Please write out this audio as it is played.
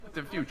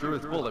The future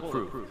is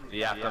bulletproof.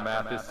 The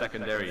aftermath is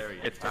secondary.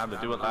 It's time to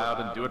do it loud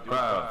and do it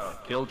proud.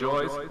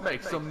 Killjoys,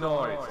 make some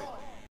noise.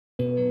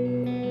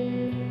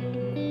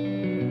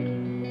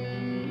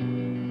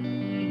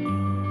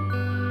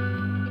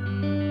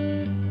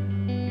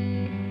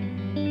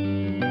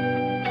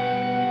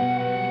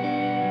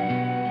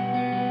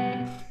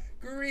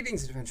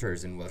 Greetings,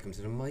 adventurers, and welcome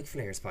to the Mike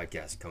Flares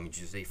podcast, coming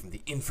to you today from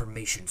the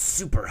Information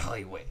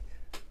Superhighway.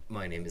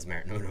 My name is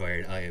Martin Conor,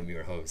 and I am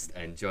your host,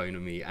 and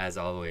joining me, as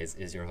always,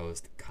 is your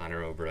host,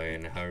 Conor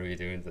O'Brien. How are you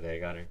doing today,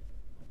 Conor?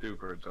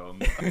 Super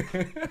dumb.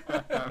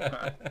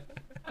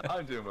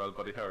 I'm doing well,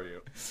 buddy. How are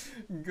you?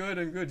 Good,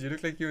 I'm good. You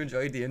look like you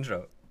enjoyed the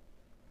intro.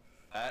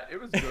 It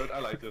was good. I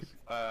liked it.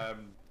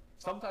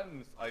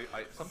 Sometimes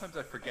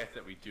I forget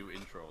that we do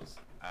intros,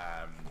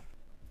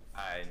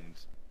 and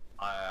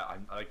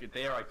I'm like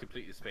there. I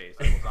completely spaced.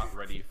 I was not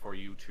ready for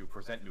you to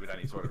present me with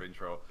any sort of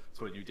intro.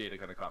 So when you did, it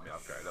kind of caught me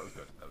off guard. That was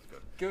good.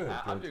 Good.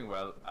 I'm doing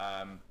well.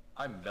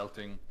 I'm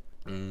melting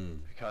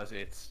because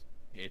it's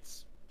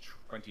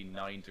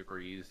 29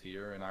 degrees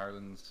here in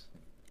Ireland,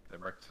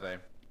 Limerick today,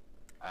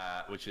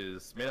 which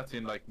may not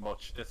seem like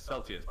much. That's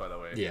Celsius, by the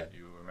way. Yeah.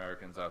 You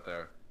Americans out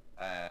there,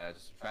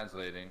 just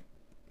translating.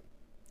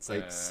 It's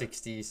like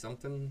 60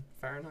 something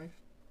Fahrenheit,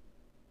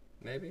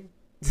 maybe.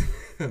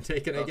 I'm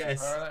taking a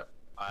guess. Fahrenheit.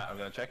 I'm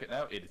gonna check it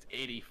now. It is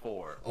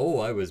 84.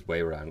 Oh, I was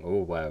way wrong.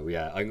 Oh wow,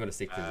 yeah. I'm gonna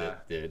stick to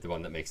the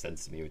one that makes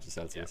sense to me, which is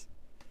Celsius.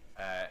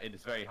 Yeah. It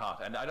is very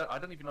hot, and I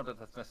don't even know that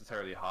that's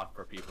necessarily hot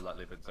for people that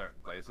live in certain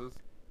places.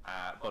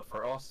 But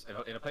for us,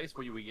 in a place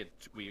where we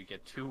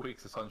get 2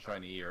 weeks of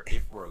sunshine a year,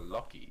 if we're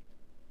lucky.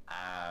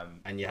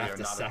 And you have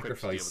to sacrifice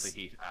to deal with the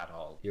heat at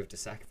all. You have to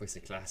sacrifice a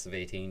class of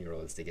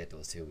 18-year-olds to get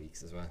those 2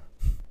 weeks as well.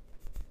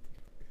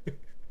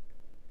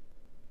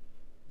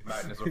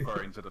 Martin is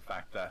referring to the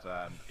fact that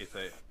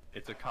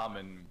it's a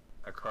common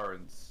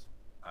occurrence.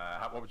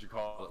 What would you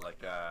call it?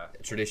 Like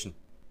tradition.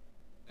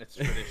 It's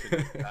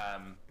tradition.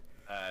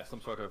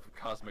 Some sort of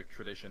cosmic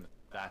tradition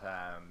that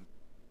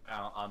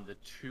on the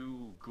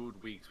 2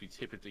 good weeks we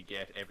typically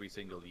get every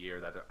single year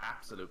that are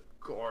absolute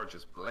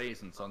gorgeous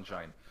blazing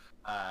sunshine.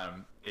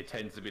 It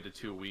tends to be the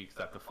 2 weeks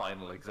that the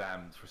final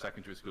exams for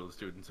secondary school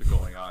students are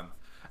going on,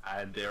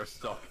 and they're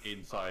stuck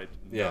inside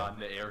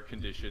non-air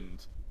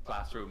conditioned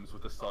classrooms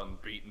with the sun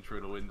beating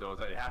through the windows.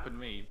 It happened to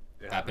me.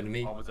 Happened to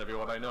me. Almost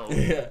everyone I know.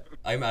 Yeah,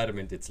 I'm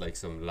adamant it's like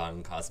some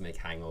long cosmic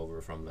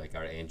hangover from like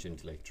our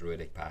ancient like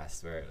druidic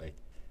past, where like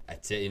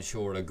to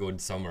ensure a good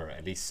summer,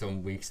 at least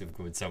some weeks of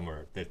good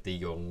summer, that the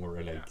young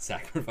were like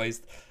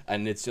sacrificed,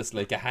 and it's just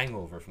like a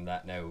hangover from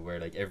that now, where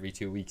like every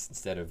 2 weeks,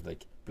 instead of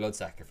like blood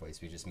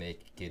sacrifice, we just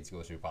make kids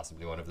go through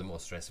possibly one of the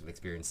most stressful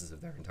experiences of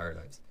their entire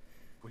lives.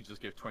 We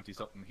just give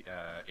 20-something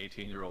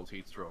 18-year-olds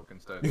heat stroke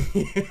instead.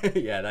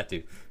 Yeah, that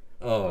too.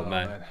 Oh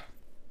man.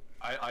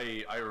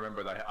 I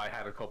remember that I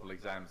had a couple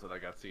exams that I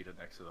got seated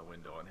next to the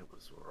window, and it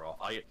was rough.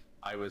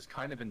 I was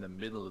kind of in the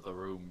middle of the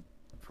room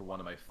for one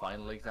of my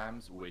final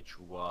exams, which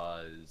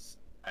was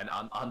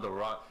on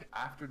the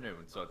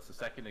afternoon. So it's the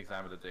second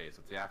exam of the day.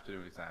 So it's the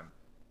afternoon exam.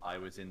 I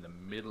was in the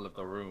middle of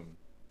the room,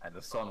 and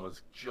the sun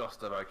was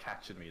just about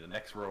catching me. The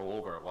next row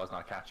over, it was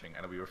not catching,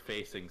 and we were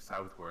facing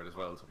southward as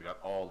well, so we got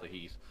all the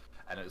heat.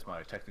 And it was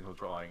my technical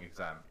drawing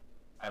exam.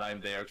 And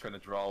I'm there trying to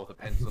draw with a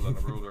pencil and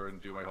a ruler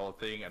and do my whole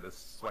thing, and the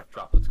sweat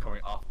droplets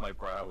coming off my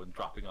brow and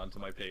dropping onto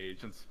my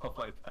page and stuff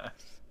like that.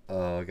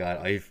 Oh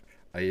god,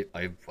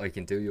 I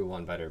can do you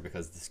one better,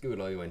 because the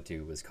school I went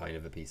to was kind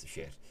of a piece of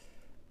shit.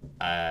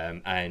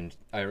 And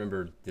I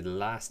remember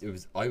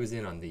I was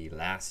in on the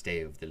last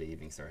day of the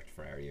leaving cert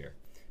for our year,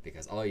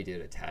 because I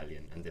did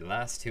Italian, and the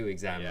last 2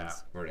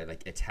 exams were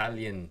like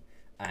Italian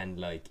and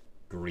like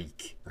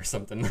Greek or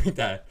something like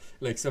that.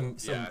 Like some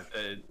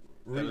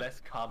the less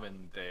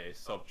common the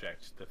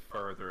subject, the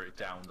further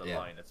down the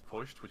line it's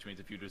pushed, which means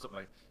if you do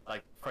something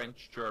like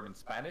French, German,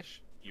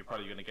 Spanish, you're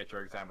probably going to get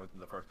your exam within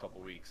the first couple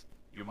of weeks.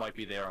 You might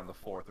be there on the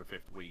 4th or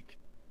 5th week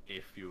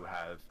if you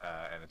have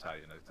an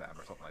Italian exam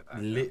or something like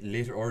that.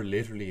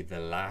 Literally the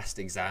last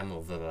exam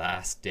of the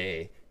last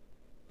day.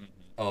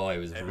 Oh, I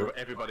was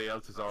everybody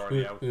else is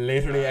already out.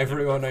 Literally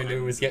everyone I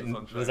knew was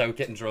out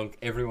getting drunk.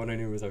 Everyone I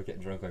knew was out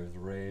getting drunk. I was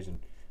raging.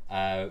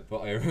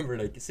 But I remember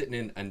like sitting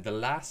in, and the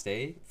last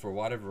day, for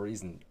whatever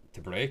reason, to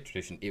break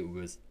tradition, it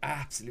was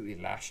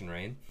absolutely lashing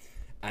rain,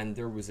 and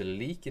there was a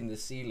leak in the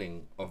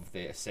ceiling of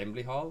the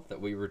assembly hall that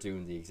we were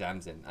doing the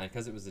exams in, and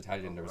because it was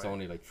Italian, there was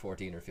only like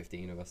 14 or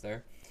 15 of us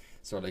there,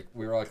 so like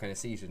we were all kind of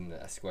seated in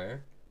a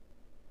square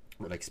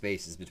with like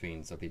spaces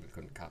between so people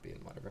couldn't copy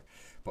and whatever.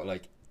 But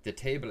like the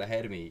table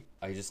ahead of me,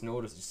 I just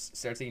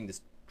started seeing this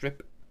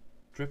drip,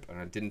 and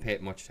I didn't pay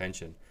it much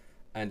attention.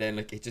 And then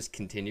like it just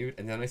continued,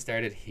 and then I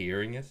started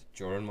hearing it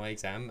during my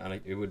exam,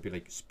 and it would be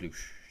like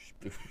sploosh,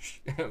 sploosh.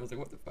 I was like,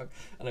 what the fuck?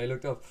 And I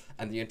looked up,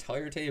 and the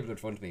entire table in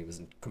front of me was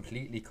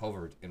completely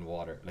covered in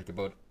water, like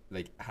about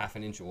like half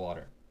an inch of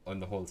water on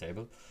the whole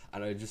table.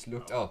 And I just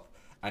looked up,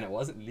 and it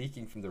wasn't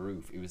leaking from the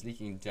roof; it was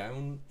leaking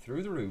down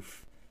through the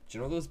roof Do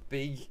you know those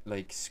big,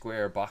 like,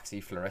 square,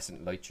 boxy,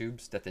 fluorescent light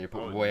tubes that they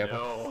put Oh, way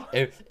no. up?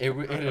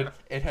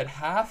 It had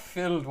half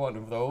filled one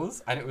of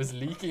those, and it was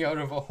leaking out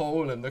of a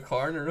hole in the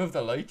corner of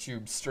the light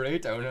tube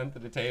straight down onto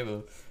the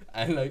table.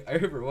 And, like, I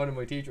remember one of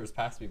my teachers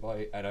passed me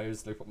by, and I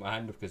was like, put my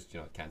hand up because, you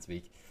know, I can't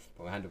speak.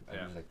 Put my hand up, and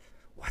he was like,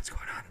 "What's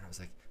going on?" And I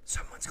was like,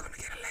 "Someone's gonna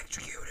get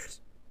electrocuted."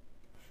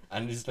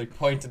 And just like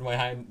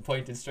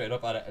pointed straight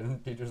up at it, and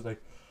the teacher's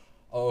like,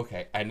 "Oh,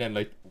 okay," and then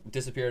like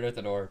disappeared out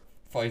the door.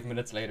 5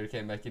 minutes later,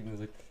 came back in and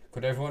was like,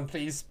 "Could everyone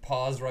please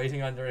pause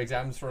writing on their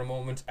exams for a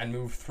moment and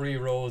move 3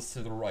 rows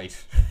to the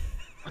right?"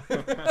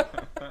 Oh,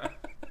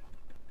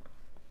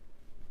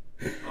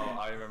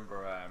 I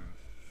remember.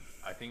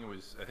 I think it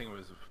was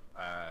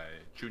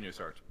junior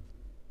cert,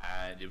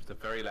 and it was the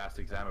very last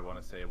exam. I want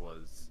to say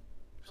was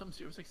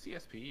it was like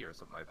CSP or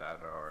something like that,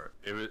 or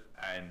it was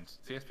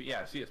CSP,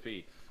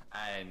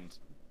 and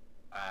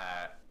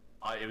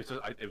it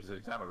was an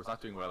exam I was not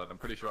doing well, and I'm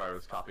pretty sure I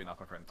was copying off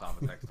my friend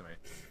Thomas next to me.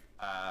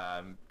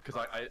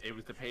 Because it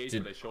was the page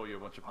where they show you a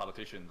bunch of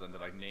politicians and they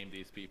like name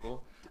these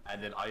people,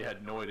 and then I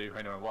had no idea who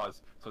anyone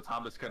was. So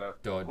Thomas kind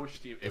of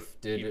pushed you.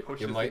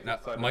 You might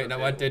not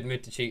want to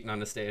admit to cheating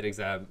on a state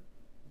exam.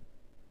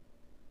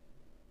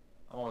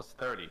 I'm almost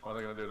 30. What are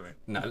they gonna do to me?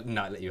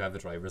 Not let you have a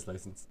driver's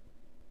license.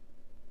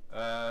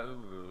 Oh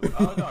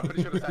no, I'm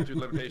pretty sure the statute of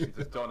limitations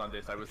is done on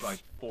this. I was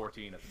like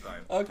 14 at the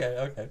time.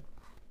 Okay.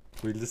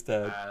 We'll just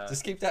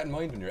keep that in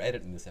mind when you're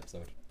editing this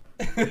episode.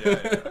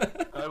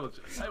 Yeah. I will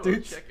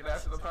check it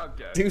after the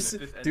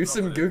podcast. Do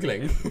some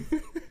googling.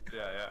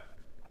 Yeah.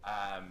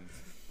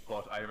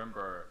 But I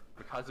remember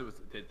because it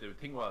was the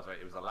thing was right.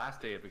 It was the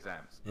last day of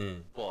exams,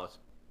 but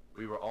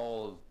we were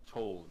all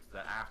told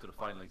that after the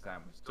final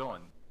exam was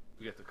done,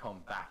 we get to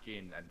come back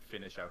in and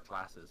finish our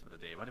classes for the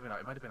day. It might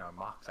have been our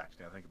mocks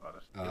actually. I think about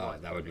it.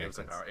 That would make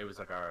sense. It was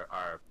like our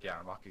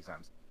mock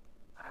exams.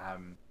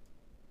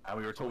 And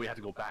we were told we had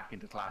to go back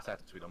into class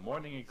after the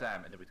morning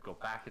exam, and then we'd go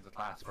back into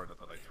class for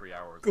another like 3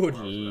 hours. Good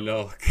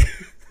luck.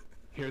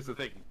 Here's the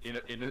thing: in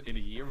a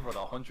year of about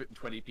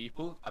 120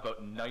 people,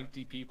 about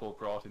 90 people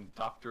brought in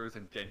doctors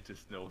and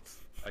dentist notes.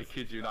 I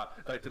kid you not.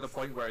 Like to the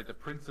point where the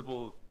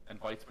principal and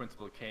vice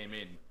principal came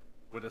in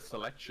with a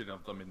selection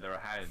of them in their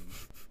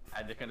hands,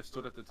 and they kind of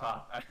stood at the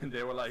top, and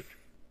they were like,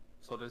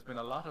 "So there's been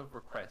a lot of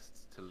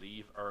requests to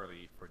leave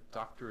early for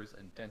doctors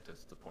and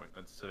dentist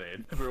appointments today."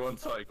 And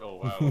everyone's like, "Oh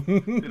wow,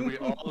 did we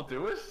all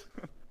do it?"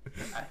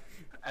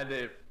 And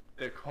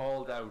they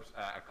called out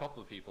a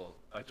couple of people,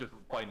 like just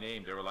by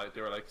name. They were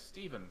like,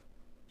 "Stephen,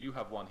 you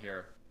have one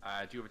here.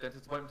 Do you have a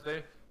dentist appointment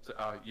today?" So,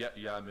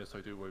 yeah, miss,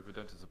 I do. We have a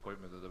dentist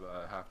appointment at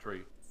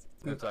 3:30.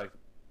 And it's like,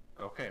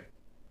 okay,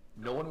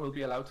 no one will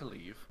be allowed to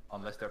leave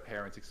unless their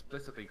parents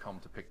explicitly come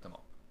to pick them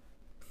up.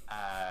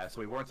 So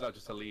we weren't allowed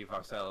just to leave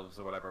ourselves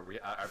or whatever.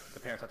 The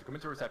parents had to come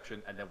into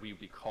reception, and then we'd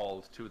be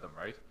called to them,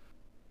 right?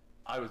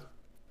 I was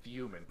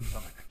fuming.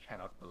 I'm like, I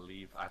cannot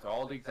believe after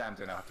all the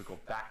exams, I now have to go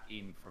back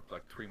in for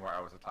like 3 more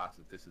hours of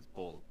classes. This is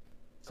bull.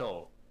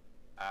 So,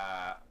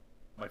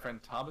 my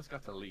friend Thomas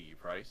got to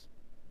leave, right?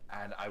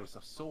 And I was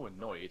so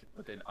annoyed.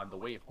 But then on the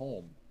way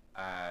home,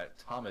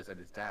 Thomas and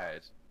his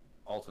dad,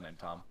 also named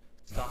Tom,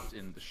 stopped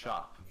in the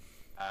shop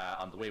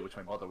on the way, which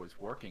my mother was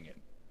working in,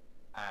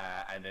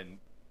 and then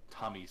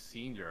Tommy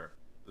Senior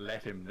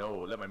let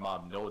my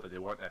mom know that they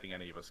weren't letting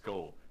any of us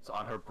go. So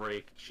on her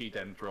break, she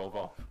then drove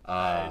up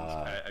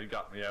and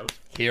got me out.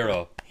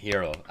 Hero,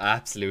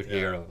 absolute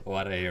hero.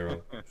 What a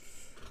hero.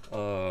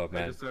 Oh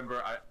man. I just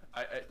remember, I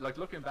like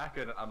looking back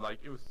at it, I'm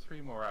like, it was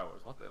 3 more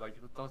hours. Like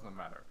it doesn't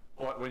matter.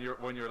 But when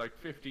you're like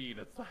 15,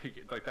 it's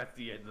like that's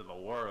the end of the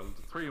world.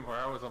 3 more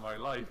hours of my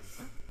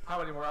life. How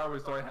many more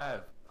hours do I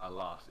have? A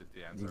lot is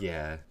the answer.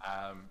 Yeah.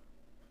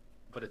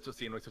 But it just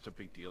seemed like such a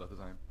big deal at the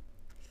time.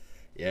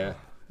 Yeah.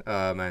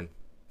 Oh man.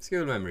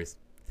 School memories.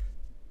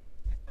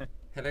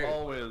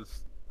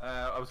 Always.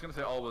 I was gonna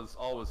say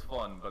always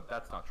fun, but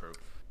that's not true.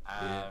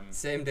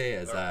 Same day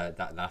as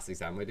that last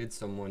exam I did,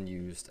 someone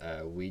used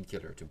a weed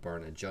killer to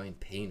burn a giant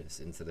penis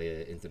into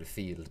the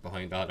field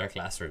behind all our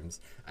classrooms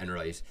and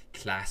write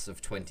 "Class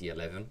of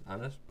 2011"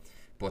 on it,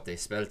 but they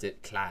spelt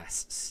it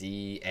class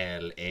CLAAAS.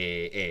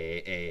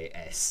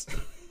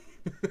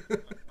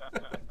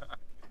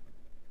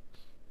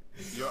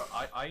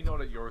 I know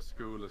that your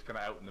school is kind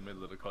of out in the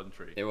middle of the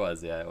country. It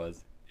was.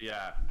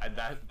 Yeah, and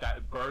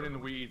that burning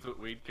weeds with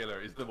weed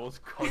killer is the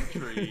most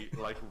country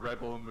like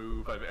rebel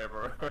move I've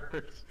ever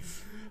heard.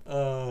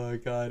 Oh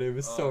god, it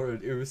was so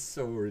ridiculous.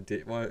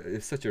 It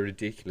was such a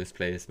ridiculous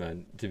place,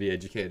 man, to be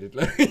educated.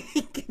 Like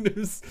it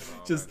was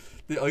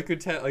I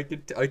could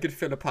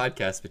fill a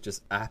podcast with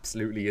just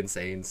absolutely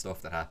insane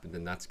stuff that happened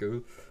in that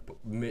school, but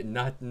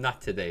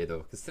not today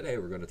though, because today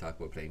we're going to talk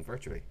about playing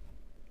virtually.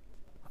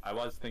 I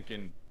was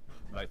thinking,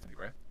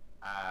 anyway.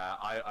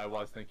 I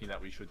was thinking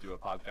that we should do a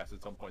podcast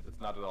at some point that's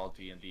not at all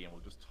D&D, and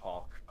we'll just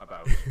talk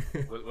about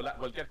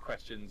we'll get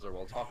questions, or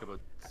we'll talk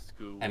about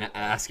school and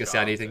ask us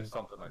anything,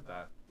 something like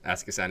that.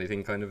 Ask us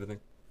anything, kind of a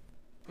thing.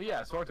 But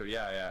yeah, sort of.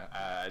 Yeah.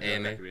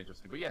 That could be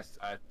interesting. But yes,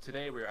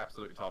 today we're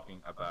absolutely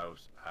talking about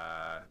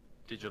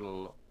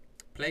digital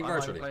playing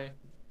online virtually.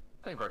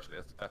 I think virtually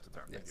that's the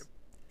term. Thank you.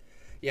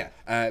 Yeah,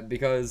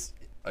 because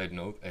I don't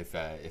know if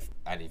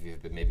any of you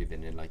have maybe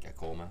been in like a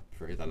coma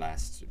for the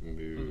last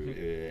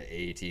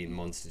 18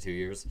 months to 2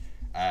 years.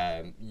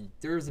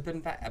 There's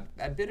been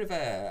a bit of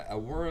a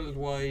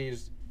worldwide.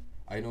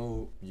 I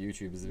know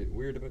YouTube is a bit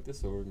weird about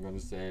this, so I'm going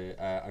to say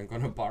I'm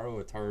going to borrow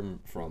a term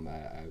from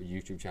a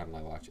YouTube channel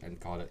I watch and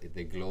call it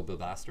the global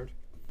bastard.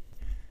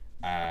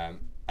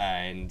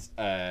 And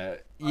yeah,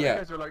 you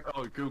guys are like,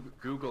 oh,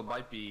 Google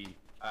might be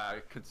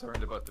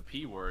concerned about the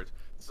P word,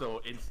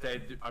 so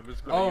instead I'm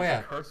just going to use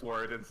a curse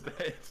word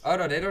instead. Oh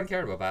no, they don't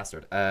care about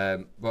bastard.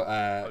 But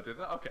oh, did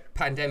they? Okay.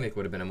 Pandemic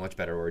would have been a much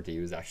better word to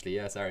use, actually.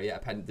 Yeah, sorry. Yeah,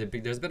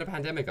 there's been a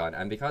pandemic on,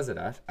 and because of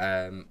that,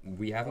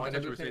 we haven't. I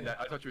thought you were saying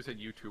that. I thought you were saying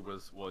YouTube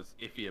was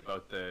iffy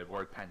about the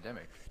word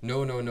pandemic.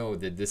 No,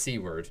 the C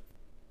word.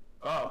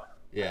 Oh.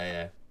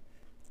 Yeah.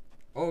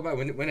 Oh, but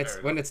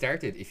when it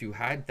started, if you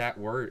had that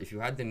word, if you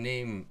had the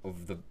name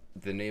of the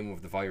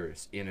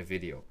virus in a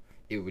video,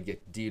 it would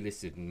get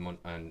delisted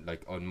and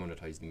like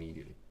unmonetized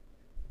immediately.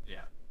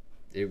 Yeah.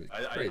 It was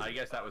crazy. I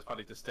guess that was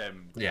probably to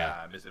stem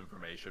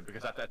misinformation,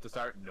 because at the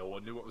start no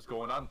one knew what was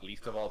going on,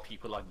 least of all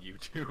people on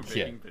YouTube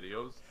making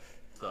videos.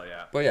 So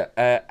yeah. But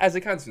yeah, as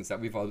a consequence that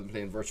we've all been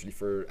playing virtually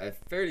for a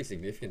fairly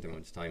significant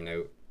amount of time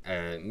now.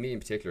 Me in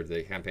particular,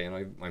 the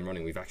campaign I'm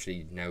running, we've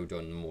actually now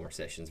done more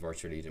sessions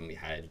virtually than we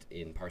had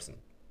in person.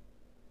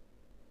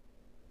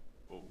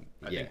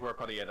 I think we're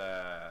probably at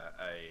a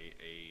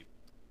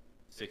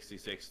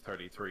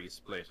 66-33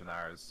 split in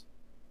ours,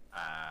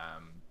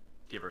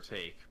 give or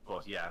take.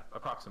 But yeah,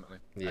 approximately.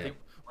 Yeah. I think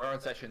we're on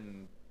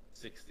session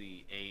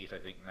 68, I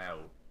think now,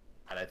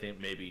 and I think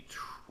maybe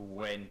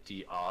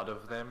 20 odd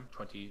of them,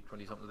 20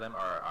 something of them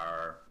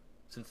are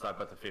since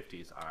about the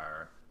 50s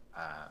are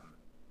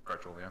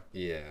virtual.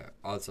 Yeah,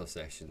 also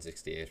session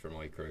 68 for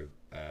my crew.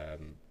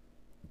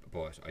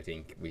 But I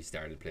think we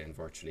started playing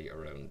virtually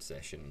around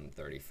session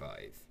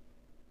 35.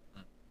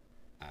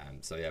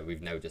 So yeah,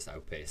 we've now just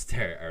outpaced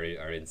our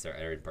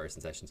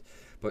in-person sessions.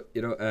 But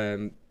you know,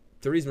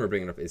 the reason we're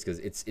bringing it up is because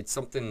it's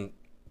something,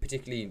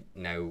 particularly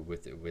now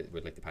with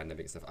like the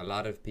pandemic and stuff. A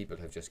lot of people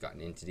have just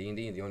gotten into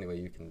D&D, and the only way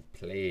you can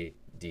play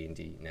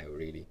D&D now,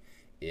 really,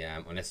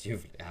 unless you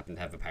happen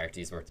to have a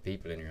party's worth of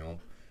people in your home,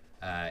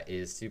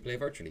 is to play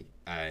virtually.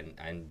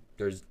 And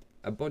there's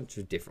a bunch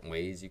of different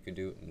ways you could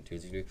do it and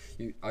tools you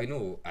do. I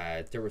know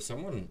there was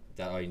someone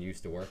that I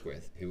used to work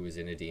with who was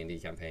in a D&D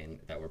campaign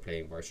that were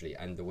playing virtually,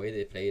 and the way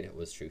they played it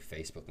was through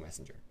Facebook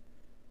Messenger.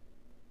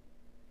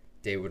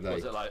 They would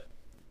Was it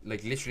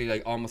like literally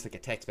like almost like a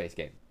text-based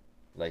game.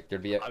 Like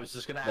there'd be I was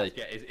just gonna ask,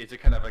 is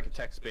it kind of like a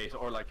text-based,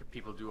 or like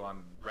people do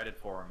on Reddit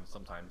forums?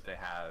 Sometimes they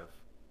have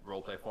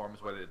roleplay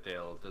forums where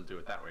they'll do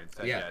it that way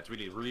instead. Yeah, it's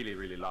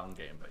really long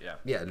game, but yeah.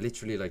 Yeah,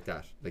 literally like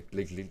that. Like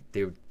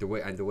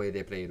the way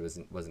they played was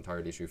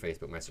entirely through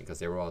Facebook Messenger, because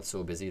they were all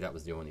so busy. That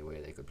was the only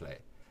way they could play.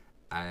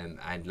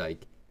 And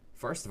like,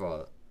 first of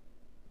all,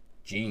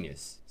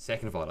 genius.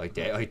 Second of all, I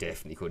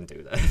definitely couldn't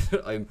do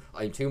that.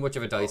 I'm too much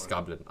of a dice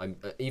goblin. My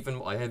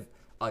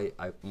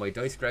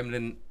dice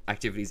gremlin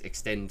activities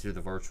extend to the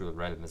virtual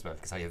realm as well,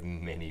 because I have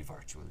many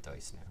virtual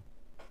dice now.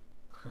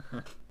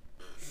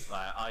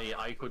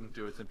 I couldn't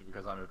do it simply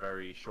because I'm a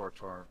very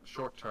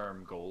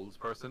short-term goals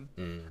person,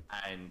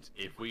 and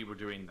if we were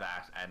doing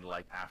that and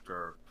like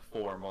after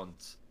 4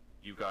 months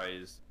you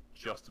guys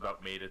just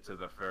about made it to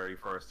the very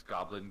first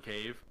goblin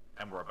cave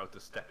and we're about to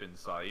step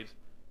inside,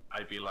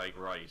 I'd be like,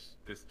 right,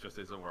 this just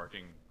isn't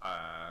working.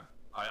 I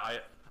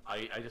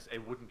just,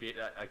 it wouldn't be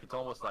like, it's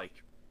almost like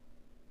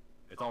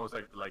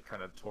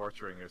kind of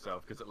torturing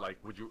yourself, because like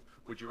would you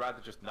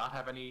rather just not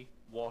have any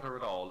water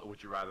at all, or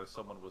would you rather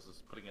someone was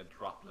just putting a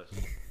droplet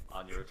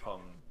on your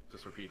tongue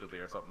just repeatedly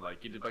or something?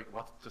 Like, you'd be like,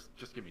 what,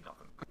 just give me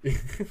nothing.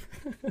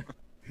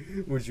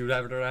 Would you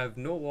rather have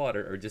no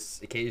water, or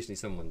just occasionally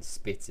someone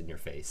spits in your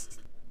face?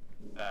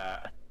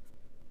 Yeah,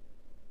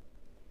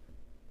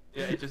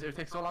 it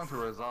takes so long to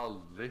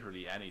resolve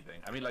literally anything.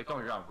 I mean, like, don't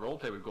get me wrong,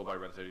 roleplay would go by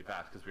relatively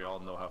fast because we all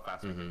know how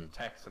fast we can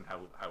text and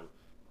how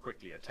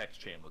quickly a text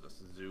chain will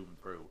just zoom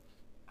through.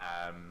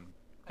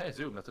 Hey,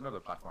 Zoom, that's another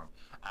platform.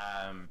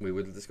 We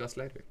will discuss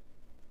later.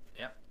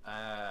 Yeah,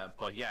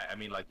 but yeah, I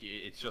mean, like,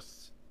 it's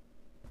just,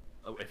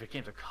 if it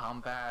came to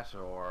combat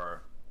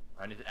or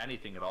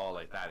anything at all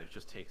like that, it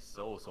just takes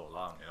so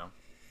long, you know?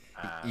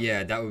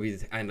 Yeah, that would be,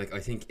 and like, I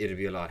think it'd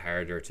be a lot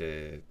harder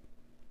to,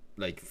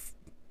 like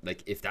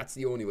if that's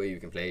the only way you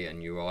can play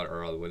and you all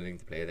are all willing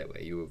to play that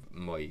way, you have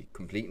my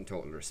complete and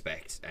total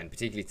respect, and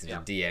particularly to the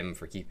DM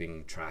for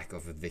keeping track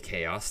of the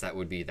chaos that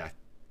would be that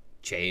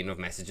chain of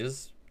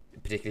messages.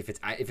 Particularly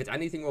if it's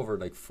anything over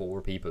like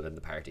 4 people in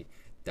the party,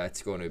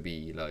 that's going to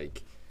be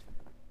like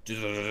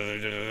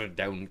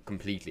down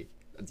completely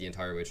the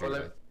entire way through.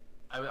 Well,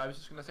 I was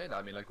just going to say that.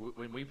 I mean, like,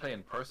 when we play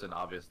in person,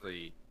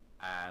 obviously,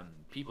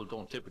 people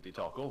don't typically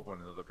talk over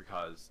one another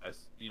because,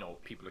 as you know,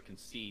 people can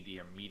see the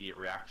immediate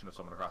reaction of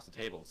someone across the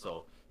table.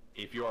 So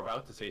if you're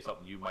about to say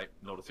something, you might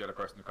notice the other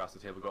person across the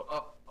table go,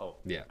 oh,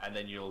 yeah, and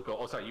then you'll go,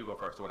 oh, sorry, you go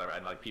first or whatever,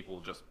 and like people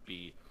will just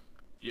be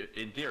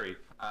in theory,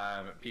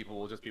 people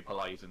will just be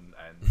polite and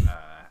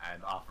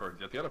offer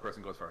that the other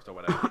person goes first or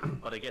whatever.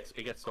 But it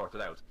gets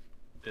sorted out.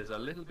 There's a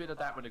little bit of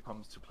that when it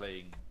comes to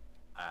playing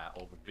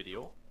over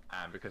video,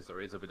 because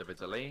there is a bit of a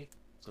delay.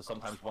 So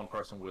sometimes one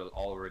person will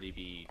already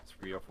be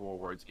 3 or 4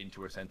 words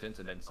into a sentence,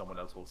 and then someone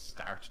else will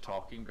start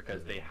talking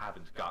because they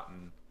haven't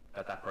gotten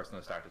that person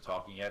has started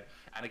talking yet.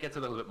 And it gets a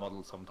little bit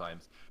muddled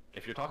sometimes.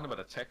 If you're talking about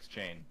a text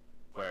chain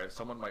where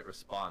someone might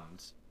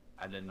respond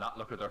and then not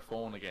look at their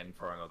phone again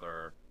for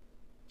another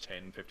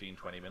 10, 15,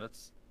 20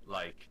 minutes,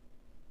 like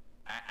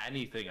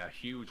anything, a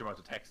huge amount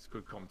of text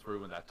could come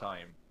through in that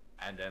time.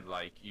 And then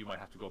like you might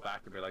have to go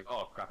back and be like,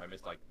 oh crap, I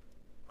missed like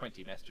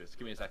 20 messages.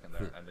 Give me a second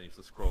there. And then you have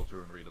to scroll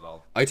through and read it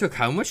all. I took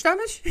how much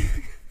damage?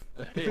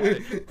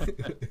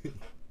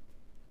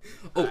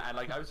 Oh. And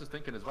like I was just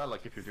thinking as well,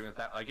 like if you're doing it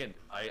that again,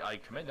 I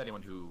commend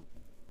anyone who,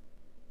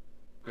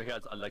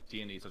 because I like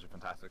D&D is such a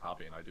fantastic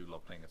hobby and I do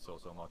love playing it so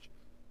much.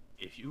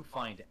 If you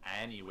find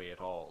any way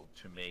at all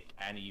to make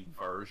any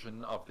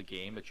version of the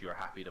game that you're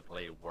happy to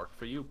play work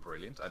for you,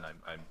 brilliant. And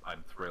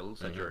I'm thrilled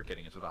that you're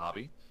getting into the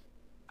hobby.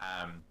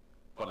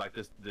 But like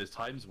there's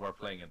times we're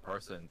playing in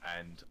person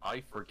and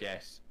I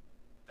forget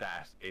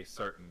that a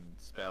certain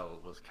spell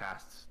was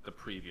cast the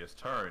previous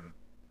turn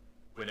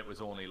when it was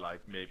only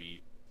like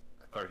maybe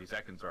 30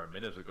 seconds or a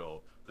minute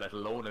ago, let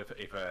alone if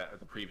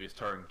the previous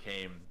turn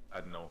came, I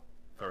don't know,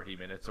 30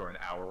 minutes or an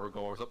hour ago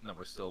or something, and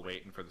we're still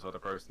waiting for this other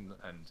person,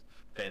 and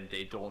then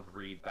they don't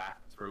read back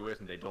through it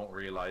and they don't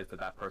realize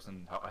that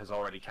person has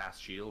already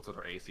cast shield, so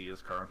their AC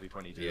is currently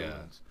 22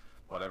 and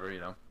whatever, you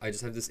know. I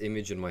just have this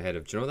image in my head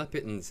of, do you know that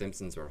bit in The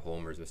Simpsons where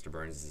Homer's Mr.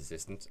 Burns'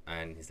 assistant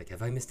and he's like,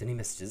 have I missed any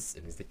messages?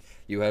 And he's like,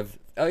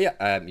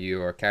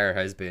 your car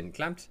has been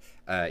clamped,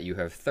 you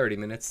have 30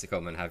 minutes to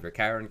come and have your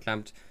car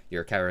unclamped,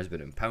 your car has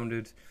been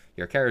impounded,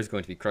 your car is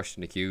going to be crushed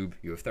in a cube,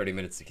 you have 30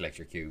 minutes to collect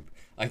your cube.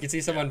 I could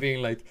see someone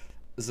being like,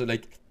 so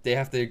like they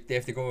have to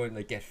go and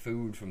like get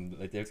food from,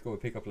 like they have to go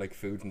and pick up like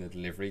food from the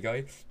delivery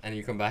guy, and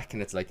you come back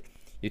and it's like,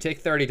 you take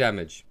 30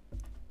 damage.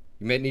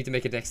 You may need to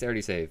make a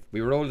dexterity save.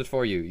 We rolled it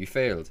for you. You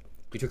failed.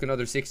 You took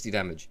another 60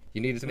 damage. You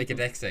needed to make a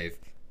dex save.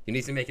 You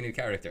need to make a new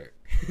character.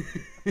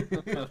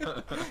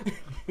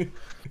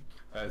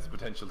 Has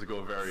potential to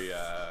go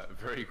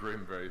very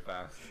grim, very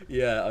fast.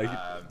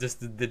 Yeah, just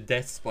the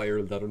death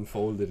spiral that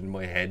unfolded in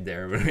my head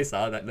there when I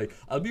saw that. Like,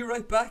 I'll be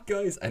right back,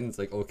 guys. And it's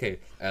like, okay,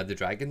 the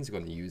dragon's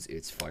going to use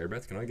its fire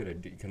breath. Can I get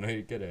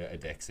a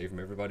dex save from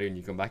everybody? And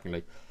you come back and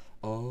you're like,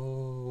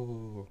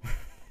 oh.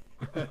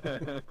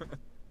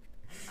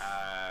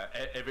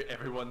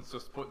 Everyone's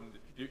just putting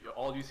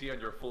all you see on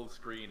your full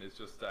screen is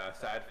just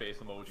sad face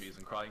emojis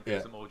and crying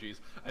face emojis,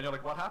 and you're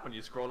like, what happened?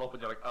 You scroll up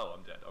and you're like, oh,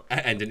 I'm dead.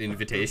 Okay. And an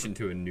invitation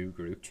to a new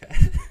group chat.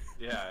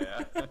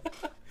 yeah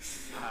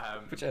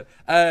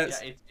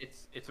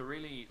it's a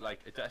really, like,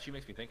 it actually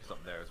makes me think of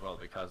something there as well,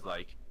 because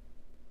like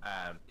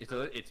it's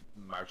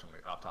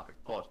marginally off topic,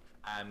 but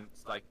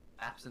it's like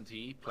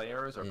absentee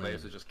players or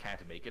players who just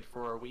can't make it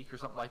for a week or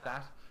something like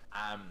that.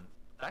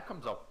 That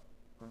comes up.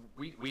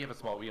 We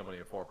have only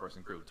a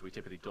 4-person group, so we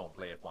typically don't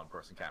play if one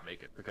person can't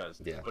make it,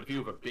 because but if you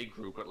have a big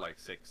group with like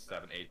 6,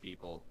 7, 8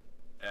 people,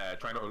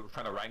 trying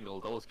to wrangle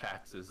those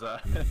cats is a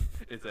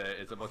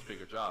much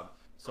bigger job.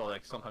 So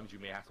like sometimes you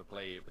may have to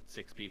play with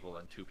 6 people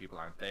and 2 people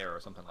aren't there or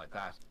something like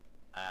that,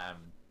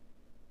 and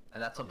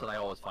that's something I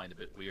always find a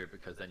bit weird,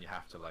 because then you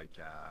have to like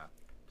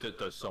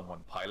does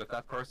someone pilot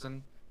that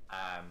person?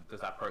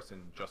 Does that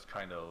person just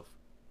kind of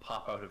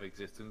pop out of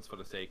existence for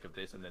the sake of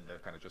this, and then they're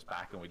kind of just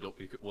back, and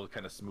we'll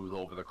kind of smooth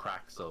over the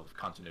cracks of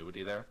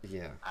continuity there,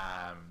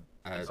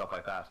 and stuff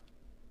like that.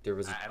 There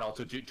was and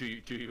also, do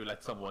you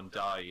let someone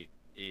die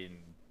in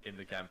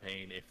the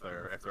campaign if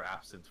they're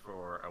absent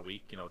for a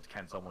week? You know,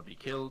 can someone be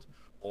killed,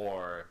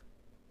 or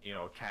you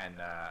know, can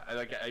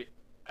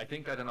I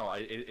think, I don't know,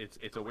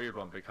 it's a weird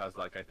one, because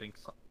like I think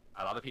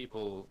a lot of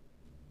people,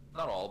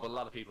 not all, but a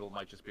lot of people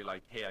might just be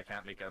like, hey, I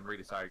can't make it, I'm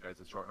really sorry guys,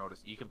 it's short notice,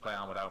 you can play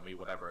on without me,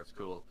 whatever, it's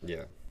cool.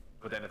 Yeah.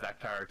 But then if that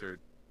character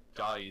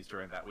dies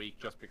during that week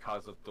just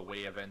because of the way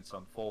events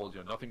unfold,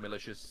 you know, nothing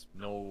malicious,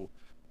 no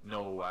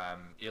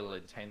ill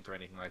intent or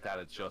anything like that,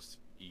 it's just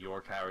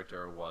your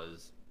character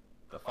was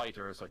the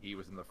fighter, so he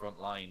was in the front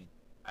line,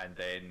 and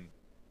then,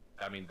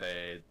 I mean,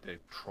 the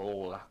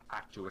troll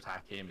had to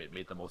attack him. It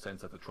made the most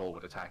sense that the troll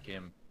would attack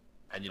him,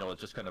 and you know, it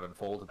just kind of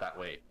unfolded that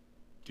way.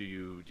 Do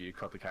you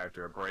cut the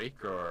character a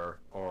break, or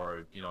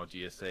you know, do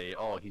you say,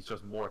 oh, he's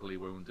just mortally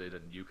wounded,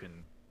 and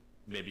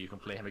maybe you can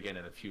play him again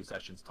in a few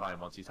sessions time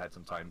once he's had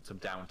some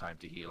downtime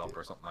to heal up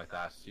or something like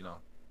that, you know?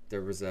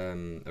 There was a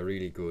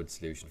really good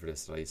solution for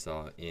this that I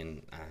saw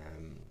in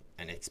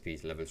an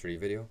XP level 3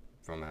 video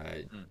from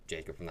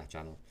Jacob from that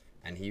channel,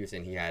 and he was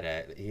saying he had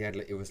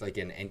it was like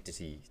an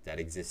entity that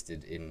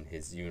existed in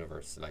his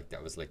universe, like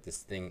that was like this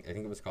thing, I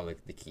think it was called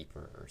like the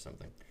Keeper or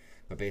something.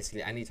 But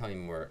basically,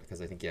 anytime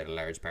because I think he had a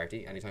large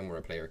party, anytime where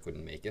a player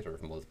couldn't make it, or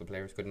if multiple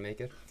players couldn't make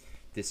it,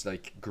 this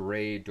like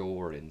grey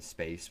door in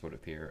space would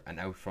appear, and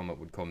out from it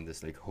would come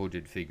this like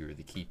hooded figure,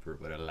 the Keeper,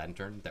 with a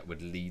lantern that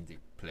would lead the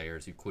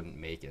players who couldn't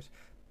make it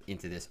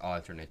into this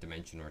alternate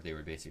dimension where they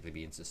were basically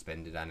being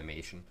suspended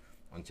animation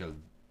until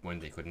when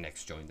they could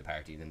next join the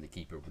party. Then the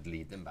keeper would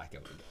lead them back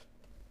out again.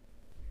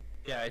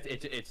 Yeah,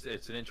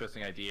 it's an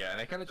interesting idea, and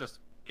I kind of just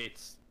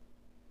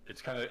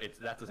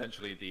that's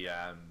essentially the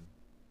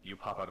you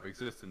pop out of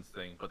existence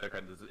thing, but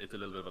it's a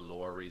little bit of a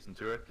lower reason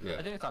to it. Yeah.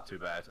 I think it's not too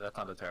bad. That's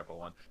not a terrible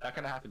one. That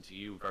kind of happened to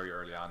you very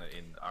early on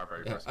in our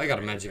very first. I got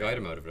a magic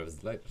item out of it. I was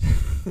delighted.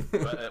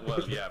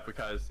 Well, yeah,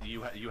 because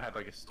you had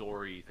like a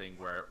story thing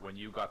where when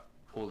you got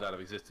pulled out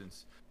of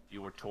existence,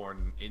 you were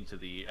torn into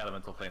the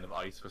elemental plane of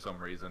ice for some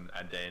reason,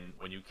 and then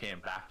when you came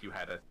back, you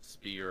had a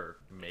spear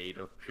made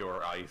of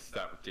pure ice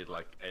that did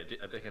like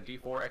a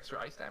D4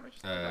 extra ice damage.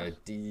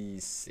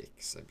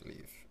 D6, I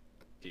believe.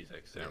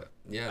 D6,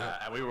 yeah.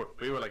 And we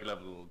were like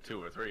level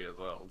 2 or 3 as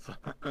well. So.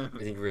 I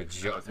think we were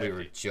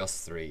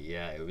just 3.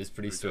 Yeah, it was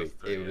pretty sweet.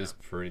 Was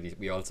pretty.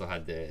 We also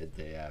had the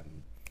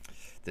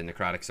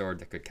necrotic sword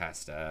that could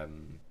cast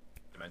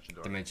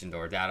Dimension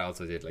Door. That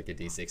also did like a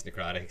D6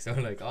 necrotic. So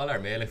like all our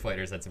melee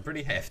fighters had some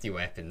pretty hefty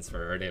weapons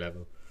for early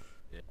level.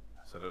 Yeah,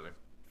 absolutely.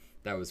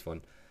 That was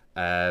fun.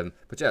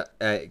 But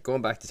yeah,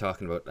 going back to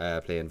talking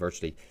about playing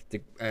virtually, the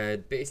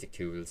basic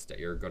tools that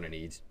you're gonna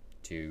need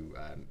to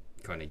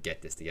kind of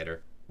get this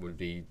together would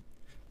be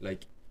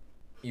like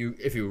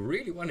if you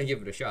really want to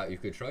give it a shot, you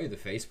could try the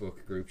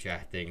Facebook group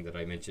chat thing that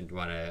I mentioned.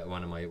 One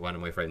of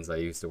my friends I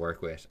used to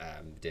work with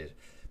did.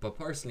 But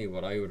personally,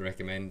 what I would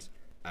recommend,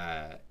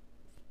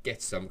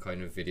 get some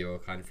kind of video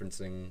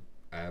conferencing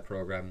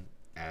program,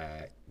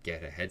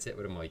 get a headset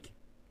with a mic,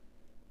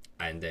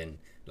 and then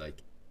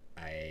like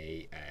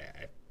a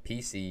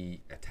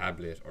PC, a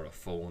tablet, or a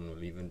phone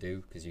will even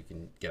do, because you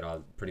can get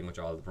pretty much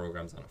all the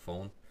programs on a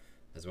phone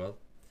as well.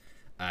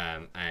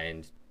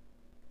 And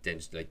then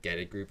just like get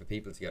a group of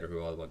people together who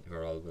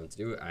are all willing to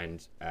do it,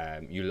 and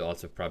you'll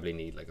also probably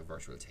need like a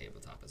virtual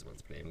tabletop as well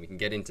to play. And we can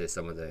get into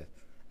some of the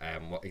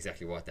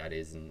what that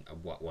is, and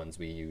what ones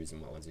we use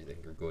and what ones we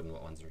think are good and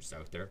what ones are just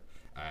out there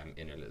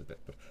in a little bit.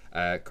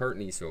 But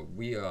currently, so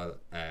we all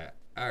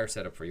our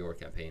setup for your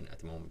campaign at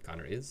the moment,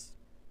 Conor, is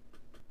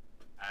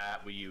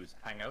we use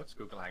Hangouts,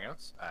 Google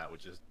Hangouts,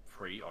 which is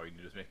free, or you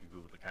can just make a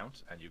Google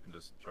account and you can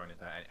just join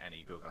into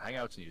any Google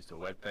Hangouts and use the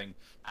web thing.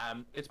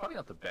 It's probably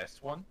not the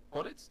best one,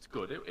 but it's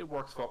good. It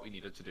works for what we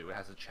needed to do. It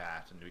has a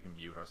chat and we can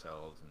mute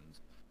ourselves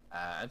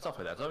and stuff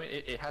like that. So I mean,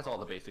 it has all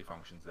the basic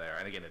functions there,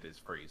 and again, it is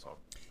free, so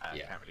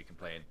can't really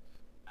complain.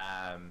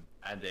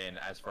 And then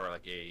as for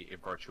like a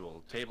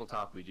virtual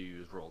tabletop, we do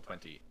use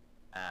Roll20,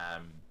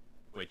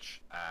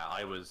 which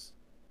I was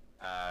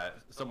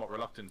somewhat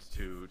reluctant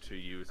to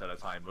use at a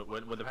time. But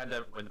when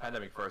the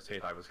pandemic first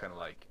hit, I was kind of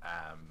like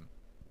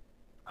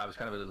a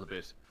little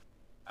bit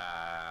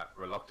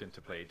reluctant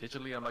to play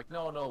digitally. I'm like,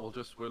 no,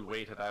 we'll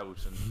wait it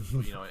out,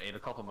 and in a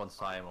couple of months'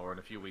 time or in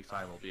a few weeks'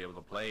 time, we'll be able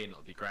to play, and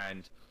it'll be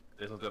grand.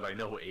 Little did I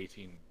know,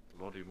 18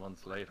 bloody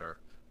months later,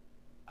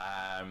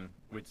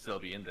 we'd still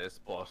be in this.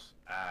 But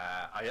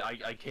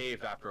I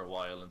caved after a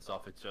while and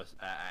stuff. It's just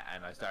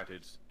and I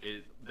started.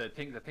 The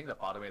thing that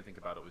bothered me, I think,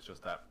 about it was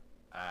just that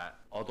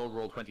although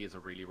Roll20 is a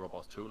really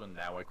robust tool, and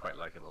now I quite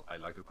like it. I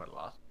like it quite a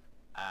lot.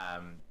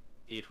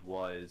 It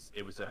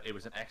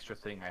was an extra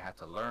thing I had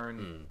to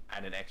learn,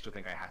 and an extra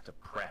thing I had to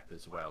prep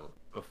as well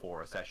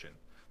before a session,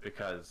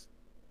 because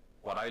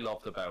what I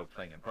loved about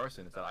playing in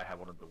person is that I have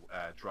one of the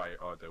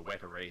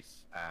wet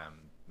erase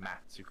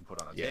mats you can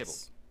put on a table,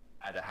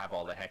 and I have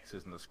all the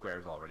hexes and the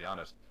squares already on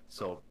it.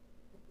 So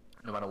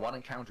no matter what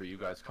encounter you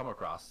guys come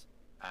across,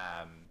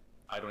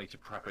 I don't need to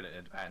prep it in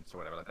advance or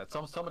whatever like that.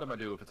 Some of them I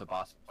do. If it's a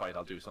boss fight,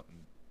 I'll do something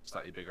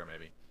slightly bigger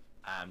maybe.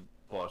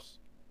 But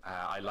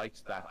I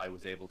liked that I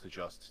was able to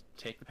just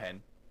take the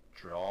pen,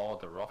 draw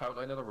the rough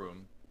outline of the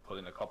room, put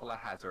in a couple of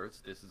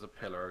hazards. This is a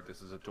pillar.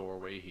 This is a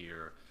doorway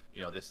here.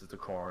 This is the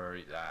corner,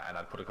 and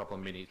I'd throw a couple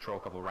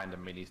of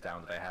random minis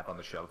down that I have on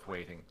the shelf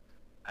waiting,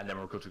 and then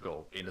we're good to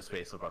go in the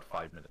space of about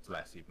 5 minutes,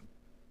 less even.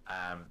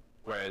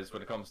 Whereas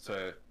when it comes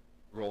to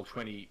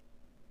Roll20,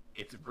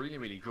 it's really,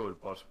 really good,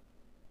 but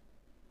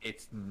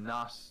it's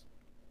not,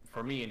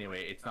 for me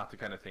anyway, it's not the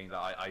kind of thing that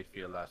I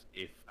feel that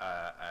if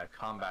a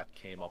combat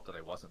came up that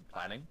I wasn't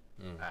planning,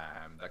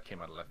 that came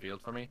out of left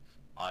field for me,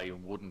 I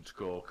wouldn't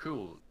go,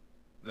 cool,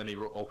 let me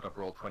open up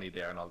Roll20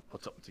 there and I'll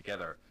put something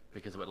together,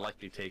 because it would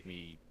likely take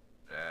me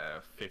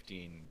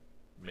 15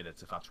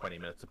 minutes, if not 20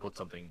 minutes, to put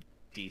something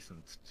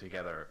decent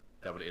together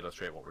that would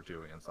illustrate what we're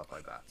doing and stuff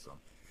like that. So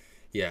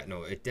yeah,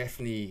 no, it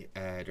definitely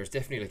there's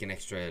definitely like an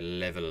extra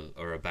level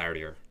or a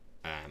barrier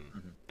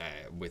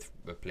with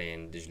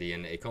playing digitally,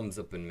 and it comes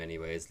up in many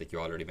ways. Like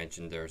you already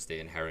mentioned, there's the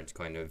inherent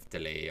kind of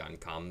delay on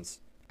comms,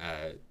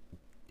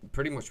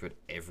 pretty much with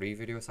every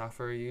video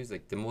software you use.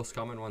 Like the most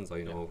common ones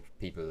I know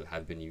people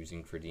have been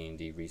using for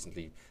D&D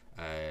recently,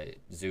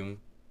 Zoom,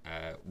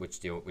 which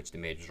the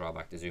major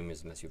drawback to Zoom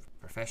is, unless you have a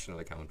professional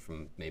account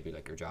from maybe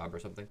like your job or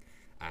something,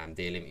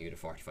 they limit you to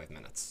 45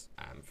 minutes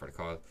for the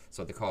call.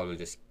 So the call will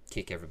just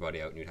kick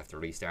everybody out and you'd have to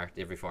restart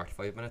every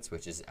 45 minutes,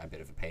 which is a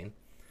bit of a pain.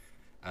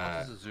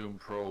 What does a Zoom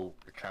Pro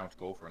account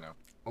go for now?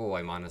 Oh,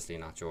 I'm honestly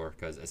not sure,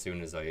 because as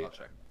soon as I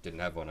didn't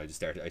have one, I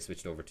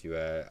switched over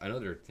to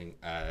another thing.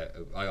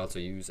 I also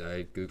use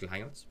Google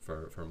Hangouts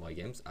for my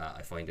games.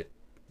 I find it,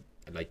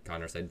 like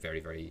Connor said, very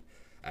very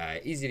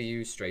easy to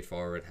use,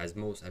 straightforward. Has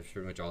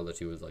pretty much all the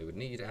tools I would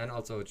need, and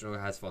also it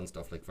has fun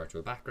stuff like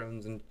virtual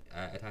backgrounds and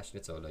attached to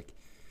it. So like,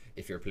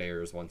 if your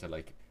players want to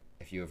like,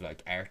 if you have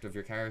like art of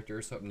your character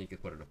or something, you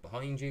could put it up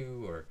behind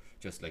you, or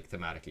just like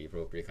thematically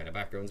appropriate kind of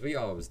backgrounds. We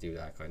always do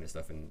that kind of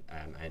stuff in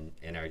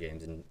our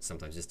games, and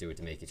sometimes just do it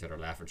to make each other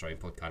laugh or try and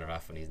put Connor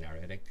off when he's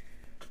narrating.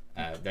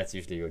 That's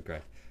usually good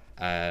crack.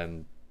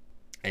 And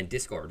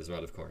Discord as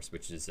well, of course,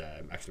 which is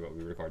actually what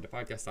we record the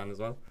podcast on as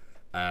well.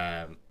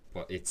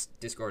 But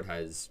Discord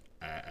has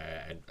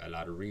a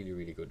lot of really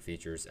really good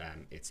features.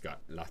 It's got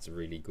lots of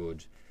really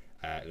good.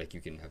 Like you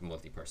can have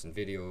multi-person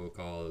video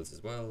calls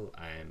as well,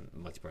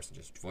 multi-person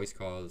just voice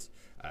calls,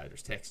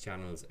 there's text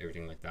channels,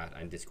 everything like that,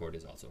 and Discord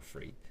is also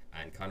free.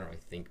 And Connor, I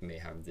think, may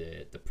have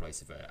the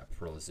price of a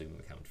Pro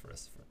Zoom account for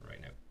us right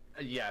now.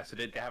 Yeah, so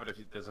they have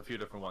it. There's a few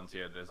different ones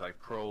here. There's like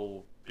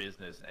Pro,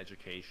 Business,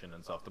 Education,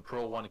 and stuff. The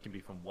Pro one, it can be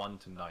from 1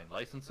 to 9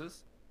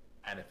 licenses,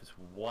 and if it's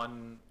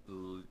one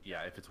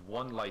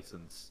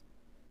license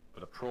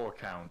with a Pro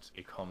account,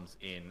 it comes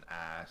in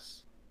at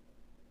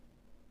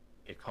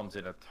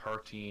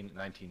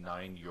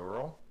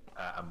 €13.99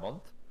 a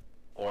month,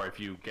 or if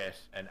you get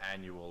an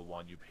annual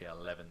one, you pay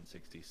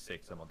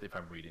 $11.66 a month. If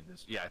I'm reading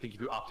this, I think if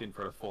you opt in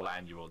for the full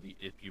annual,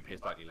 you pay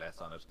slightly less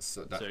on it.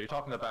 So you're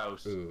talking about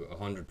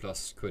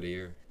 £100+ a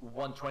year,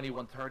 120,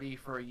 130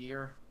 for a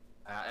year.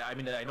 I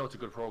mean, I know it's a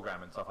good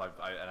program and stuff.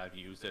 I've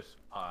used it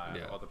on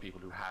other people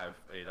who have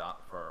it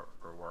for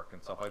work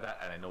and stuff like that,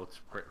 and I know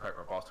it's quite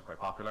robust and quite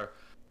popular.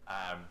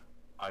 I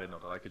didn't know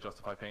that I could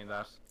justify paying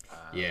that.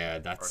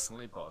 That's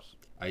personally, but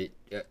I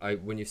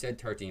when you said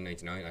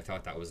 $13.99, I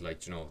thought that was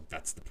like,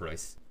 that's the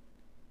price.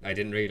 I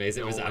didn't realize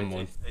it was a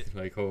month. That's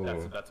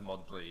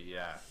monthly.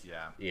 Yeah.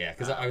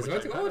 Because I was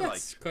about to go,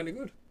 that's kind of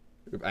good.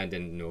 And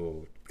then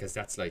no, because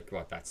that's like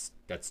what that's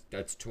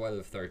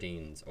 12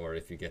 13s, or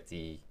if you get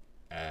the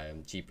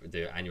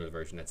the annual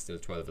version, that's still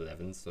 12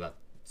 11s. So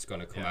that's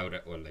gonna come out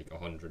at like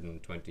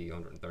 120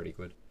 130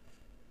 quid.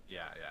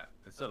 Yeah,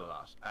 it's still a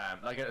lot.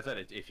 Like I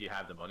said, if you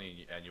have the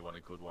money and you want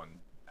a good one,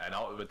 and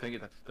I would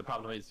think that the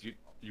problem is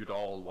you'd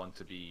all want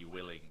to be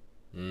willing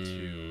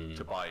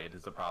to buy it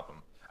is the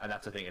problem, and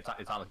that's the thing. It's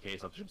not a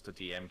case of just a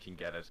DM can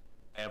get it.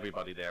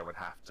 Everybody there would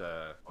have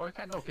to, or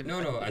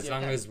no. As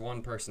long as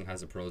one person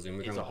has a Pro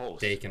Zoom account,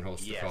 they can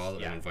host the call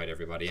and invite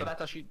everybody in. So that's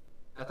actually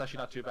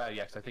not too bad.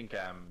 Yes, I think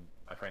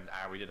my friend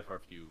Ari did it for a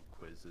few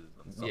quizzes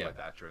and stuff like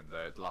that during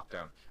the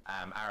lockdown.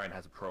 Aaron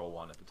has a Pro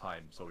one at the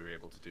time, so we were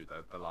able to do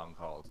the long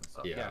calls and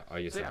stuff. I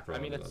used to have Pro. I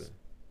mean, if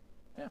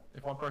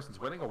one person's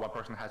willing, or one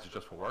person has it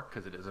just for work,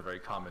 because it is a very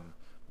common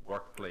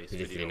workplace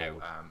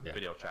video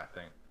chat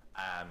thing.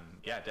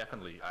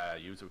 Definitely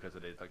use it, because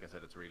it is, like I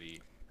said, it's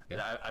really.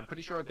 Yeah. I'm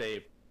pretty sure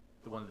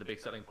one of the big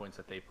selling points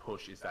that they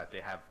push is that they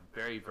have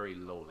very very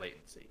low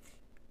latency,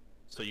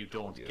 so you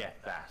don't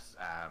get that.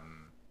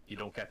 You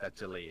don't get that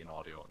delay in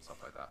audio and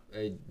stuff like that.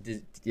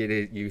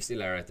 You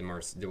still are at the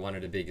mercy. One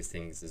of the biggest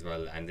things as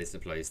well, and this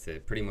applies to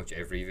pretty much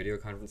every video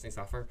conferencing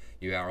software,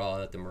 you are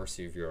all at the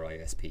mercy of your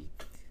ISP.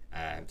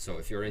 So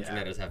if your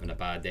internet is having a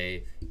bad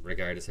day,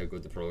 regardless how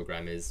good the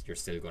program is, you're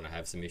still going to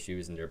have some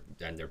issues, and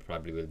there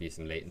probably will be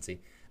some latency.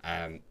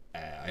 I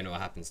know it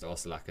happens to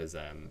us a lot, because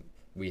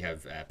we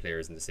have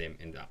players on the same.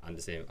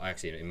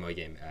 Actually, in my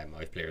game, I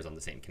have players on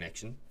the same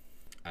connection.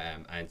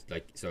 And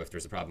like, so if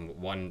there's a problem with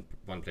one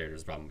player,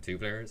 there's a problem with two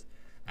players,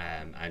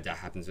 and that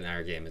happens in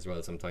our game as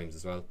well sometimes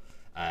as well.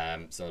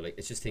 So like,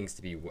 it's just things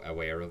to be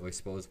aware of, I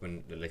suppose,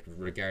 when, like,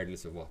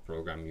 regardless of what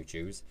program you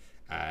choose,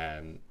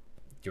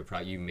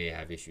 you may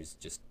have issues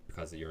just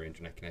because of your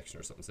internet connection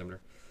or something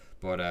similar.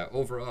 But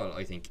overall,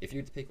 I think if you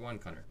had to pick one,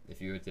 Connor,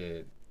 if you had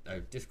to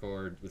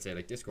Discord, we'll say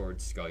like Discord,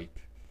 Skype,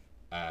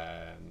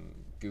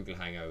 Google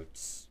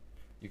Hangouts,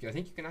 I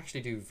think you can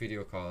actually do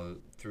video call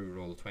through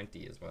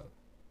Roll20 as well,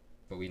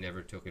 but we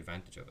never took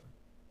advantage of it.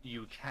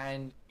 You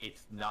can.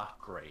 It's not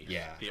great.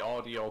 Yeah. The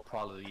audio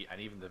quality and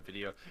even the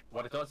video.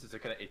 What it does is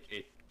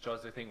it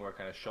does the thing where it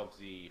kind of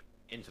shoves you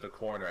into the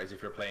corner, as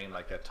if you're playing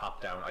like a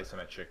top-down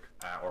isometric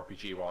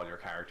RPG where all your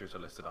characters are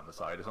listed on the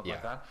side or something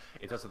like that.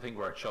 It does the thing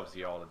where it shoves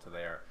you all into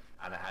there,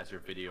 and it has your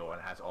video and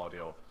it has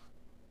audio.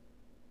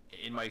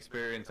 In my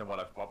experience and what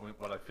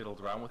I've fiddled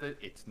around with it,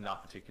 it's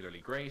not particularly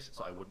great.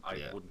 So I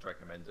wouldn't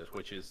recommend it,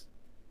 which is,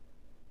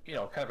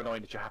 kind of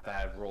annoying that you have to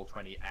have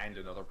Roll20 and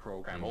another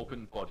program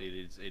open, but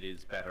it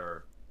is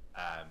better,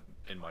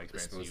 in my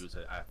experience, to use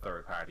a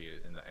third party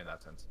in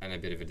that sense. And a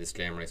bit of a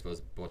disclaimer, I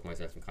suppose, both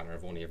myself and Connor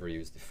have only ever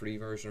used the free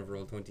version of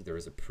Roll20. There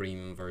is a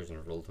premium version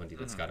of Roll20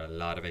 that's got a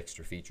lot of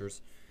extra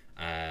features,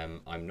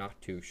 I'm not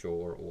too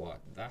sure what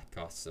that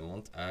costs a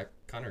month.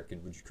 Connor,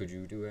 could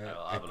you do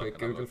I'll a have a look quick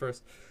and have a Google look.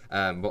 first?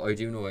 But I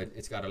do know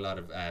it's got a lot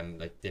of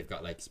like they've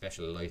got like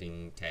special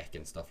lighting tech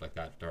and stuff like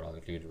that. They're all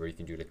included where you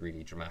can do like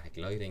really dramatic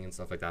lighting and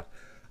stuff like that.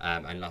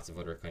 And lots of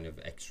other kind of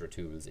extra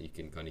tools that you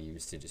can kind of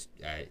use to just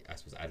I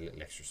suppose add a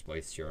little extra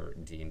spice to your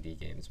D&D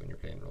games when you're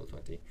playing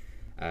Roll20.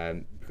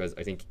 Because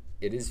I think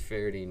it is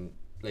fairly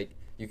like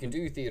you can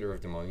do theater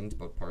of the mind,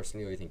 but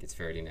personally I think it's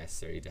fairly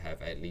necessary to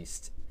have at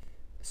least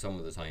some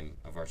of the time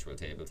a virtual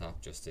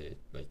tabletop just to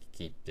like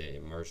keep the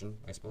immersion,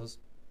 I suppose.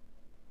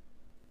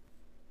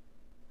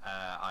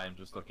 I'm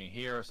just looking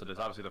here. So there's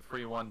obviously the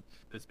free one.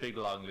 This big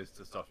long list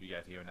of stuff you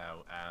get here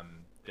now.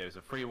 There's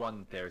a free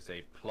one. There's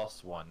a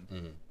plus one,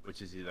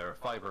 which is either a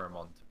fiver a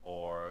month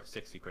or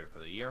 60 quid for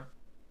the year.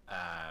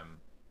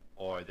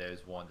 Or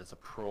there's one that's a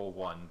pro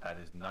one that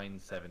is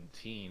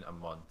 917 a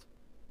month,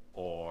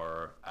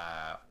 or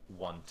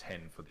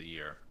 110 for the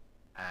year.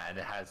 And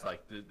it has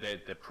like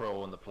the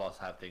pro and the plus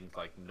have things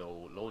like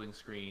no loading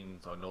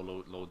screens or no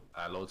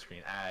load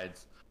screen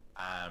ads,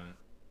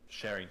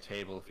 sharing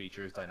table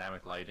features,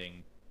 dynamic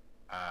lighting,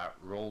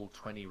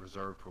 Roll20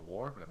 reserved for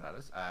war, whatever that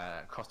is,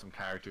 custom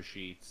character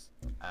sheets,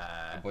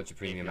 A bunch of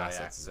premium API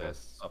assets as well.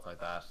 access, stuff like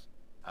that,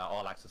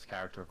 all access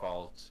character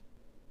vault.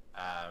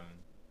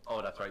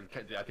 Oh, that's right.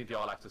 I think the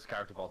all access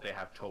character vault, they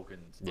have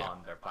tokens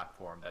on their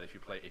platform that if you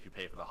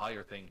pay for the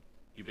higher thing,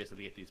 you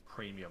basically get these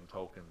premium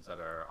tokens that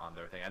are on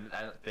their thing, and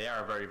they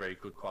are very, very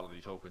good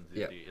quality tokens.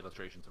 The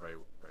illustrations are very,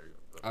 very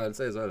good. I'll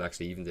say as well,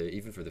 actually,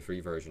 even for the free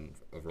version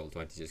of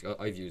Roll20, just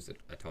I've used it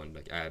a ton.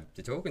 Like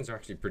the tokens are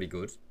actually pretty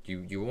good.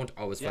 You won't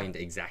always find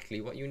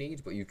exactly what you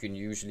need, but you can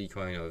usually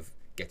kind of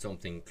get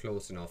something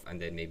close enough,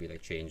 and then maybe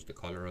like change the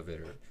color of it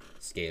or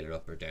scale it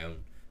up or down,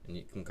 and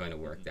you can kind of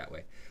work that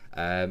way.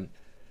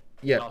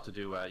 You can also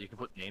do you can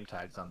put name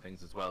tags on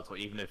things as well. So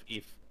even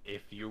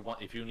if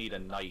you need a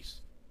knight,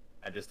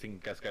 and this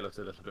guy looks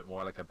a little bit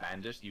more like a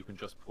bandit, you can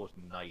just put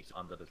knight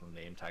on the little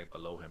name tag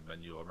below him,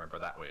 and you'll remember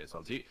that way as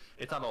well. So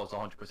it's not always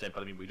 100%,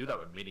 but I mean we do that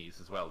with minis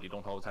as well. You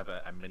don't always have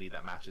a mini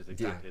that matches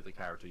exactly the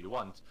character you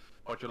want,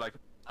 but you're like,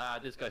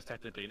 this guy's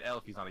technically an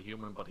elf, he's not a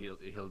human, but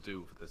he'll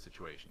do for the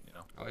situation, you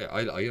know. Oh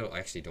yeah, I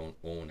actually don't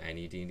own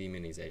any D&D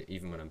minis.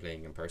 Even when I'm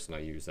playing in person, I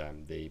use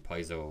the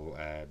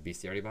Paizo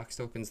bestiary box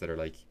tokens that are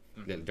like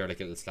they're like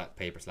a little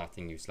paper slat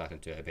thing you slat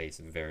into a base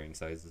of varying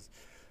sizes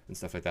and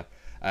stuff like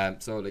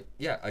that. So like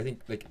yeah, I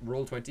think like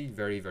Roll20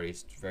 very, very,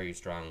 very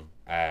strong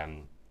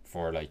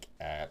for like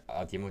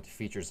the amount of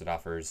features it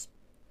offers.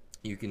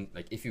 You can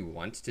like if you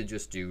want to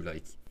just do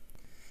like,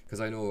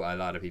 because I know a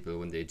lot of people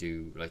when they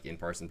do like in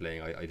person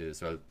playing, I did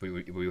as well.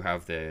 We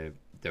have the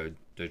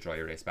dry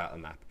erase battle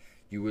map.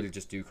 You will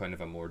just do kind of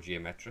a more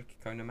geometric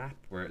kind of map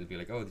where it'll be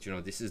like, oh,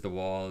 this is the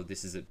wall,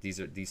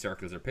 these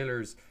circles are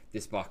pillars,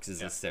 this box is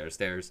the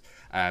stairs,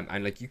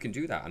 and like you can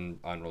do that on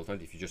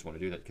Roll20 if you just want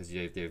to do that, because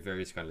they have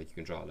various kind of like you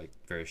can draw like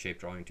various shape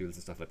drawing tools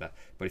and stuff like that.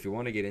 But if you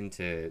want to get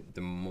into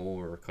the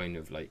more kind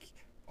of like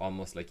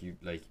almost like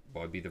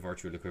what would be the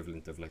virtual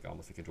equivalent of like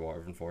almost like a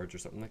dwarven forge or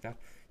something like that,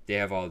 they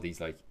have all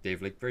these like they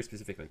have like very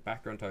specific like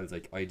background tiles.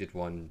 Like I did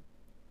one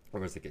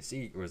where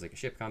it was like a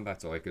ship combat,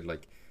 so I could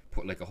like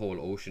put like a whole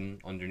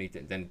ocean underneath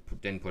it, and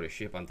then put a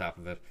ship on top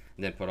of it,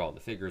 and then put all the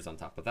figures on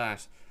top of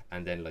that,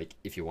 and then like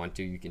if you want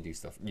to, you can do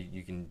stuff.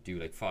 You can do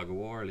like fog of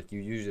war. Like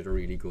you used a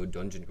really good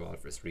dungeon crawl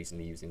for us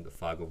recently using the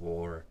fog of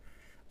war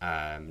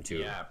tool.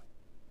 Yeah,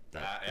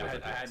 I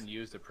hadn't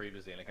used it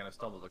previously, and I kind of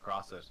stumbled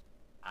across it,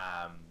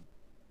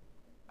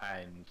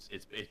 and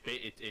it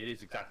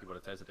is exactly what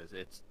it says it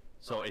is.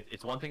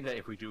 It's one thing that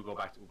if we do go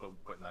back to,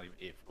 but not even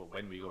if, but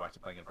when we go back to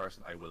playing in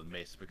person, I will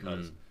miss,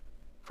 because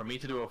for me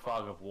to do a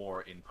fog of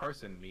war in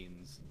person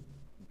means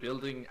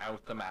building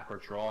out the map or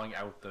drawing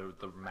out the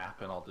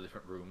map and all the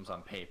different rooms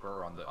on paper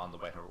or on the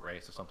wet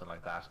erase or something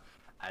like that,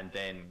 and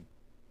then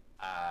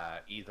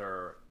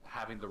either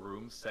having the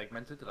rooms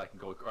segmented that I can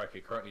go, okay,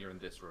 currently you're in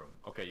this room.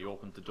 Okay, you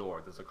opened the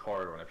door, there's a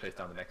corridor, and I place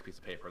down the next piece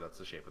of paper that's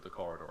the shape of the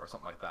corridor or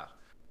something like that.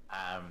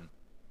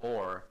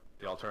 Or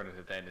the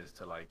alternative then is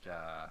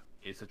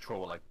to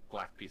throw like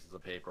black pieces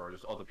of paper or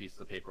just other pieces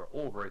of paper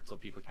over it so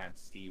people can't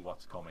see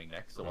what's coming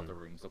next, or what the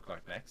rooms look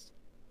like next.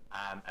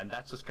 And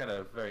that's just kind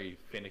of very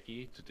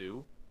finicky to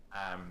do.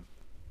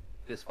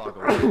 This fog of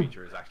war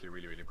feature is actually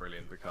really, really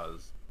brilliant,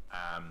 because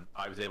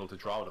I was able to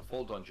draw out a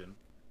full dungeon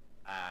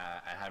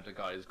and have the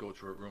guys go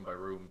through it room by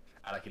room,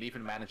 and I could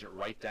even manage it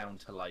right down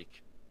to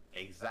like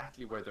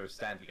exactly where they're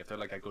standing. If they're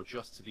like, I go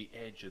just to the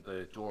edge of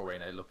the doorway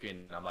and I look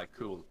in and I'm like,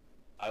 cool,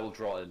 I will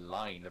draw a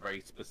line, a very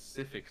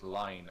specific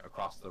line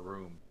across the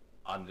room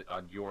on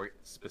your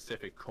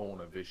specific cone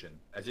of vision,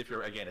 as if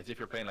you're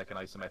playing like an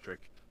isometric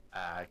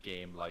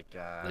game, like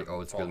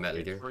old school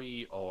Metal Gear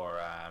 3, or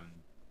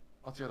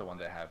what's the other one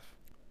they have?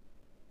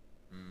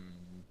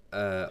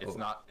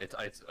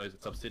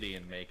 It's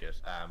Obsidian make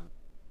it.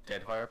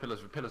 Deadfire,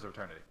 Pillars of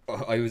Eternity.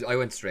 I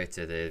went straight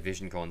to the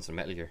vision cones from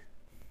Metal Gear.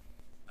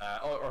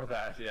 Or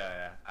that,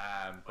 yeah.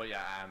 But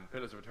yeah,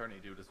 Pillars of Eternity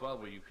do it as well,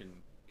 where you can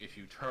if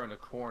you turn a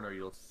corner,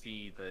 you'll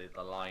see the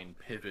line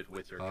pivot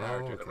with your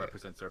character that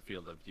represents their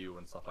field of view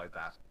and stuff like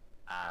that.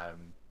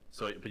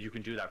 But you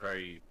can do that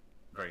very,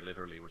 very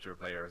literally with your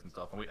players and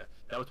stuff. And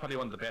that was probably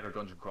one of the better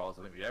dungeon crawls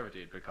I think we ever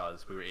did,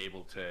 because we were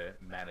able to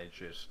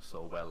manage it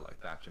so well like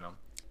that, you know.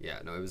 Yeah,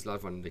 no, it was a lot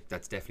of fun. Like,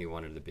 that's definitely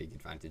one of the big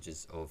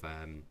advantages of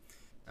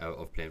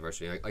playing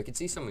virtually. I could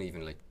see someone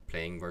even like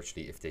playing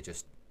virtually if they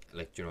just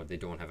like, you know, they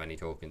don't have any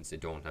tokens, they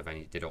don't want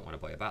to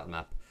buy a battle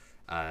map.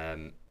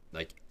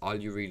 Like all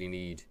you really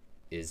need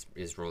is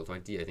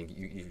Roll20. I think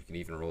you can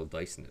even roll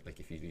dice in it. Like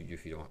if you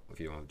don't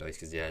have dice,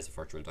 because it's a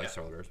virtual dice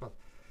roller as well.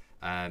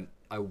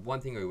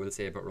 One thing I will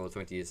say about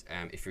Roll20 is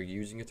if you're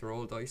using it to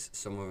roll dice,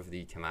 some of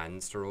the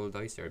commands to roll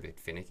dice are a bit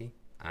finicky.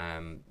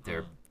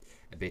 They're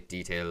a bit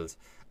detailed.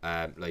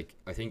 Like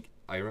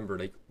I remember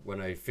like when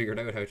I figured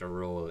out how to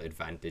roll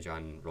advantage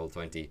on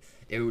Roll20,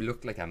 it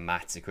looked like a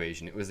maths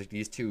equation. It was like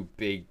these two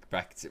big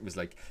brackets. It was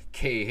like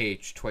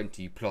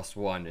KH20 plus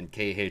 1 and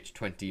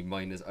KH20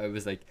 minus. I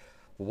was like,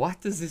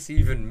 what does this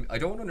even? I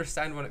don't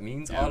understand what it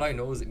means. Yeah. All I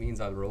know is it means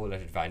I'll roll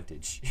at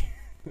advantage.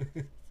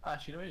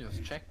 Actually, let me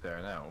just check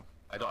there now.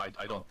 I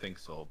don't think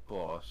so,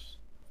 but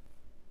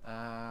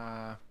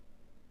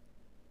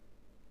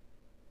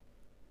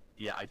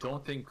yeah, I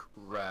don't think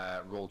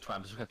Roll20.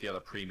 I'm just looking at the other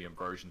premium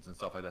versions and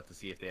stuff like that to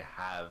see if they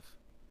have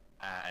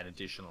an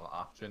additional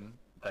option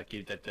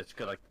that's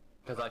good. Like,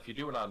 because if you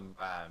do it on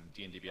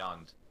D&D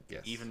Beyond,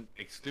 yes, even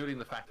excluding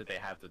the fact that they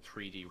have the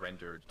 3D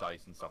rendered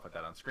dice and stuff like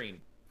that on screen,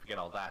 forget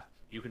all that.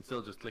 You can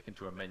still just click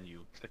into a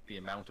menu, click the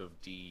amount of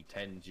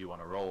D10s you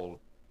want to roll,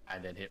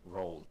 and then hit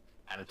roll,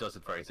 and it does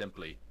it very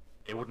simply.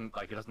 It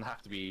doesn't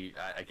have to be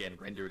again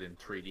rendered in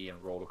 3D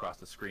and roll across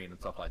the screen and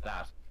stuff like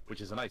that,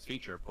 which is a nice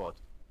feature. But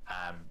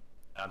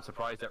I'm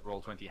surprised that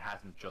Roll20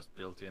 hasn't just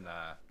built in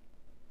a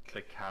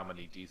click how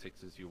many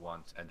D6s you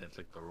want and then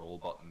click the roll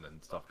button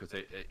and stuff, because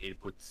it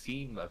would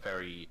seem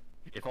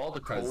if all the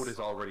code is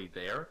already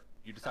there,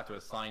 you just have to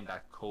assign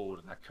that code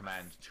and that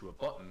command to a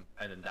button,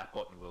 and then that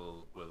button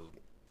will.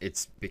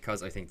 It's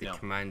because I think the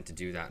command to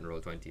do that in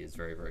Roll20 is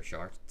very, very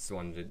short. It's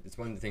one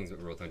of the things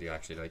with Roll20 I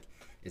actually like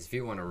is if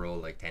you want to roll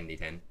like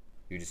 10d10,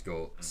 you just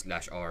go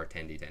 /r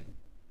 10d10.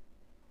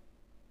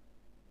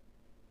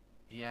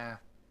 Yeah.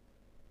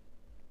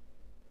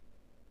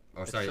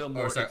 R /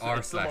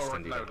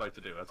 10d10. I would like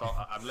to do. That's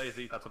all. I'm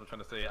lazy. That's what I'm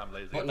trying to say. I'm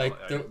lazy.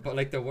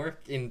 But the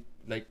work in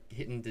like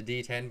hitting the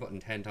D10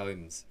 button 10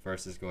 times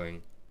versus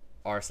going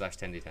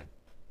r/10d10.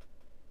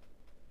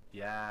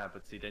 Yeah,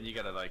 but see, then you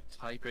gotta like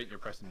type it and you're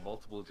pressing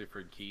multiple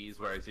different keys,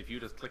 whereas if you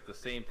just click the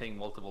same thing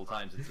multiple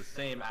times, it's the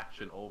same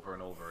action over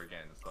and over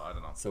again. So I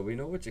don't know. So we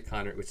know which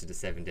of the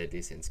 7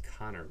 deadly sins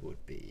Conor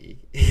would be.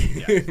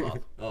 Yeah,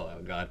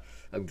 oh god,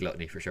 I'm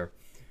gluttony for sure.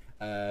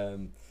 But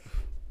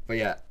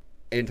yeah,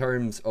 in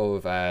terms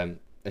of I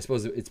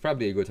suppose it's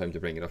probably a good time to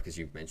bring it up because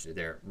you've mentioned it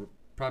there.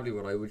 Probably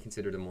what I would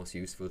consider the most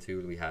useful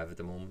tool we have at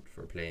the moment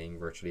for playing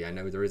virtually. I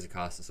know there is a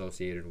cost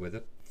associated with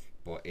it,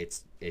 but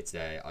it's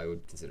I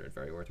would consider it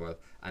very worthwhile,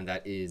 and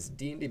that is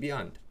D&D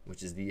Beyond,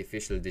 which is the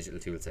official digital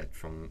tool set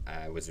from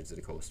Wizards of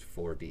the Coast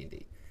for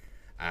D&D.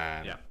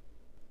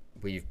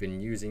 We've been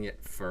using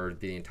it for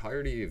the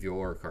entirety of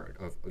our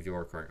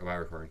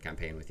current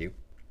campaign with you.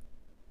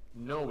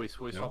 No, we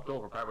swapped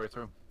over partway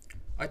through.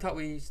 I thought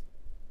we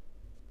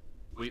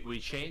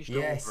changed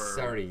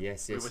over.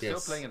 Yes, we were still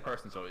playing in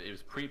person, so it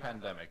was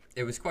pre-pandemic.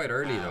 It was quite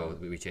early though.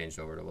 We changed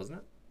over, though, wasn't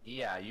it?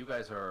 Yeah, you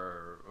guys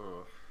are.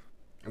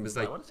 It was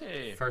like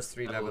first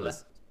 3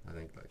 levels, I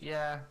think. Like.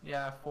 Yeah,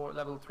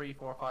 level 3,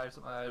 4, 5.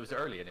 Something. It was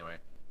early anyway.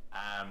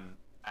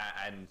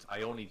 And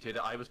I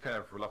was kind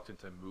of reluctant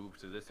to move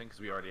to this thing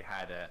because we already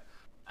had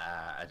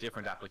a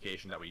different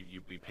application that we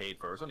paid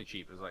for. It was only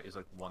cheap. It was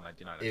like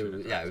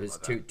 $1.99. Yeah, it was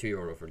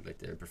 €2 for like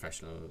the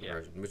professional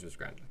version, which was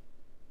grand.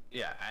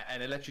 Yeah,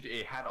 and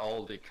it had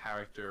all the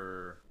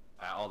character,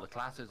 all the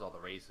classes, all the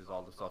races,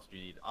 all the stuff you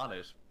need on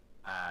it.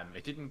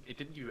 It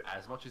didn't do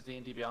as much as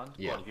D&D Beyond,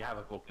 but if you have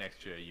a book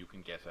next to you, you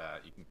can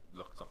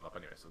look something up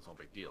anyway, so it's no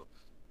big deal.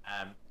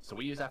 So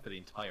we used that for the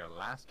entire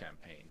last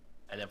campaign,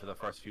 and then for the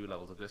first few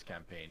levels of this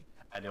campaign.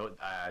 And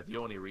the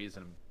only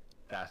reason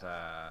that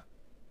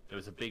there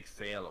was a big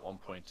sale at one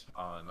point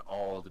on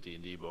all the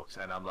D&D books,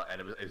 and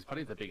it was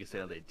probably the biggest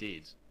sale they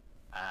did.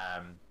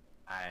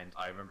 And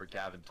I remember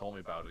Gavin told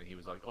me about it, and he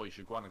was like, "Oh, you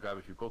should go on and grab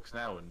a few books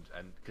now,"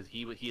 and because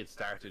he had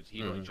started,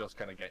 only just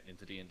kind of getting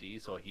into D&D,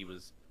 so he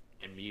was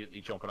immediately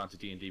jumping onto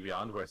D&D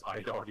Beyond, whereas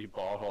I'd already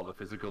bought all the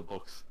physical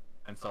books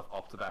and stuff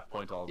up to that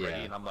point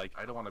already, and I'm like,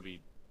 I don't want to be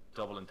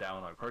doubling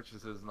down on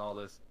purchases and all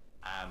this,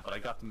 but I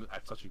got them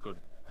at such a good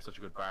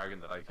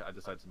bargain that I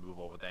decided to move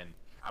over then.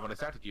 And when I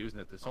started using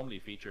it, there's so many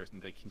features,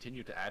 and they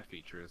continue to add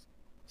features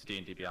to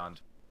D&D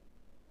Beyond.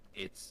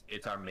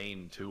 It's our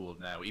main tool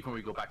now. Even when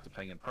we go back to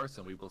playing in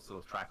person, we will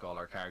still track all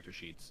our character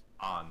sheets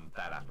on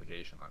that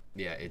application.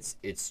 Yeah,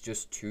 it's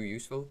just too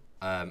useful.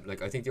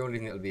 Like I think the only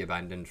thing that will be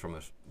abandoned from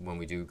it when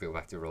we do go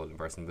back to roll in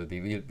person will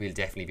be we'll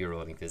definitely be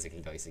rolling physical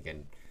dice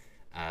again.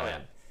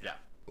 Yeah.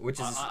 Which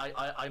is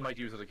I might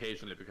use it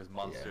occasionally because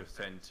monsters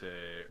tend to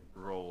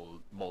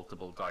roll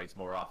multiple dice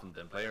more often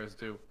than players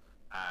do.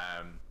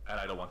 and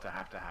I don't want to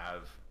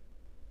have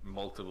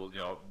multiple,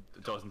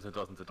 dozens and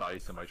dozens of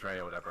dice in my tray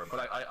or whatever.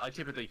 But I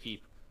typically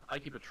keep a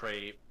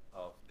tray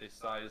of this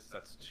size.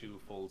 That's 2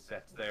 full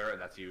sets there, and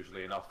that's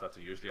usually enough. That's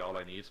usually all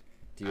I need.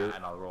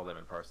 And I'll roll them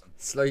in person.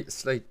 Slight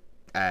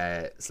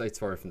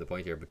swerve from the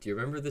point here, but do you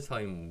remember the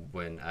time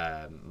when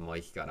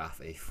Mike got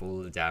off a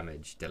full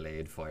damage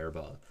delayed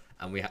fireball,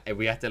 and we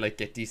had to like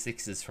get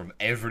d6s from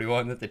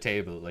everyone at the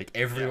table, like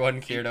everyone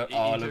cleared out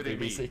all of the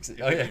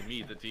d6s. Oh yeah,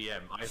 me, the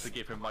DM. I had to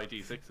give him my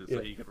d6s so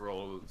he could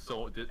roll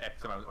the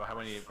X amount. Or how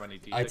many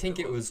d6s? I think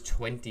it was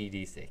 20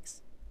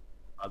 d6.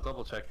 I'll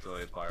double check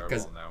delayed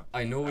fireball now.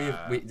 I know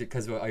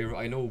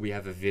I know we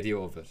have a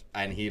video of it,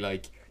 and he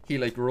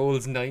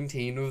rolls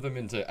 19 of them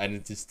and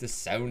it's just the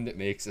sound it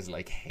makes is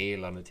like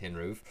hail on a tin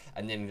roof,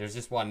 and then there's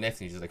just one left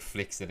and he just like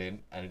flicks it in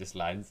and it just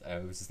lands.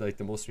 It was just like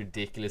the most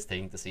ridiculous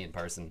thing to see in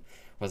person.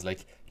 Was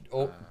like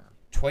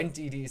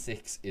 20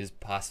 d6 is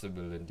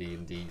possible in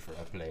D&D for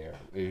a player.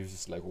 It was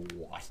just like,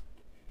 what?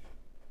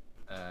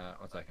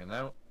 1 second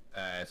now.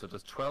 So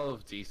there's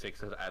 12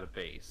 d6s at a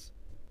base.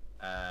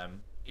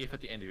 If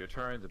at the end of your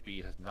turn the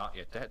bead has not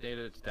yet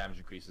detonated, damage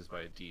increases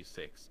by a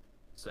d6.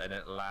 So, and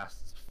it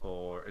lasts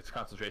for its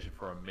concentration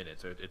for a minute.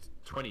 So it's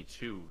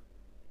 22,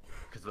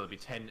 because there'll be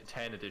 10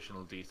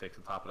 additional d6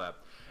 on top of that.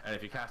 And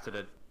if you cast it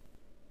at,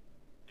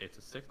 it's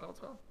a 6th level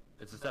spell?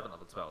 It's a 7th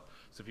level spell.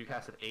 So if you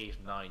cast it 8,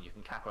 9, you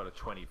can cap out at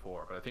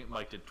 24. But I think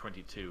Mike did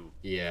 22.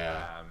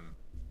 Yeah.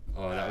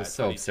 That was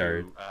so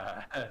absurd.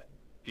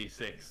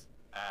 d6.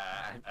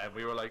 And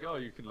we were like, oh,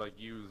 you can like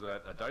use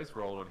a dice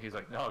roll, and he's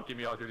like, no, give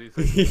me all your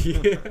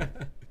d6. Yeah.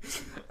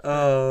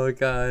 Oh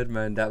god,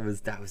 man, that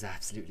was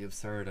absolutely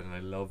absurd, and I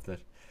loved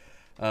it.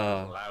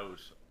 Loud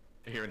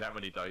hearing that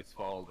many dice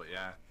fall, but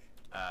yeah,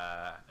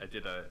 I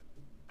did a.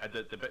 And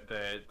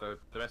the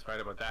best part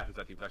about that is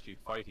that he was actually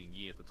fighting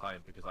Yi at the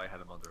time because I had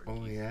him under.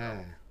 Oh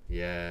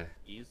yeah.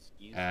 Ease.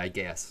 I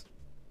guess.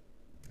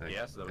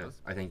 Yes, that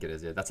was. I think it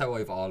is. Yeah, that's how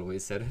I've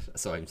always said it,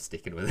 so I'm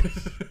sticking with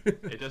it.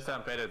 It does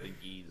sound better than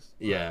geese.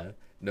 Yeah.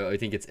 No, I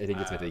think it's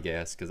meant to be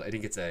guess, because I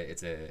think it's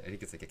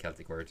like a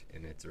Celtic word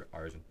in its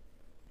origin.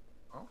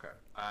 Okay.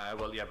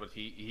 Well, yeah, but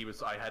he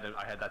was. I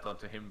had that done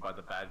to him by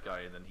the bad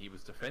guy, and then he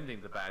was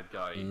defending the bad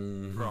guy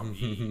from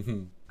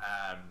Yi.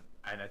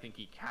 And I think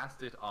he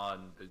cast it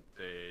on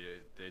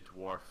the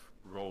dwarf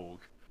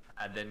rogue,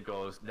 and then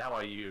goes, now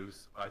I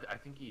use. I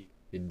think he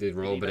did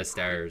roll a bit of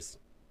stars.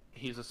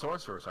 He's a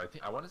sorcerer, so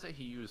I want to say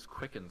he used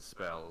Quicken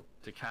spell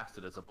to cast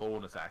it as a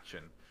bonus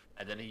action,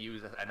 and then he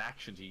used an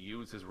action to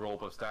use his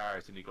robe of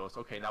stars, and he goes,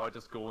 okay, now I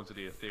just go into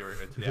the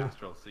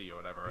astral sea or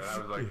whatever. And I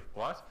was like,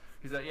 what?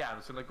 He's like, yeah, I'm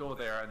just gonna go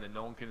there, and then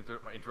no one can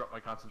interrupt my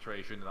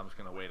concentration, and I'm just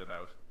gonna wait it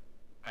out.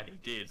 And he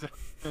did.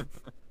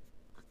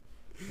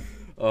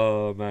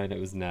 Oh man, it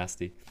was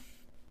nasty.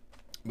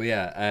 But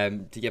yeah,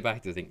 to get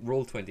back to the thing,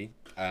 roll 20.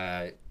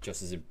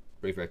 Just as a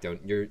brief breakdown,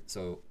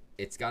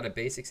 it's got a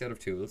basic set of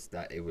tools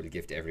that it will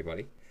give to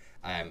everybody.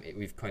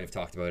 We've kind of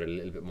talked about it a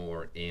little bit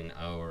more in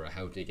our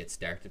how to get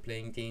started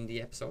playing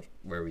D&D episode,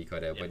 where we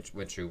kind of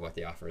went through what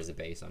they offer as a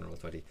base on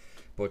Roll20.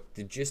 But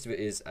the gist of it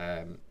is,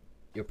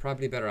 you're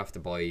probably better off to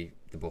buy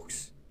the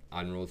books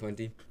on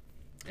Roll20,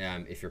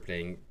 if you're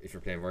playing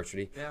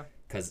virtually. Yeah.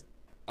 Because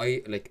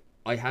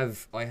I have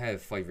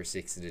 5 or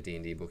 6 of the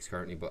D&D books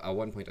currently, but at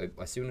one point,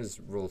 as soon as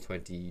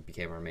Roll20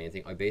 became our main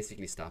thing, I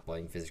basically stopped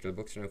buying physical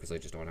books now because I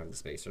just don't have the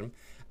space for them,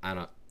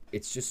 and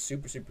it's just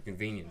super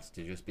convenient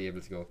to just be able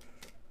to go,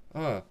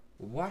 oh,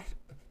 what?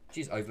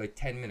 Jeez, I've like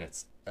 10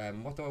 minutes.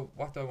 What do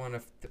I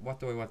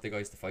want the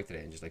guys to fight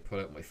today? And just like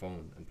pull out my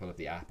phone and pull up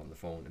the app on the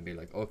phone and be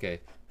like,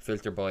 okay,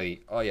 filter by,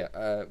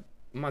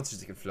 monsters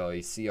that can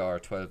fly, CR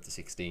 12 to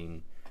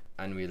 16,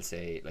 and we'll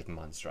say like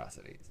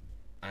monstrosities,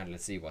 and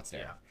let's see what's there.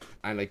 Yeah.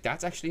 And like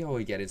that's actually how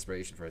I get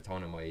inspiration for a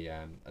ton of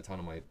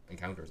my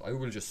encounters. I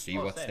will just see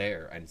what's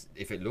there, and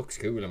if it looks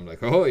cool, I'm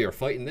like, oh, you're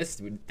fighting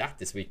this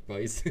week,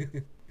 boys.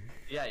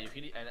 Yeah, you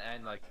can,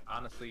 and like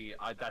honestly,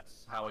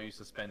 that's how I used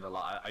to spend a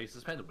lot. I used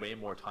to spend way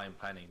more time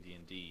planning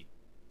D&D,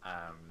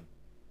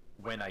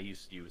 when I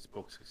used to use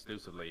books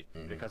exclusively,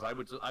 because I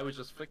would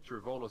just flick through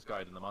Volo's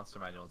Guide and the Monster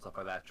Manual and stuff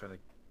like that, trying to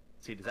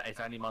see is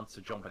there any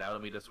monster jumping out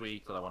at me this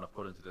week that I want to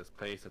put into this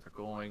place that they're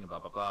going, blah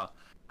blah blah.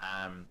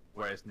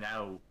 Whereas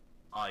now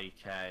I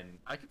can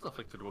still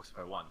flick through the books if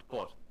I want,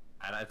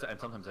 and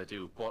sometimes I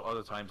do, but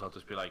other times I'll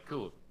just be like,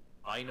 cool,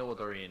 I know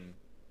they're in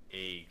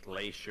a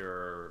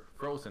glacier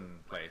frozen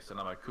place, and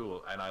I'm like,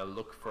 cool, and I'll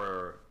look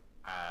for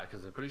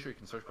because I'm pretty sure you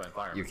can search by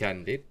environment. You can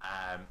indeed.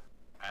 And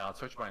I'll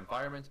search by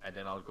environment, and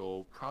then I'll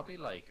go probably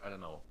like, I don't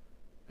know,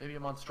 maybe a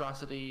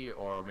monstrosity,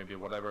 or maybe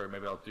whatever.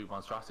 Maybe I'll do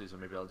monstrosities, or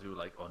maybe I'll do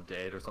like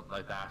undead or something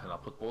like that, and I'll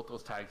put both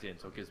those tags in,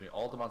 so it gives me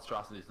all the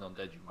monstrosities and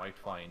undead you might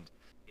find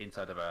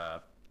inside of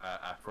a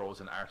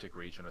frozen Arctic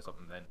region or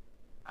something. Then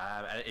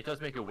and it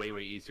does make it way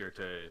easier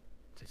to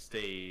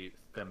stay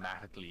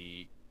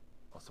thematically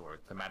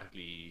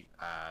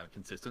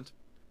consistent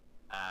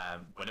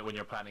when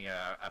you're planning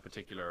a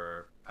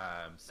particular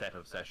set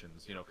of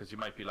sessions, because you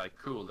might be like,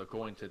 cool, they're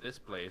going to this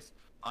place,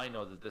 I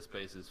know that this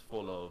place is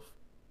full of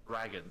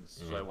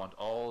dragons. So I want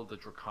all the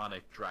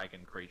draconic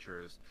dragon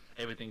creatures,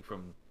 everything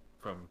from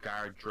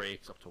guard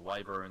drakes up to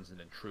wyverns and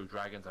then true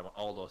dragons. I want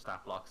all those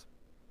stat blocks,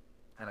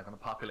 and I'm going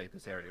to populate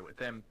this area with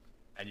them.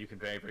 And you can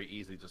very, very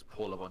easily just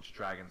pull a bunch of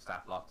dragon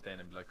stat blocks then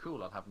and be like,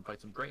 cool, I'll have them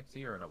fight some drakes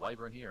here and a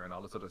wyvern here and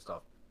all this other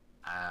stuff.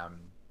 And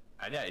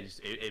yeah,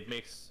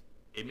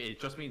 it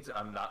just means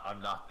I'm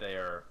not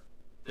there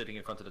sitting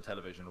in front of the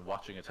television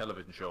watching a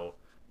television show,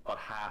 but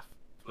half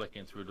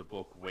flicking through the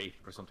book waiting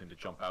for something to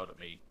jump out at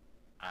me.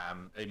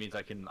 It means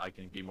I can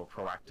be more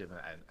proactive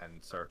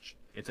and search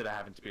instead of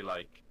having to be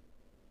like,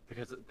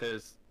 because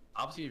there's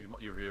obviously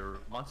your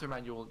monster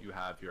manual, you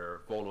have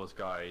your Volo's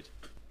guide,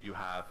 you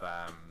have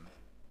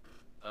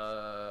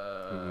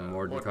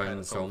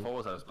Mordenkainen's Tome. I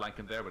was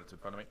blanking there, but it's in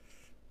front of me.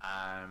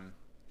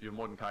 Your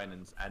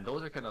Mordenkainen's, and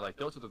those are kind of like,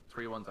 those are the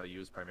three ones I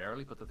use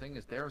primarily. But the thing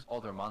is, there's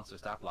other monster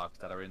stat blocks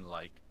that are in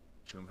like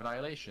Tomb of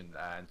Annihilation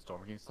and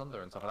Storm King's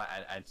Thunder and stuff like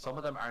that, and some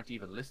of them aren't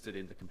even listed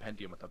in the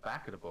compendium at the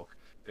back of the book.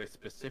 They're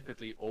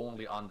specifically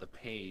only on the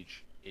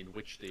page in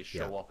which they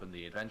show up in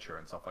the adventure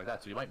and stuff like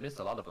that. So you might miss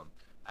a lot of them,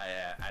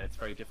 and it's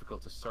very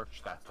difficult to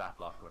search that stat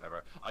block or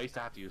whatever. I used to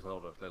have to use a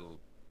lot of little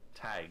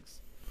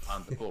tags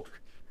on the book,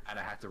 and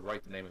I had to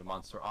write the name of the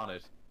monster on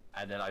it,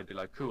 and then I'd be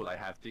like, cool, I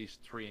have these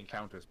 3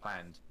 encounters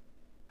planned.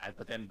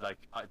 But then, like,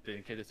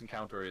 this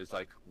encounter is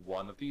like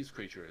 1 of these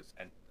creatures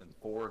and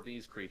 4 of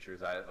these creatures,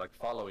 like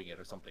following it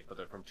or something, but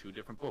they're from 2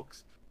 different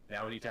books.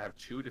 Now I need to have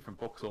 2 different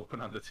books open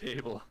on the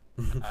table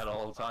at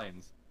all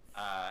times.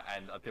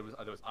 And there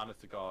was honest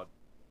to God,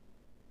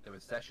 there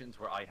was sessions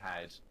where I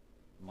had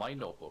my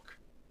notebook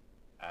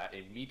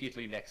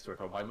immediately next to it,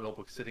 or my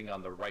notebook sitting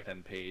on the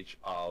right-hand page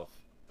of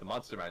the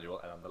monster manual,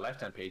 and on the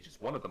left-hand page is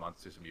one of the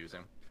monsters I'm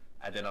using,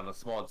 and then on a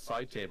small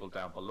side table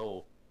down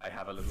below, I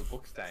have a little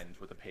book stand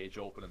with a page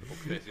open and the book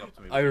facing up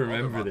to me. I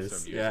remember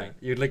this. Yeah,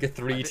 you had like a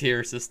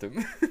 3-tier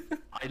system.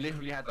 I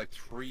literally had like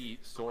 3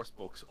 source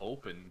books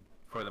open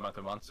for the amount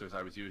of monsters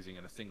I was using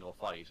in a single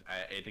fight.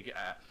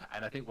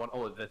 And I think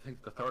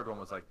the third one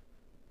was like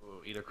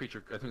either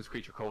Creature. I think it was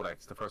Creature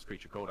Codex, the first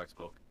Creature Codex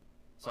book.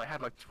 So I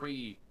had like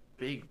 3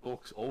 big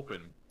books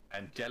open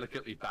and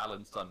delicately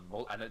balanced on,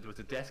 and there was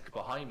a desk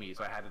behind me,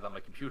 so I had it on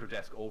my computer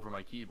desk over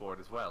my keyboard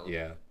as well.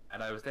 Yeah.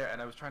 And I was there,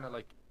 and I was trying to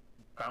like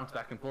bounce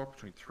back and forth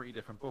between 3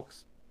 different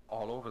books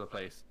all over the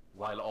place,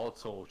 while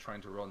also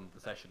trying to run the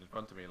session in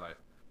front of me. Like,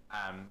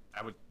 and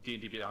with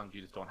D&D Beyond,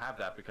 you just don't have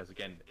that, because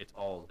again, it's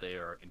all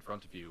there in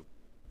front of you.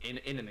 In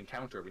an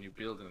encounter, when you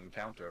build an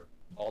encounter,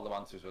 all the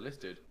monsters are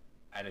listed,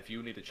 and if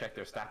you need to check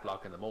their stat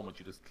block in the moment,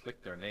 you just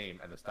click their name,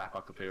 and the stat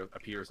block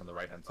appears on the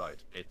right hand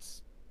side.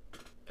 It's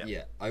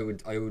I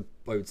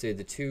would say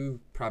the 2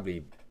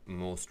 probably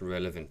most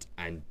relevant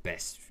and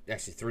best,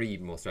 actually 3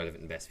 most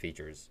relevant and best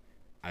features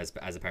as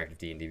a part of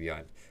D&D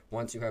Beyond.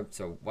 Once you have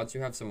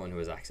someone who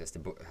has access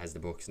to has the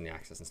books and the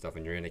access and stuff,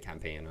 and you're in a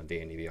campaign on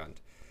D&D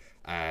Beyond,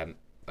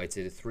 I'd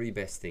say the 3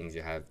 best things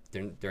you have,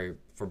 they're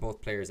for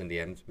both players and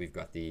DMs. We've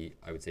got the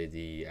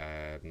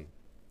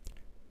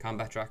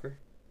combat tracker,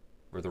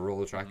 or the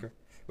roll tracker,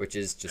 which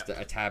is just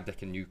a tab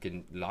that you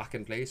can lock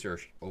in place or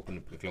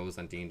open and close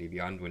on D&D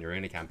Beyond when you're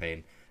in a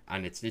campaign,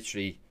 and it's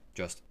literally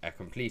just a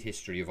complete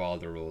history of all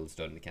the rolls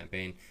done in the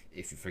campaign.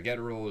 If you forget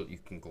a roll, you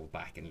can go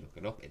back and look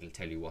it up. It'll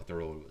tell you what the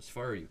roll was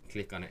for. You can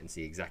click on it and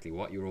see exactly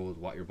what you rolled,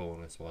 what your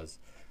bonus was.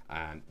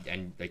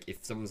 And like if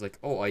someone's like,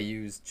 oh, I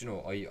used,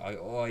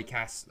 I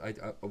cast,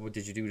 what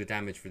did you do the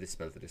damage for this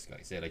spell for this guy?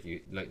 Say like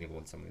you lightning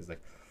bolt someone is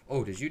like,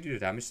 oh, did you do the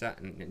damage to that?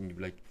 And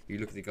you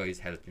look at the guy's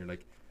health and you're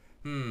like,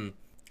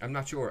 I'm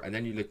not sure. And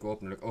then you go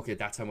up and look, okay,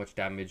 that's how much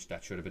damage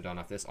that should have been done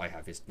off this. I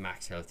have his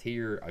max health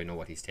here. I know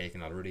what he's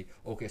taken already.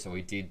 Okay, so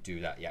I did do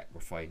that. Yeah, we're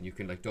fine. You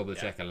can like double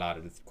check a lot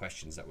of the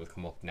questions that will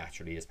come up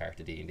naturally as part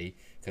of D&D,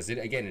 because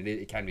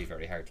it can be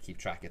very hard to keep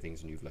track of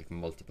things when you've like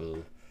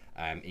multiple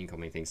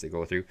incoming things to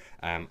go through.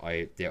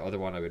 The other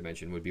one I would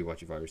mention would be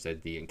what you've already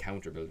said, the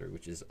encounter builder,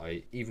 which is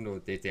even though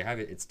they have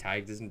it's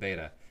tagged as in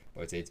beta,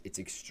 but it's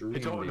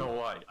extremely. I don't know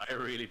why. I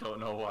really don't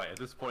know why. At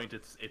this point,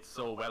 it's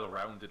so well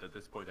rounded. At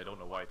this point, I don't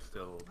know why it's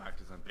still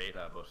active in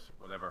beta, but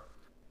whatever.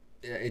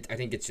 I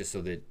think it's just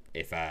so that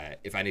if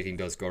anything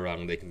does go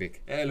wrong, they can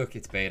pick, look,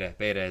 it's beta.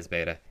 Beta is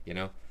beta,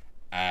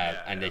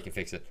 and they can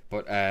fix it.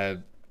 But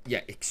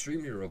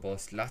extremely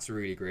robust. Lots of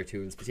really great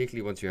tools,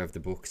 particularly once you have the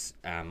books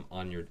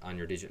on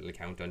your digital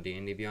account on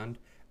D&D Beyond.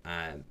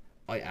 I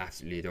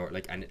absolutely adore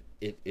it. And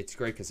it's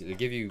great because it'll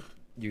give you.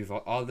 You've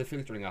all the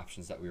filtering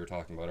options that we were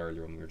talking about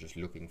earlier when we were just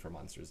looking for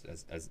monsters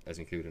as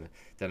included in it.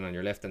 Then on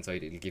your left hand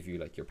side, it'll give you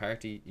like your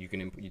party. You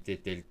can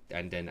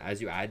and then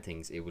as you add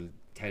things, it will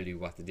tell you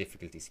what the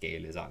difficulty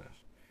scale is on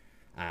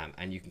it,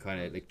 and you can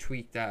kind of like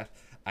tweak that.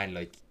 And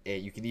like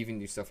you can even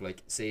do stuff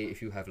like, say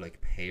if you have like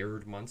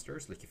paired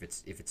monsters, like if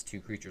it's 2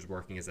 creatures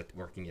working as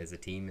a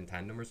team in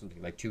tandem or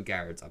something, like 2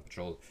 guards on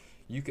patrol,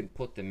 you can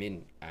put them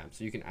in.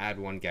 So you can add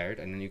 1 guard,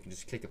 and then you can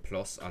just click a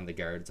plus on the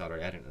guard that's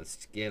already added, and it'll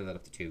scale that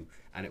up to 2,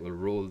 and it will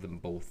roll them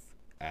both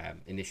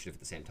initiative at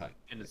the same time.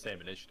 In the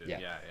same initiative,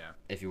 yeah.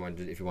 If you want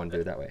to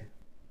do it that way.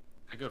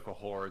 They're good for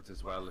hordes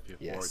as well. If you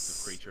have hordes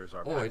of creatures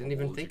or I didn't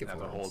even wolves, think you of can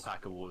have hordes. a whole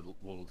pack of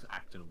wolves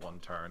act in one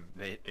turn.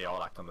 They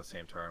all act on the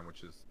same turn,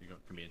 which is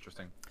can be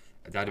interesting.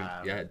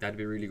 That'd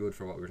be really good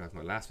for what we were talking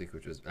about last week,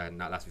 which was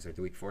not last week, sorry,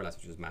 the week before last,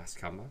 which was mass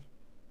combat.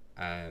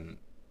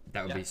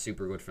 That would be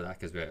super good for that,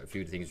 because a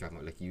few of the things you're talking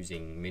about, like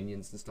using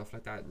minions and stuff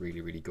like that, really,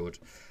 really good.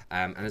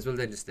 And as well,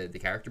 then just the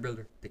character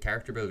builder. The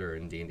character builder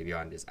in D&D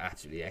Beyond is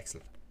absolutely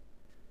excellent.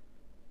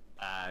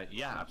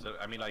 Yeah, absolutely.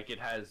 I mean, like, it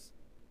has,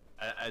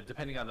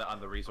 depending on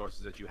the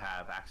resources that you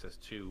have access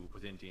to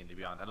within D&D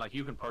Beyond, and like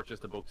you can purchase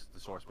the books, the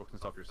source books and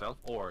stuff yourself,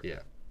 or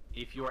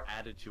if you're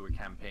added to a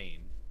campaign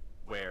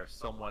where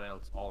someone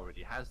else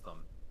already has them,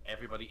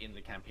 everybody in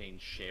the campaign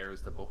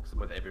shares the books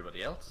with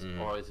everybody else,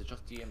 or is it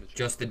just DM?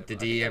 Just the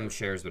DM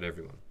shares with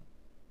everyone.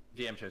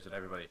 DM shares with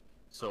everybody.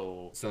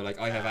 So like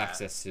I have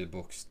access to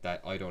books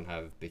that I don't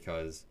have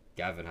because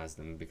Gavin has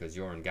them, because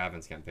you're in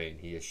Gavin's campaign.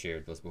 He has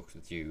shared those books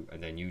with you,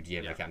 and then you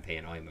DM the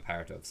campaign I'm a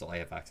part of, so I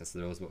have access to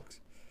those books.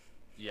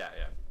 Yeah.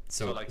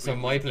 So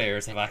my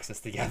players have access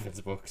to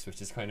Gavin's books,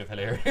 which is kind of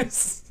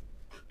hilarious.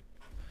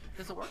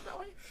 Does it work that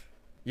way?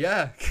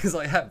 Yeah, because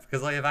I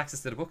have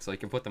access to the book, so I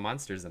can put the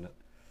monsters in it.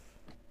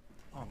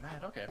 Oh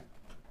man, okay.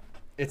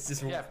 It's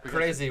just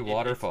crazy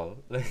waterfall.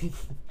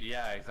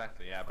 Yeah,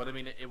 exactly. Yeah, but I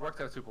mean, it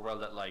works out super well.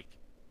 That like,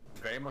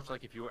 very much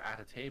like if you were at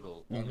a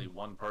table, only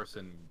one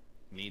person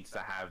needs to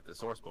have the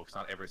source books.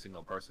 Not every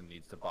single person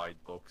needs to buy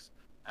books.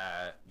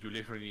 You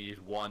literally need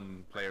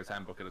one player's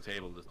handbook at a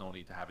table. There's no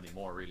need to have any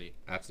more, really.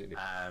 Absolutely.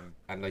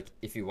 And like,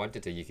 if you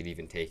wanted to, you could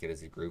even take it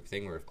as a group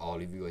thing, where if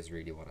all of you guys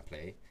really want to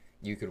play,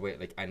 you could wait.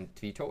 Like, and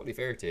to be totally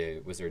fair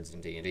to Wizards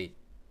and D&D,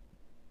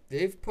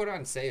 they've put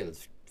on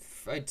sales,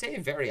 I'd say,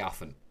 very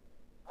often.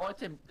 Oh, I'd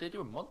say they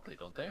do it monthly,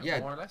 don't they? Yeah,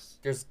 more or less.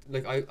 There's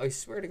like, I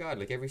swear to God,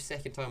 like every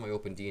second time I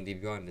open D&D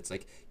Beyond, it's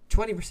like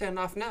 20%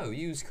 off now.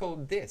 Use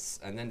code this,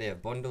 and then they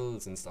have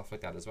bundles and stuff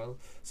like that as well.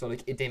 So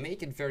like they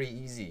make it very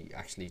easy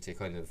actually to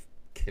kind of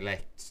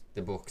collect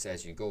the books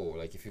as you go.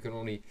 Like if you can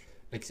only,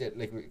 like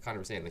Conor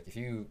was saying, like if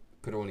you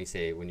could only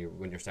say when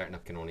you're starting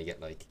up, can only get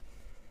like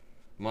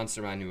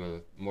Monster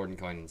Manual,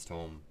 Mordenkainen's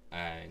Tome,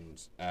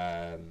 and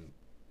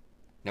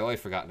now I've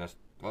forgotten it.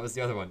 What was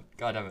the other one?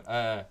 God damn it.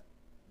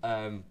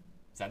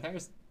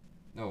 Xanthars?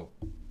 No.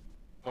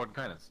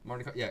 Mordenkainen's.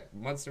 Yeah,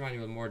 Monster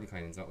Manual,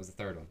 Mordenkainen's. What was the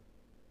third one?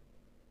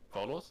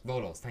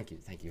 Volos. Thank you.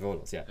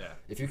 Volos. Yeah.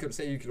 If you could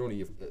say you can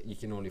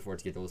only afford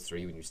to get those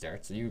three when you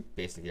start, so you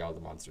basically all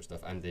the monster stuff,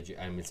 and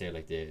we'll say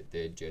like the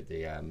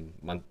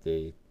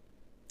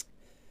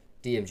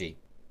DMG.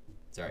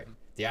 Sorry,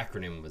 the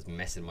acronym was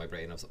messing my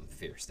brain up something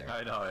fierce there.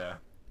 I know,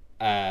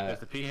 yeah. There's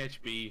the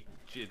PHB,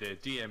 the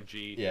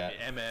DMG, the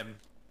MM,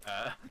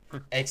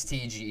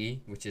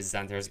 XTGE, which is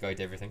Xanthar's Guide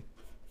to Everything.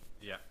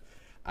 Yeah.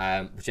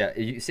 But yeah,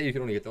 you say you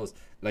can only get those.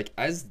 Like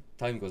as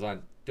time goes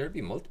on, there'll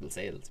be multiple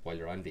sales while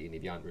you're on D&D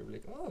Beyond. Where we're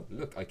like, oh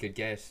look, I could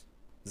get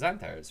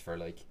Xanthars for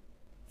like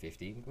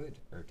 15 quid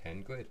or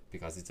 10 quid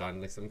because it's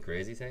on like some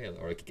crazy sale,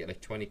 or I could get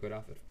like 20 quid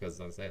off it because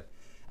it's on sale.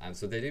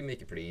 So they do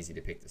make it pretty easy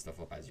to pick the stuff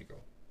up as you go,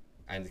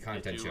 and the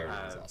content sharing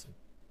is awesome.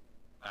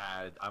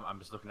 I'm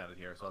just looking at it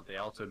here as well. They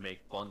also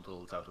make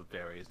bundles out of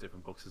various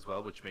different books as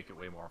well, which make it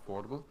way more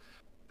affordable.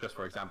 Just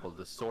for example,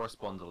 the source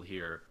bundle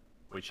here,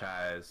 which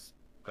has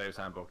Player's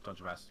Handbook,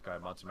 Dungeon Master's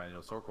Guide, Monster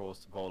Manual,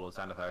 Sorceros, Volos,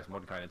 Xanathars,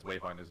 Mordenkainen's,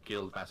 Wayfinders,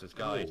 Guild Master's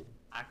Guide,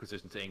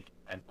 Acquisitions Inc.,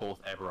 and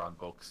both Eberron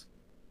books,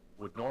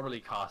 would normally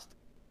cost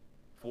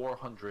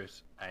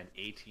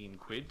 418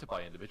 quid to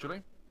buy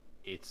individually.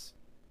 It's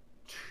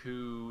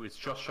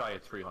just shy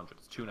of 300.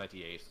 It's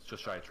 298. It's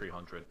just shy of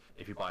 300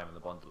 if you buy them in the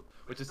bundle,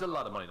 which is still a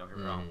lot of money, don't get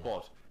me wrong,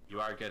 but you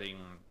are getting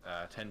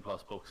 10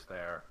 plus books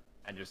there,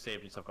 and you're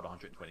saving yourself about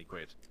 120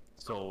 quid.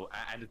 So,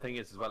 and the thing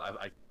is as well,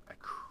 I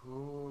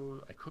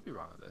could be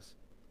wrong on this.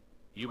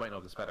 You might know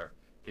this better.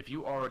 If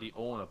you already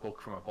own a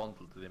book from a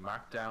bundle, do they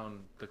mark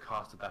down the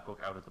cost of that book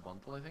out of the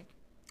bundle, I think?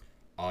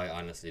 I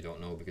honestly don't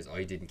know, because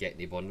I didn't get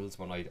any bundles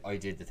when I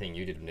did the thing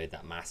you did when they did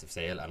that massive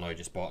sale, and I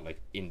just bought like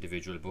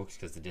individual books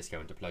because the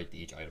discount applied to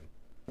each item.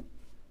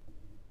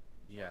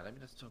 Yeah, let me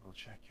just double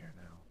check here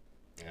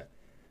now. Yeah.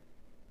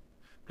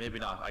 Maybe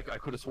not. I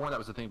could have sworn that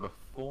was the thing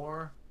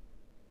before.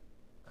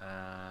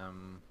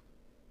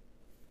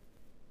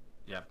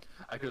 Yeah,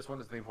 I could have sworn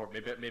that's the thing before.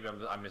 Maybe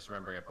I'm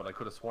misremembering it, but I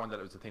could have sworn that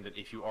it was the thing that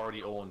if you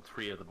already own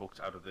 3 of the books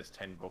out of this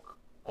 10 book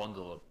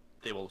bundle,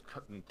 they will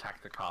cut and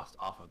tack the cost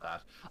off of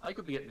that. I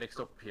could be getting mixed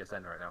up with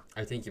PSN right now.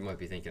 I think you might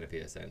be thinking of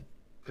PSN.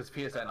 Because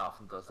PSN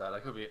often does that. I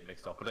could be getting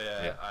mixed up, but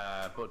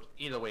but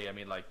either way, I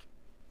mean, like,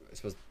 I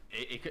suppose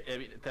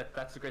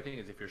that's the great thing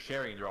is if you're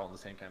sharing, you're all in the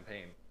same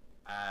campaign.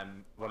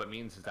 What it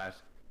means is that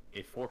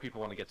if 4 people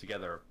want to get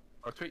together,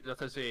 or 3,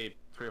 let's say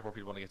 3 or 4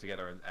 people want to get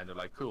together, and they're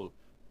like, cool.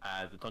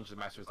 The Dungeon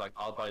Master is like,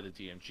 I'll buy the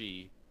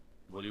DMG.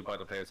 Will you buy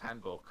the Player's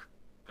Handbook?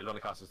 It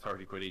only costs us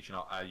 30 quid each.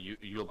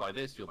 You'll buy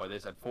this,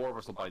 and 4 of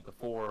us will buy the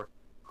 4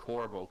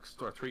 core books,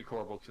 or 3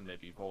 core books, and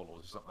maybe Volos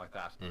or something like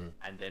that.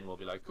 And then we'll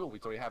be like, cool, we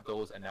already have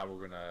those, and now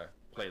we're gonna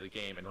play the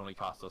game, and it only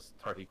costs us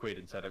 30 quid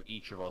instead of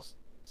each of us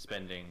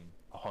spending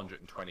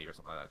 120 or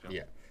something like that. You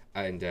know? Yeah,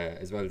 And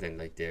as well, then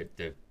like the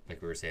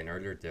like we were saying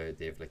earlier,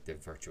 they have like the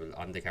virtual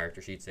on the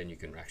character sheets. Then you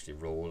can actually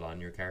roll on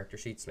your character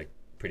sheets. Like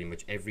pretty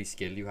much every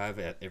skill you have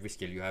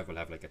will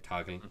have like a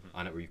toggle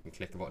on it where you can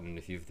click a button, and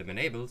if you've them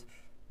enabled,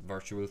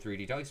 virtual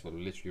 3D dice will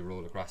literally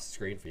roll across the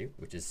screen for you,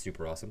 which is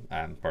super awesome.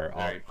 For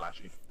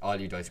all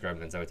you dice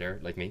gremlins out there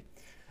like me,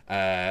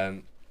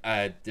 they're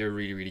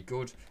really really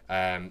good.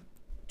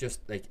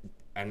 Just like,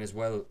 and as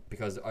well,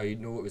 because I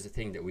know it was a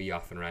thing that we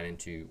often ran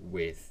into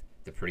with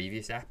the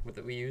previous app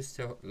that we used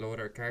to load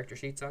our character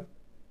sheets on.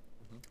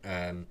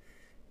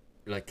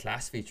 Like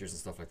class features and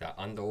stuff like that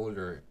on the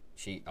older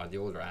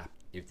app,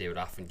 if they would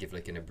often give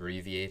like an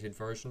abbreviated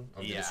version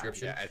of the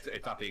description. Yeah,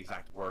 it's not the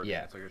exact word.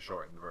 Yeah, it's like a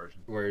shortened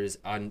version. Whereas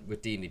on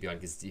with D&D Beyond,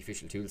 because it's the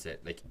official tool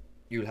set, like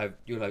you'll have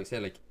say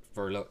like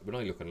when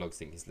I look at Lug's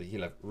thing, it's like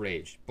he'll have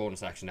rage,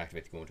 bonus action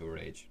activate to go into a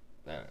rage,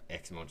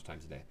 X amount of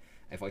times a day.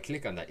 If I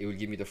click on that, it will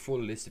give me the full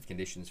list of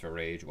conditions for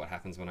rage, what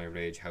happens when I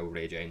rage, how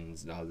rage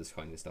ends, and all this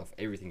kind of stuff,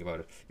 everything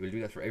about it. It will do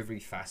that for every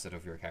facet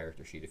of your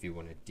character sheet if you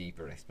want a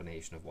deeper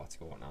explanation of what's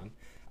going on.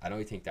 And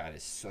I think that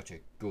is such a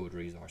good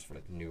resource for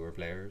like newer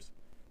players.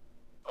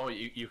 Oh,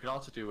 you can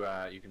also do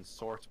you can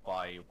sort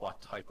by what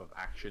type of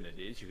action it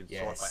is. You can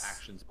sort by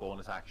actions,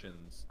 bonus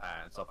actions,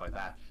 and stuff like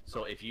that.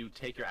 So if you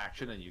take your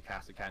action and you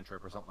cast a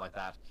cantrip or something like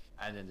that,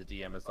 and then the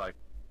DM is like,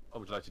 oh,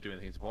 would you like to do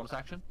anything as a bonus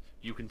action?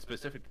 You can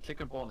specifically click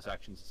on bonus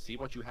actions, see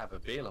what you have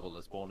available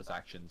as bonus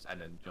actions,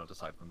 and then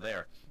decide from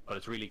there. But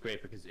it's really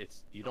great because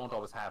you don't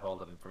always have all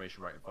that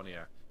information right in front of you.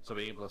 So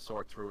being able to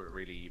sort through it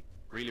really,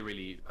 really,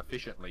 really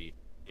efficiently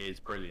is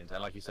brilliant.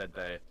 And like you said,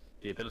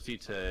 the ability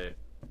to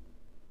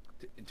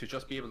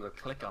just be able to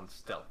click on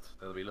stealth.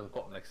 There'll be a little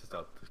button next to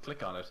stealth.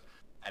 Click on it,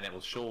 and it will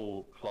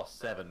show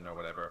 +7 or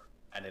whatever,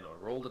 and then it'll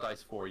roll the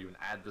dice for you and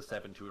add the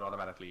 7 to it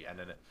automatically, and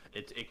then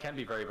it can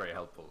be very, very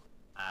helpful.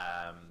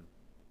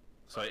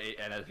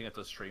 And I think it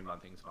does streamline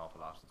things an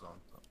awful lot as well.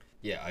 So.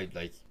 Yeah, I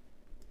like.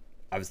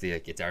 Obviously,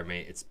 like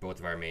it's both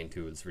of our main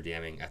tools for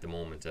DMing at the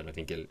moment, and I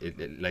think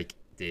it like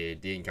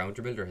the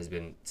encounter builder has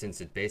been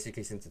since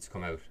it's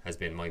come out has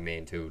been my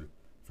main tool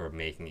for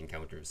making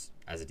encounters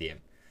as a DM.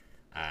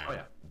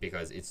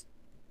 Because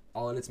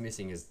all it's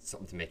missing is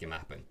something to make a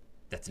map in.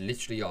 That's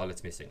literally all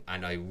it's missing,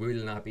 and I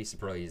will not be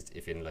surprised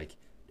if in like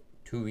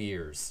 2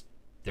 years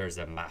there's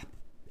a map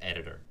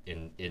editor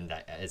in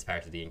that as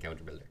part of the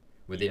encounter builder.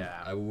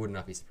 I would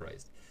not be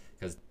surprised,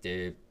 because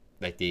the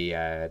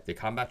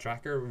combat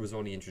tracker was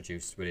only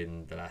introduced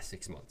within the last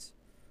 6 months.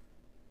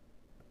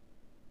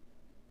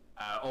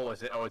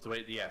 It's the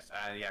way, yes,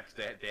 because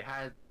they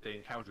had the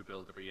encounter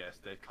builder, but yes,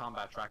 the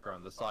combat tracker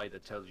on the side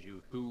that tells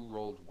you who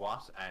rolled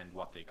what and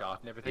what they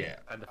got and everything,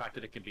 and the fact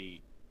that it can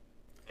be,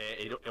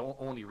 it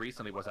only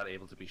recently was that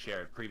able to be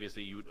shared.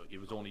 Previously, it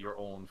was only your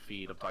own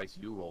feed of dice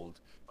you rolled,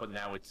 but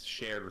now it's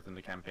shared within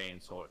the campaign.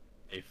 So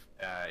if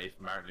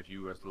Martin, if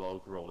you as the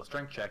log roll a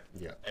strength check,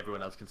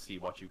 everyone else can see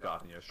what you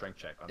got in your strength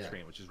check on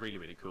screen, which is really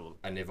really cool.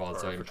 And they've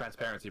also for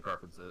transparency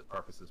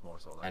purposes more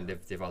so. And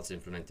they've also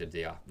implemented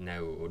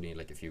now only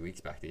like a few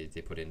weeks back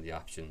they put in the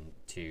option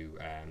to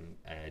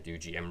do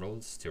GM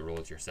rolls to roll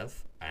it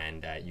yourself,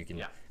 and you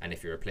can and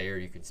if you're a player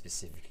you can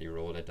specifically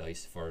roll a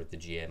dice for the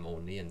GM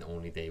only, and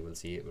only they will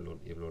see it.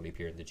 It will only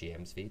appear in the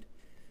GM's feed.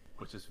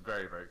 Which is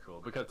very, very cool,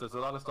 because there's a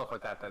lot of stuff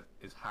like that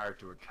is hard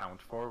to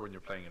account for when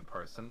you're playing in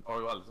person.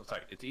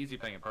 It's easy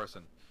playing in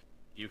person.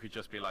 You could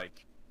just be like,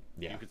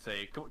 you could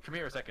say, come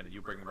here a second, and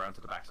you bring them around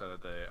to the backside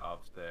of the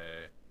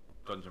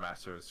Dungeon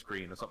Master's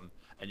screen or something,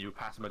 and you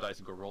pass them a dice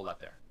and go roll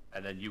that there.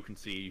 And then you can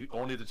see,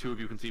 only the two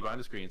of you can see behind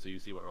the screen, so you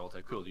see what rolls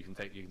out. Cool, you can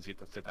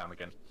sit down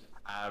again.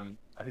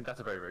 I think that's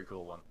a very, very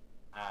cool one.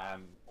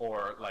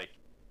 Or like,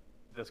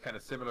 there's kind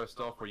of similar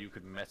stuff where you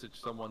could message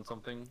someone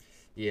something.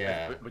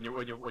 Yeah. Like when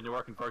you're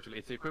working virtually,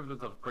 it's the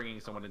equivalent of bringing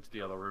someone into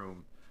the other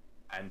room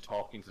and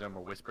talking to them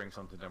or whispering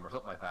something to them or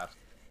something like that,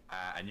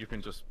 and you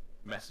can just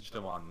message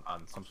them on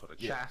some sort of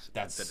chat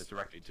and send it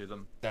directly to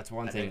them. That's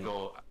one thing. And then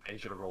go, I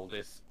should have rolled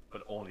this,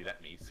 but only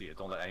let me see it.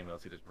 Don't let anyone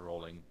else see that we're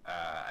rolling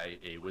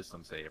a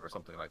wisdom save or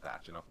something like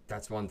that.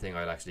 That's one thing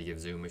I'll actually give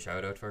Zoom a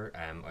shout out for.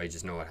 I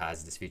just know it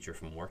has this feature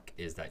from work,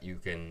 is that you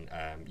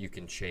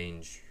can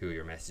change who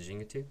you're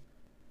messaging it to.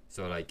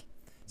 So like,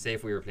 say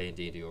if we were playing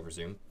D&D over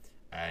Zoom,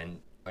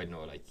 and I don't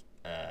know, like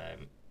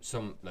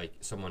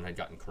someone had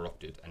gotten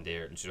corrupted, and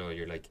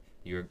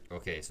you're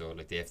okay, so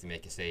like they have to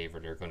make a save, or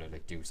they're gonna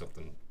like do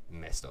something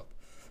messed up.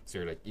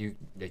 So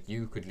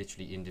you could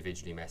literally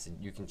individually message.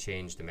 You can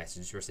change the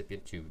message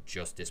recipient to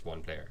just this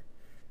one player,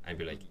 and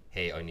be like,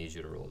 hey, I need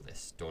you to roll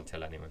this. Don't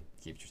tell anyone.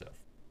 Keep it yourself.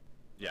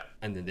 Yeah.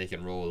 And then they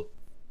can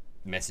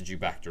message you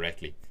back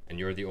directly, and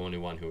you're the only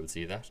one who will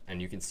see that,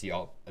 and you can see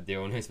all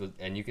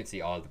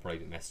the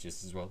private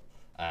messages as well.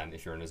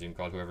 If you're on a Zoom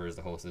call, whoever is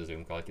the host of the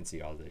Zoom call can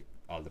see all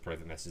the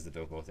private messages that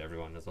don't go to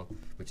everyone as well,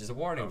 which is a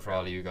warning for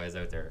all of you guys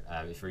out there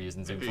if you're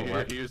using Zoom for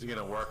work. If you're using it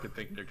at work and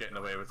thinking you're getting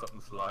away with something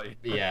sly.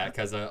 Yeah,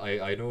 because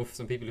I know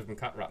some people who've been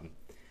cat ratting.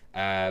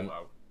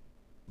 Wow.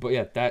 But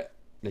yeah, that,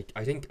 like,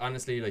 I think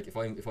honestly, like, if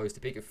I was to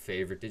pick a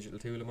favorite digital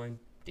tool of mine,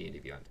 D&D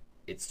Beyond.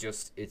 It's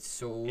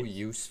so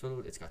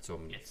useful. It's got so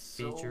many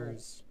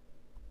features.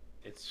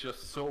 it's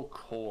just so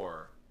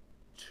core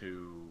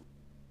to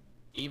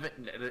even.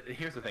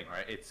 Here's the thing,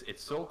 right? It's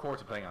so core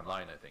to playing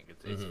online. I think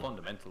it's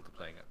fundamental to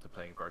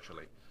playing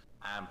virtually.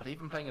 But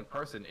even playing in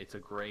person, it's a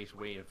great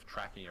way of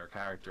tracking your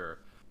character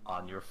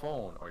on your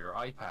phone or your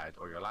iPad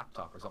or your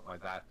laptop or something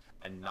like that,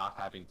 and not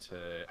having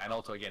to. And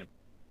also, again,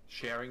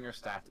 sharing your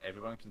stats.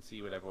 Everyone can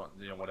see what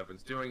what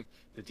everyone's doing.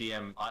 The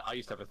DM. I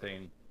used to have a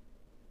thing.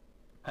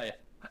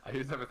 I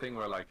used to have a thing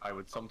where like I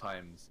would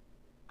sometimes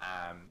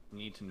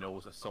need to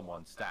know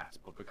someone's stats,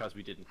 but because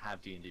we didn't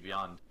have D&D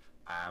Beyond,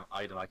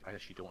 I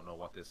actually don't know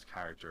what this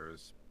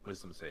character's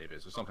wisdom save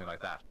is or something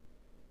like that,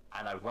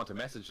 and I want to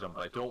message them,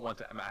 but I don't want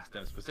to ask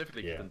them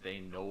specifically because then they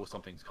know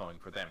something's coming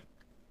for them.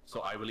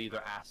 So I will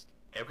either ask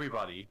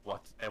everybody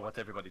what's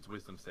everybody's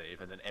wisdom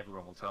save, and then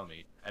everyone will tell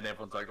me, and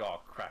everyone's like,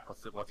 oh crap,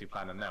 what's he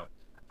planning now?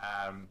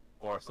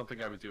 Or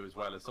something I would do as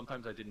well is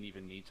sometimes I didn't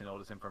even need to know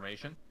this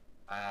information.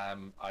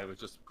 I would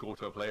just go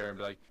to a player and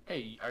be like,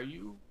 hey, are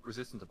you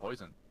resistant to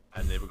poison?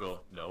 And they would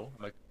go, no.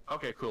 I'm like,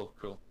 okay, cool.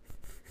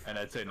 And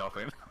I'd say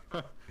nothing.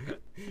 But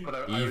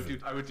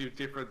I would do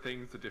different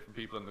things to different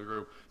people in the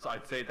group. So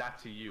I'd say that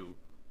to you,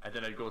 and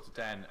then I'd go to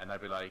Dan and I'd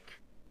be like,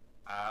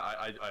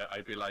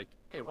 I'd be like,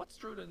 hey, what's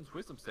Druden's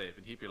wisdom save?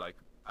 And he'd be like,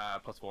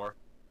 +4.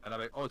 And I'm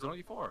like, oh, it's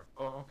only 4.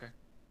 Oh, okay.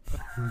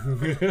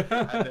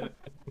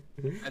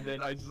 and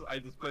then I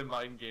just play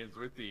mind games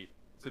with you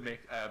to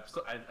make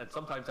and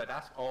sometimes I'd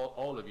ask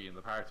all of you in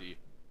the party,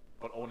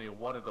 but only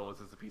one of those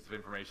is a piece of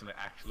information I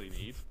actually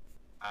need.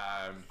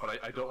 But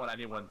I don't want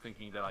anyone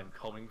thinking that I'm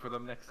coming for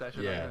them next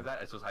session or anything like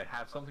that. It's just I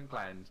have something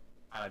planned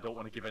and I don't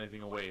want to give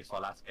anything away, so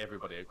I'll ask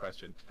everybody a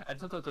question. And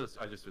sometimes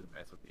I just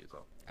mess with you as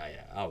well.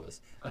 Yeah,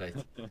 always. Like,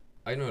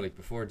 I know, like,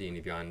 before D&D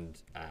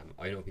Beyond,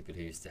 I know people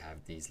who used to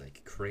have these,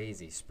 like,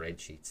 crazy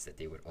spreadsheets that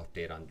they would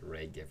update on the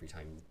reg every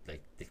time,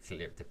 like,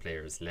 the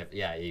players left.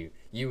 Yeah,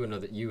 you and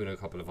a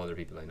couple of other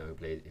people I know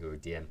who are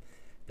DM,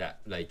 that,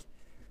 like,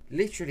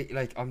 literally,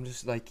 like, I'm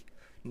just like,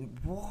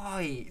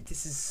 why?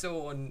 This is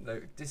so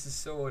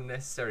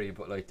unnecessary,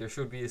 but, like, there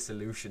should be a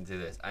solution to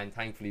this. And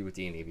thankfully with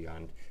D&D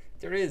Beyond,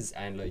 there is.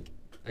 And, like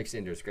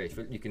Cinder's great.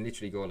 You can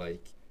literally go,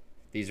 like,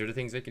 these are the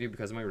things I can do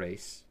because of my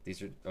race.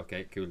 These are,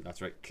 okay, cool,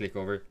 that's right. Click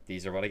over,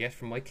 these are what I get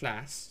from my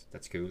class.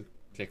 That's cool.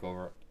 Click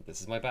over, this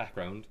is my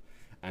background.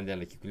 And then,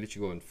 like, you can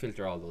literally go and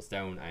filter all those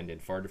down and then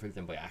further filter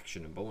them by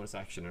action and bonus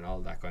action and all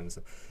that kind of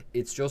stuff.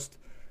 It's just,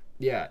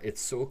 yeah, it's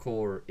so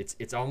core. It's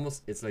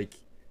like,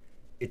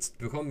 it's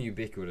become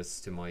ubiquitous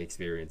to my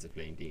experience of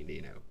playing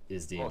D&D now,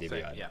 is D&D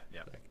Beyond. Yeah.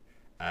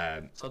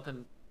 Like,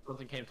 something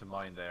came to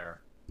mind there.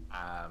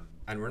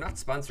 And we're not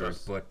sponsored,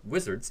 but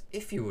Wizards,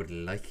 if you would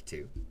like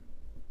to.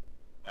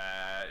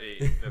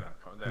 They're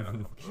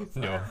not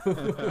no.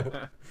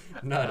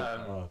 Not at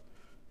all.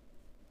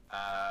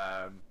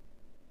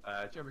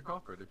 Jeremy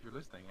Crawford, if you're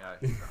listening.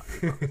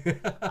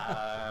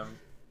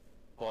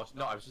 But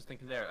no, I was just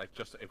thinking there, like,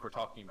 just if we're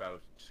talking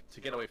about,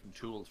 to get away from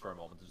tools for a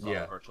moment, there's a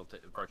lot of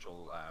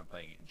virtual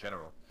playing in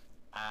general.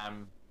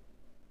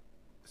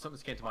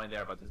 Something came to mind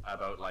there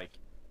about like,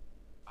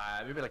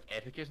 maybe like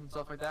etiquette and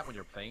stuff like that when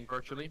you're playing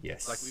virtually.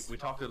 Yes. Like we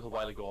talked a little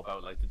while ago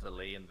about like the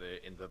delay in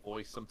the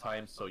voice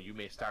sometimes, so you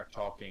may start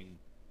talking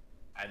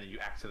and then you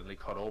accidentally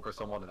cut over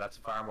someone, and that's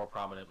far more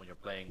prominent when you're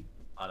playing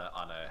on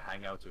a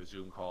Hangout or a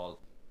Zoom call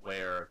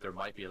where there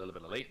might be a little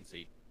bit of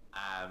latency.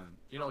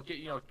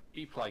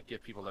 Be polite,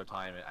 give people their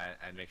time,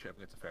 and make sure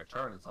everyone gets a fair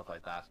turn and stuff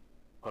like that.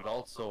 But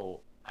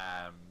also,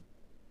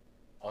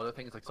 other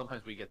things, like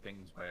sometimes we get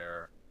things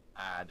where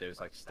there's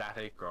like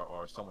static,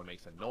 or someone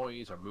makes a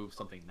noise or moves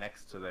something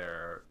next to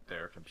their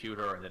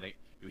computer, and then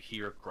you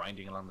hear it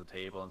grinding along the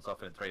table and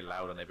stuff, and it's very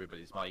loud on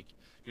everybody's mic.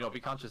 Be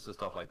conscious of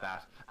stuff like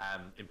that.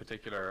 In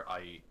particular,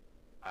 I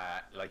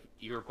like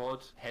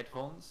earbud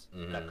headphones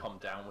that come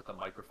down with the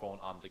microphone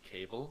on the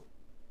cable.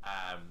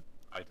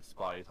 I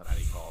despise on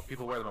any call.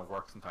 People wear them at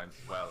work sometimes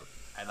as well,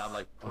 and I'm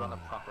like, put on a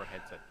proper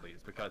headset, please,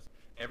 because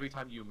every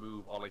time you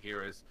move, all I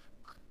hear is.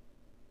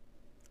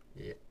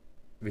 Yeah,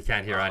 we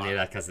can't hear any of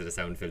that because of the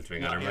sound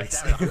filtering on our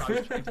mics. I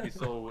was trying to be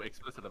so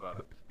explicit about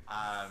it.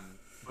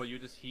 But you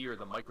just hear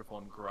the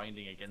microphone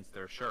grinding against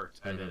their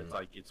shirt, and then it's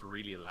like it's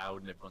really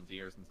loud in everyone's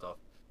ears and stuff.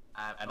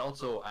 And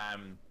also,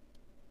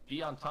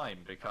 be on time,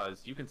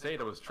 because you can say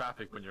there was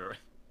traffic when you're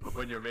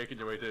making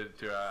your way to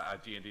a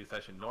D&D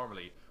session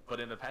normally. But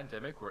in a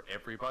pandemic where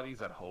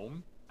everybody's at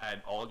home and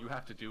all you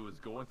have to do is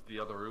go into the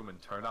other room and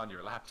turn on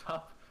your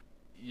laptop,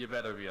 you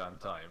better be on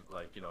time.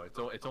 Like,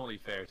 it's only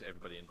fair to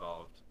everybody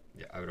involved.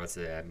 Yeah, I would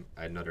also say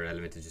another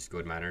element is just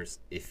good manners.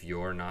 If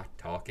you're not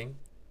talking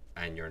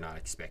and you're not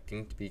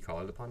expecting to be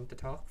called upon to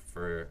talk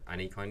for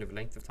any kind of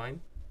length of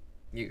time,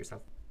 mute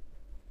yourself.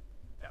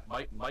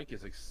 Yeah, Mike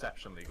is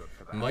exceptionally good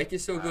for that. Mike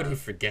is so good he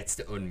forgets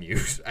to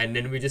unmute, and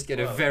then we just get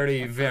a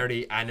very,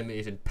 very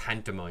animated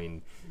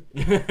pantomime.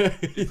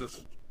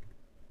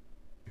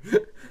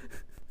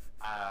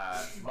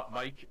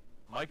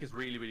 Mike is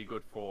really, really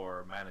good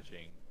for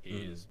managing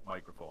his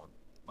microphone.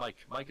 Mike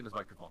and his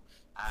microphone.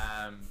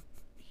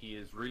 He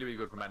is really, really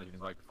good for managing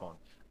his microphone.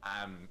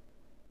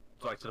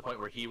 So like to the point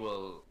where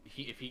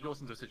if he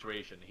goes into a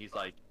situation,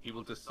 he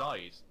will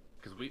decide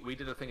because we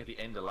did a thing at the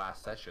end of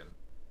last session,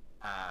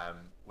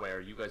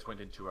 where you guys went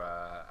into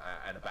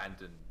an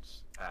abandoned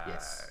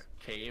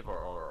cave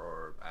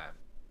or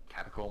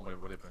catacomb,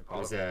 whatever you It call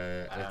was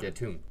it. like a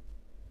tomb.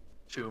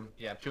 Tomb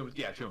is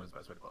the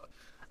best way to call it.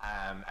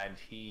 And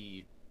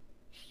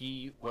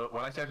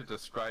when I started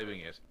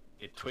describing it,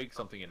 it twigged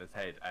something in his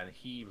head, and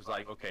he was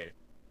like, okay,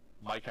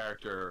 my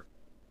character,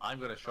 I'm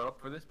going to shut up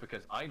for this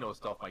because I know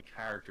stuff my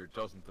character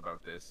doesn't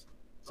about this,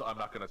 so I'm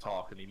not going to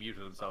talk. And he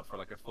muted himself for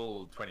like a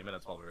full 20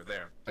 minutes while we were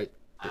there.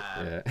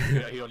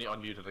 He only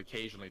unmuted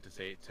occasionally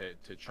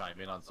to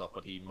chime in on stuff,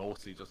 but he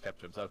mostly just kept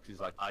to himself because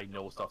he's like, I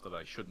know stuff that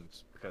I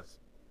shouldn't because,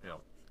 you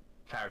know,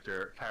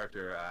 character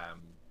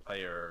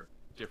player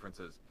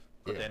differences.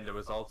 But then there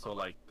was also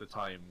like the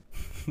time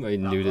I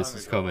knew this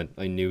was coming.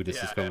 I knew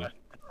this was coming.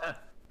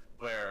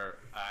 Where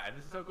and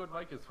this is how good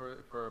Mike is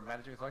for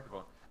managing his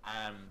microphone.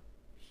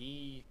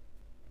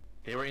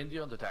 They were in the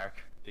Underdark.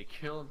 They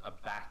killed a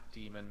bat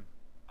demon.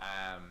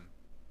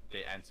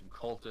 And some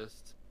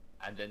cultists.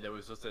 And then there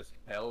was just this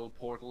hell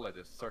portal, like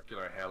this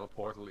circular hell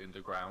portal in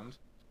the ground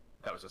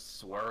that was just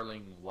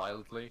swirling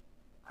wildly.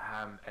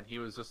 And he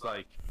was just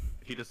like,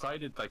 he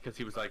decided, like, because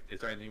he was like,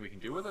 is there anything we can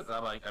do with it? And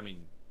I'm like, I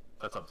mean,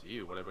 that's up to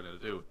you, whatever we're going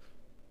to do.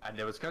 And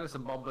there was kind of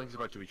some mumblings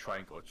about, do we try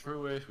and go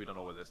through it? We don't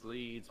know where this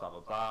leads, blah,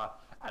 blah, blah.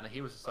 And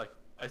he was just like,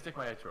 I stick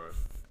my head through it.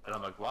 And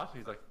I'm like, what?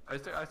 He's like, I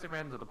stick my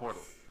head into the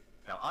portal.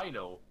 Now, I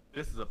know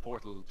this is a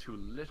portal to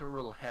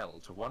literal hell,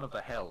 to one of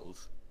the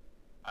hells.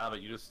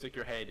 But you just stick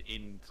your head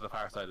into the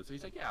far side. So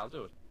he's like, yeah, I'll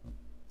do it.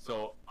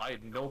 So I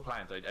had no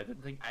plans. I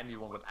didn't think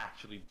anyone would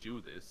actually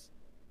do this.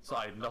 So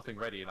I had nothing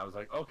ready. And I was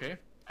like, okay.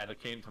 And it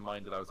came to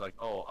mind that I was like,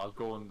 oh, I'll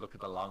go and look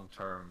at the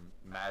long-term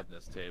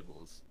madness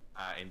tables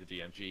in the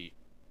DMG.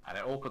 And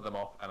I opened them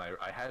up, and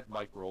I had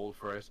Mike roll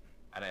for it.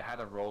 And I had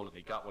him roll, and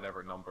he got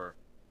whatever number.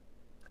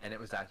 And it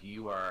was that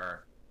you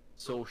are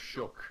so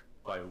shook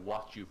by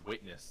what you've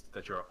witnessed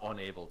that you're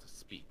unable to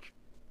speak.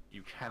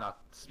 You cannot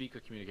speak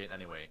or communicate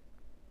anyway.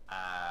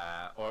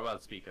 Or, well,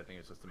 speak, I think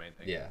it's just the main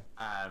thing. Yeah.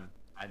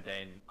 And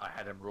then I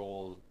had him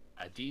roll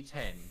a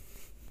d10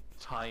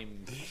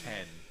 times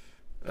 10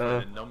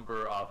 for the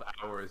number of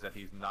hours that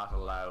he's not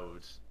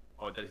allowed,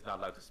 or that he's not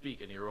allowed to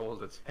speak, and he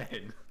rolled a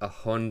 10.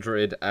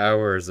 100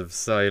 hours of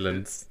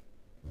silence.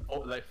 Oh,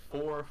 like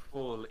 4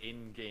 full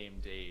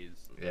in-game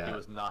days. Yeah. He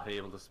was not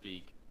able to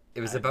speak.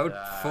 It was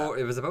about 4.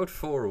 It was about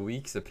 4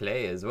 weeks of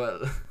play as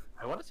well.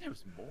 I want to say it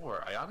was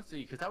more. I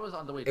honestly, because that was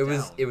on the way down.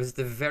 It was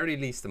the very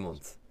least a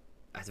month.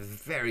 At the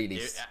very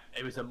least.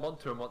 It was a month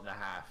to a month and a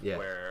half. Yeah.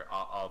 Where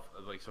of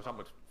like, so we're talking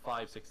about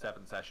 5, 6,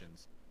 7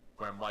 sessions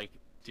where Mike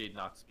did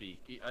not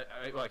speak.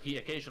 He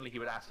occasionally he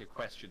would ask a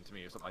question to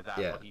me or something like that,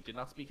 yeah. But he did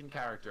not speak in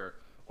character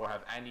or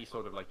have any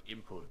sort of like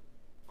input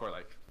for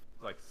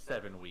like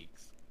 7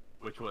 weeks,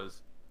 which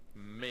was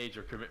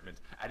major commitment.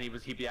 And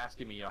he'd be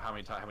asking me, you know, how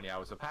many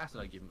hours have passed,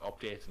 and I give him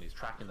updates, and he's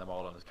tracking them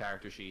all on his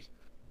character sheet.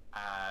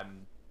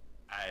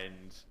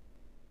 And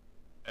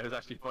it was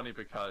actually funny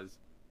because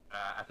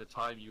at the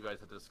time you guys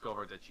had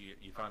discovered that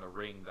you found a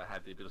ring that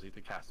had the ability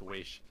to cast a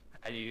wish,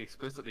 and you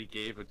explicitly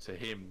gave it to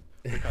him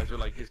because you're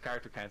like, his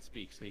character can't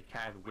speak, so he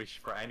can't wish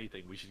for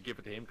anything. We should give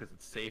it to him because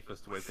it's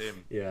safest with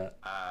him. Yeah.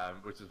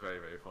 Which is very,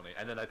 very funny.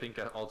 And then I think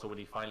also when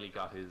he finally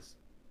got his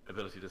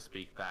ability to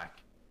speak back,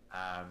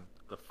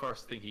 the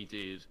first thing he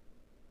did,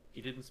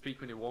 he didn't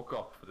speak when he woke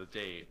up for the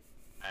day,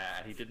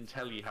 and he didn't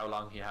tell you how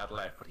long he had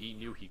left, but he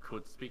knew he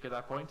could speak at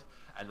that point.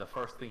 And the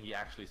first thing he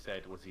actually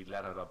said was he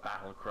let out a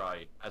battle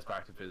cry as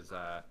part of his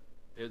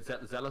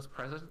zealous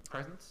presence, as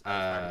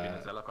part of being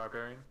a zealot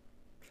barbarian.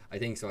 I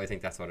think so. I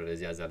think that's what it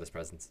is. Yeah, zealous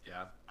presence.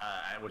 Yeah,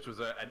 which was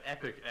an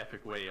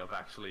epic way of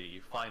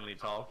actually finally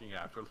talking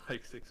after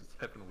like 6 or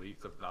 7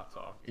 weeks of not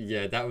talking.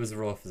 Yeah, that was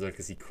rough as well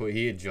because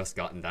he had just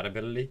gotten that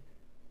ability,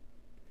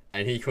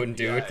 and he couldn't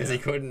do it because he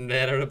couldn't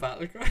let out a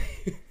battle cry.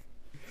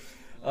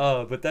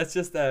 Oh, but that's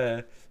just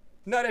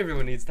not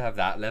everyone needs to have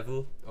that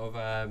level of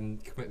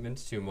commitment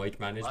to mic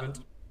management.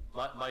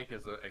 Mike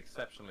is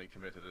exceptionally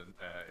committed in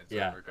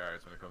certain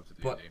regards when it comes to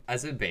D&D. But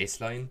as a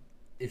baseline,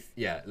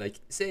 like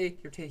say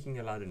you're taking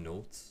a lot of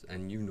notes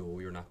and you know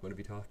you're not going to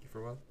be talking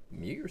for a while,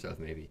 mute yourself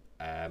maybe.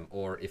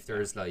 Or if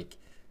there's like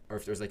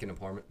an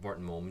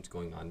important moment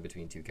going on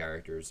between 2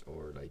 characters,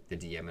 or like the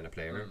DM and a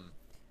player,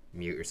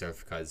 mute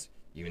yourself because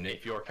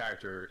if your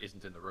character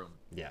isn't in the room.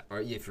 Yeah,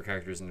 or if your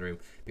character is in the room,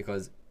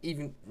 because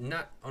even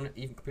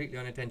completely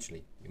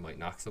unintentionally, you might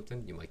knock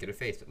something, you might get a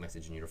Facebook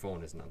message and your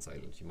phone isn't on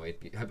silent. You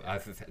might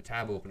have a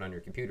tab open on your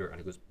computer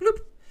and it goes bloop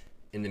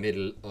in the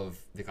middle of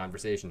the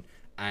conversation.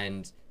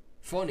 And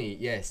funny,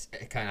 yes,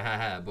 kind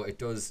of but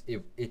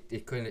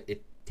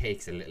it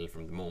takes a little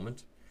from the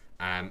moment.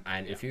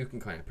 And if you can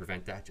kind of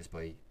prevent that just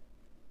by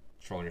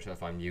throwing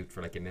yourself on mute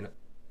for like a minute,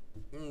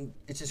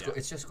 it's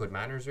just good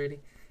manners, really.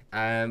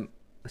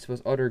 I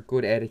suppose other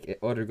good etiquette,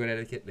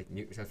 like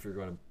mute yourself if you're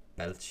going to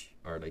belch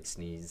or like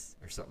sneeze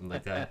or something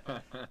like that.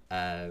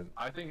 I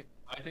think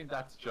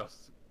that's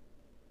just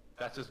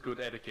good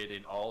etiquette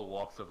in all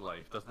walks of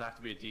life. Doesn't have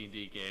to be a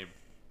D&D game.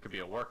 Could be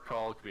a work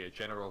call, could be a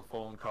general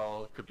phone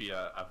call, could be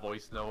a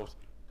voice note.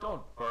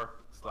 don't burp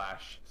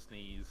 /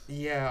 sneeze.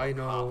 Yeah, I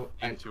know.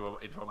 Into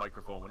a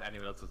microphone when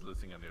anyone else is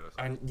listening on the other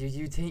side. And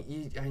you think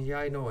yeah,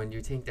 I know, and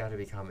you think that'd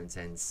be common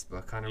sense,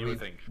 but kind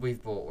of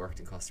we've both worked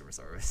in customer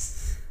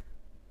service.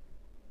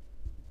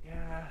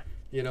 Yeah.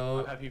 You know,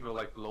 I've had people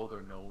like blow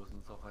their nose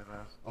and stuff like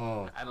that.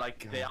 Oh. And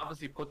like God. they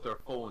obviously put their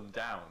phone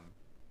down.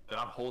 They're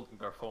not holding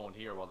their phone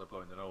here while they're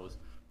blowing their nose,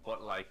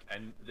 but like,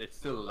 and it's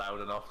still loud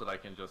enough that I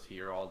can just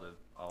hear all the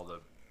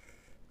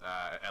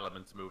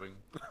elements moving.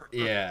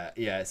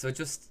 yeah. So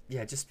just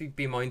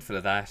be mindful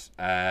of that.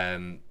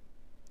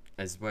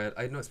 As well,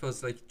 I don't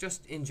suppose, like,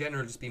 just in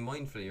general, just be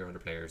mindful of your other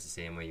players the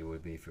same way you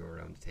would be if you were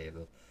around the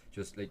table.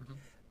 Just like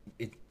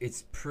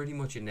it's pretty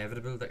much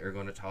inevitable that you're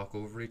going to talk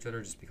over each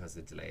other just because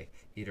of the delay,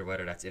 either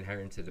whether that's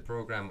inherent to the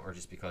program or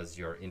just because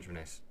your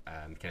internet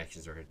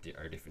connections are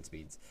different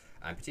speeds,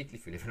 and particularly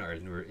if you live in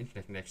Ireland where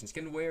internet connections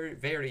can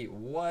vary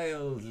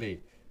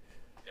wildly.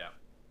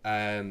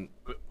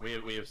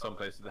 We have some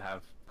places that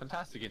have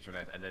fantastic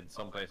internet, and then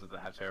some places that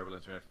have terrible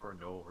internet for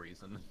no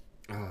reason.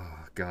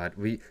 Oh God,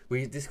 we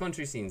this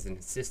country seems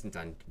insistent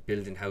on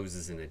building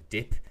houses in a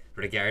dip,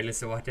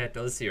 regardless of what that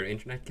does to your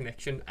internet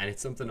connection, and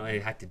it's something I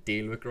had to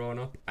deal with growing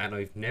up, and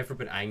I've never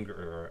been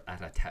angrier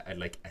at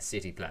like a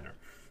city planner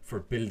for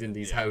building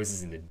these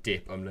houses in a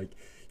dip. I'm like,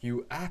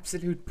 you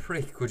absolute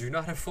prick! Could you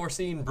not have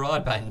foreseen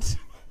broadband?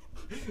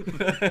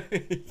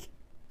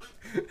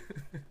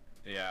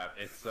 Yeah,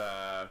 it's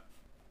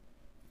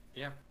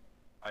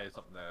I have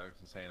something that I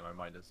was saying. My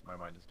mind is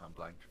gone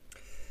blank.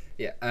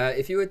 Yeah,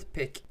 if you had to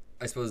pick,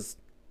 I suppose.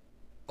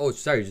 Oh,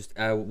 sorry. Just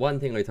one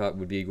thing I thought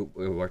would be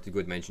worth a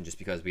good mention, just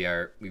because we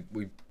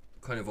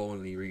kind of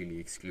only really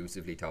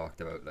exclusively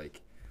talked about like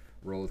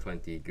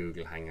Roll20,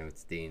 Google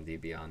Hangouts, D&D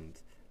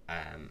Beyond,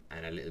 and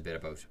a little bit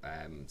about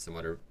some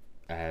other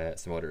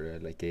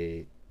like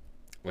a,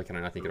 why can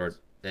I not think of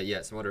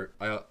it? Some other.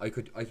 I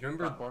could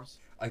remember Platforms.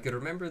 I could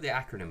remember the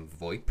acronym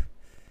VoIP,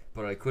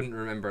 but I couldn't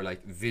remember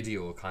like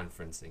video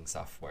conferencing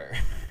software.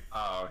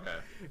 Oh, okay.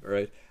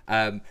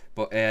 Right.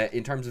 But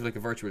in terms of like a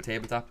virtual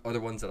tabletop, other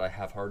ones that I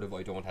have heard of,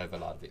 I don't have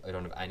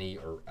any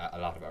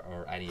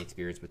or any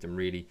experience with them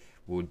really,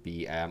 would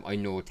be I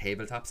know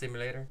Tabletop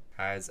Simulator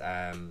has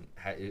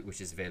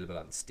which is available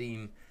on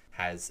Steam.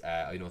 Has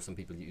I know some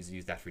people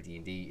use that for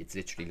D&D. It's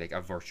literally like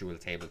a virtual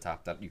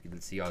tabletop that you can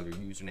see all your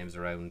usernames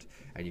around,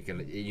 and it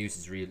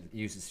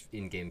uses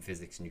in-game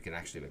physics, and you can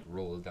actually like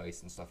roll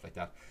dice and stuff like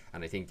that.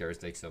 And I think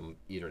there's like some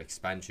either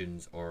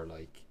expansions or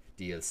like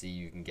DLC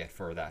you can get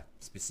for that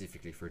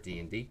specifically for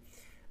D&D.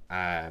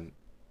 Other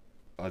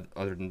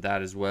than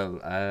that as well,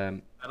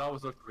 it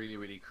always looked really,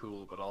 really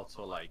cool, but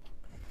also like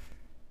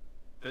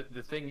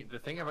the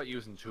thing about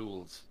using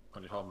tools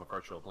when you're talking about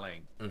virtual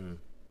playing. Mm-hmm.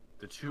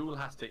 The tool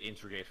has to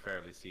integrate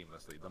fairly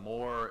seamlessly.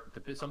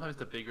 Sometimes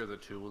the bigger the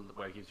tool,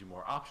 where it gives you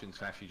more options,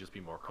 can actually just be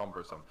more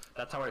cumbersome.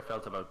 That's how I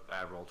felt about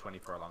Roll20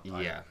 for a long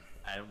time. Yeah.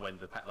 And when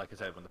like I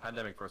said, when the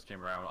pandemic first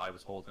came around, I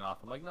was holding off.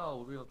 I'm like,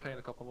 no, we'll play in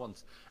a couple of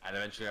months. And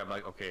eventually, I'm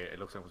like, okay, it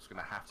looks like I'm just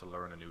going to have to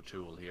learn a new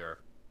tool here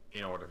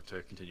in order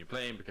to continue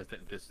playing, because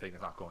this thing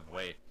is not going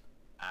away.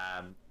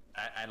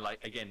 And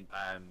like again,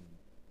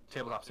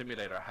 Tabletop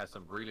Simulator has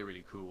some really,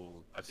 really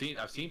cool. I've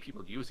seen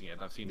people using it,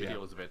 and I've seen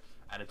videos of it,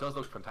 and it does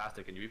look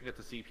fantastic. And you even get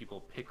to see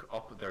people pick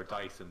up their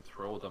dice and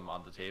throw them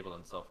on the table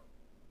and stuff.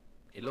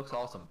 It looks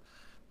awesome,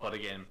 but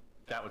again,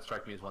 that would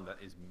strike me as one that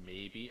is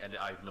maybe, and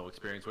I have no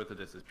experience with it.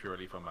 This is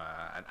purely from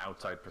an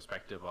outside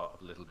perspective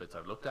of little bits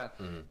I've looked at.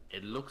 Mm-hmm.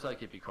 It looks like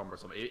it'd be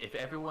cumbersome. If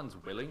everyone's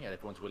willing, and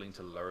everyone's willing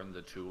to learn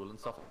the tool and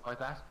stuff like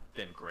that,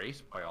 then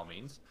great, by all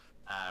means.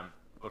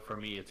 But for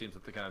me, it seems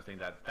like the kind of thing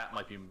that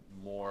might be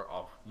more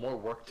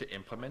work to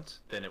implement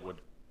than it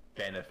would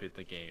benefit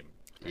the game.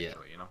 Yeah,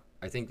 you know.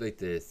 I think like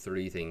the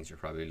three things you're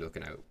probably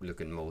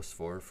looking most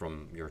for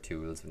from your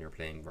tools when you're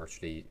playing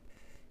virtually: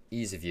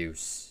 ease of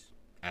use,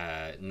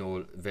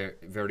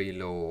 very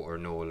low or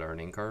no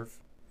learning curve,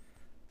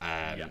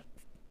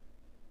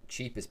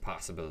 cheap as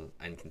possible,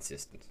 and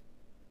consistent.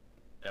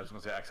 I was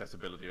going to say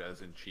accessibility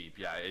as in cheap.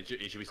 Yeah, it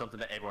should be something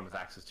that everyone has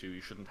access to.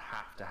 You shouldn't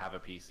have to have a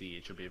PC.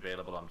 It should be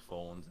available on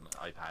phones and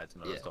iPads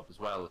and other stuff as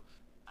well.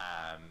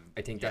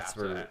 I think that's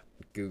where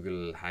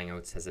Google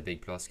Hangouts has a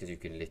big plus, because you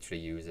can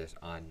literally use it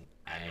on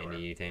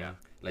anything. Yeah.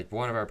 Like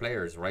one of our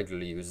players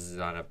regularly uses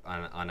it on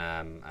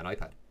an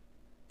iPad.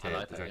 And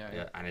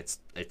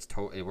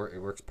it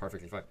works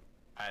perfectly fine.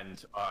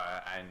 And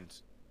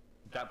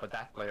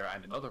that player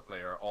and another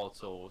player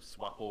also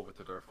swap over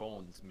to their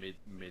phones mid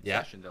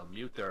session. They'll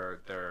mute their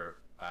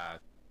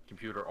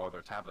computer or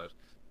their tablet.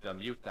 They'll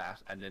mute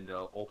that, and then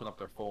they'll open up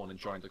their phone and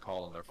join the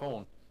call on their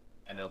phone,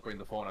 and they'll bring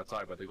the phone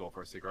outside while they go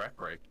for a cigarette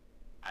break.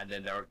 And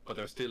then they're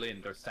still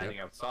they're standing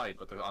outside,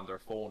 but they're on their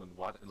phone and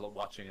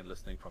watching and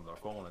listening from their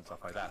phone and stuff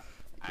like that.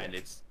 And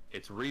it's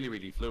really,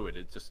 really fluid.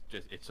 It's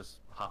just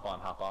hop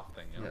on, hop off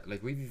thing. You know? Yeah,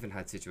 like we've even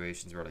had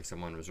situations where like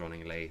someone was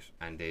running late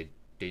and they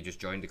just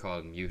joined the call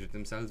and muted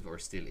themselves, but were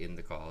still in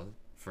the call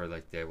for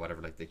like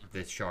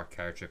the short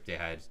car trip they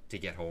had to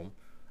get home.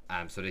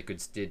 So they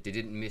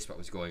didn't miss what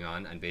was going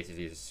on, and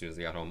basically as soon as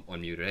they got home,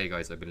 unmuted. Hey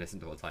guys, I've been listening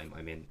the whole time.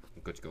 I'm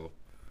good to go.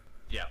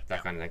 Yeah,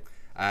 that kind of thing.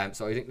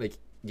 So I think like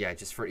yeah,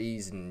 just for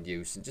ease and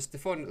use and just the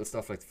fun little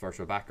stuff like the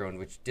virtual background,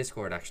 which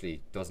Discord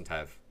actually doesn't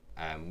have.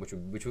 Which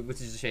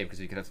is a shame because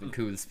we could have some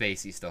cool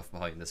spacey stuff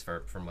behind us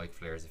for mic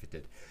flares if it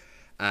did.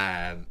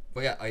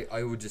 But yeah,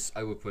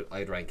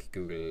 I'd rank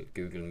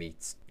Google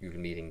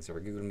Meetings or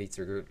Google Meets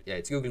or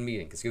it's Google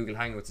Meeting because Google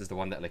Hangouts is the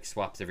one that like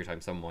swaps every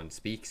time someone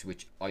speaks,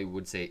 which I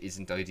would say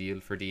isn't ideal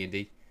for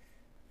D&D.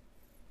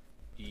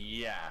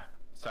 Yeah.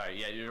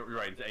 Sorry. Yeah, you're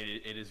right.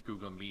 It is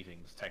Google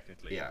Meetings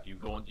technically. Yeah. You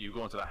go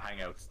into the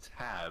Hangouts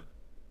tab.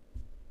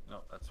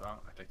 No, that's wrong.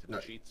 I clicked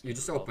the sheets. You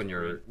just open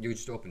your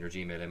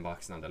Gmail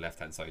inbox, and on the left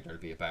hand side there'll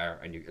be a bar,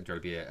 and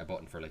there'll be a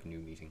button for like new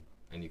meeting,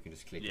 and you can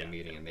just click new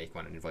meeting and make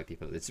one and invite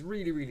people. It's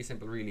really really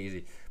simple, really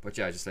easy. But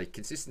yeah, just like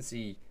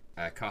consistency,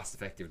 cost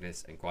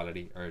effectiveness, and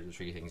quality are the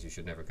three things you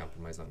should never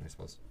compromise on, I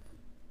suppose.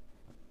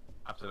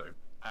 Absolutely.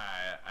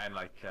 And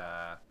like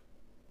I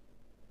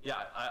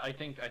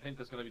think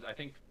there's gonna be. I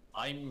think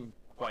I'm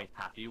quite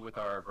happy with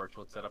our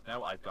virtual setup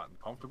now. I've gotten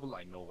comfortable.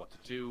 I know what to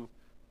do.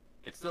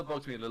 It still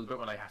bugs me a little bit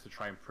when I have to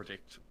try and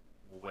predict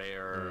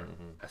where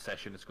a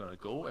session is going to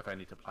go if I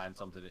need to plan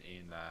something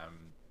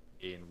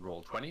in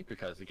Roll20,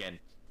 because again,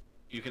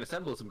 you can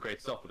assemble some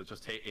great stuff, but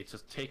it's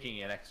just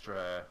taking an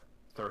extra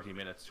 30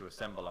 minutes to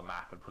assemble a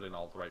map and put in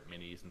all the right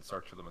minis and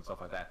search for them and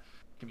stuff like that.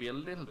 It can be a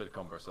little bit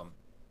cumbersome.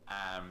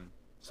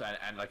 So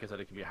like I said,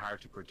 it can be hard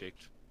to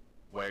predict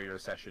where your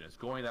session is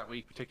going that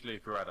week, particularly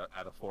if you're at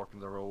a fork in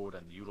the road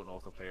and you don't know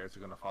if the players are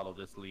going to follow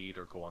this lead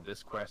or go on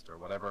this quest or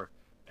whatever.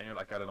 And you're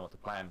like, I don't know what to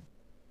plan,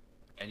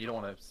 and you don't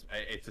want to.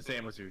 It's the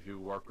same as if you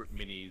work with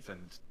minis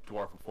and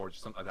Dwarf and Forge,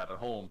 something like that at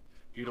home.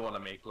 You don't want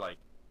to make like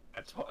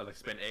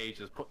spend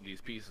ages putting these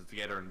pieces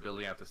together and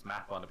building out this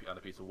map on a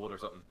piece of wood or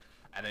something,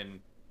 and then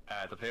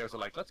the players are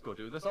like, let's go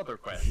do this other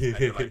quest. And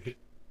you're like,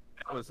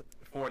 that was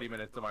 40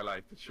 minutes of my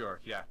life. But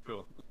sure, yeah,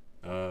 cool.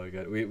 Oh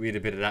god, we had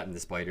a bit of that in the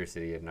Spider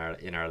City in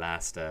our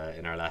last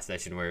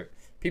session where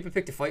people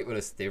picked a fight with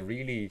us. They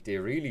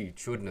really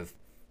shouldn't have,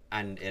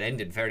 and it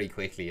ended very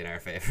quickly in our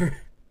favor.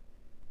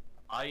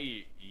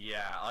 I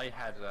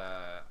had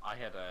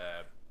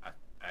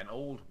an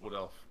old wood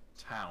elf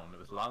town. It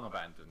was long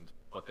abandoned,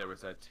 but there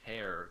was a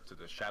tear to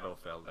the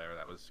Shadowfell there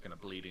that was kind of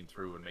bleeding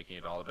through and making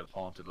it all a bit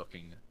haunted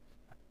looking.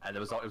 And it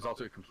was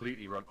also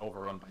completely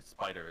overrun by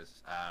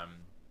spiders.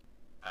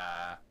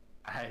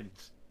 And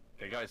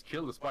the guys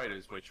killed the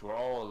spiders, which were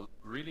all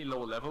really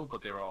low level,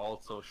 but they were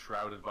also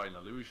shrouded by an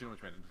illusion,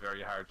 which made it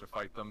very hard to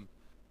fight them.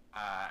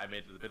 I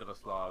made it a bit of a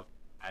slog.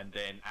 And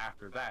then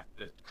after that,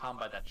 the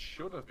combat that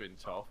should have been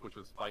tough, which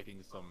was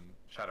fighting some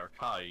Shatter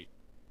Kai,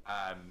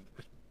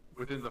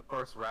 within the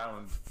first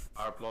round,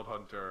 our Blood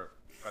Hunter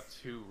got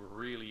two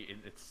really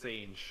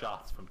insane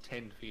shots from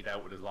 10 feet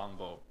out with his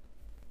longbow.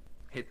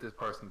 Hit this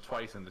person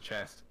twice in the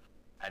chest,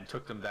 and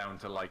took them down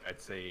to like, I'd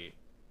say,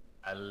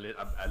 a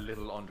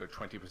little under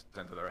 20%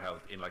 of their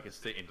health in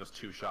just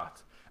two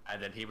shots.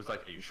 And then he was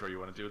like, "Are you sure you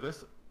want to do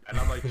this?" And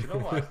I'm like, you know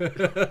what?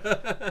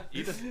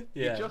 you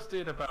just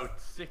did about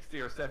 60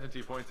 or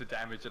 70 points of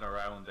damage in a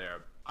round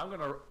there. I'm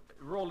gonna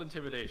roll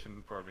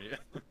intimidation for me.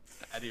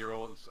 And he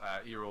rolled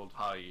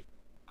high.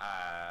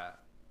 I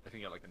think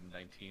he got like a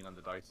 19 on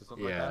the dice or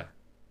something like that.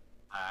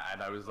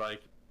 And I was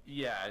like,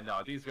 yeah,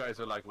 no, these guys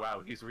are like,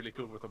 wow, he's really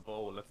good with a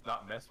bow. Let's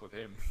not mess with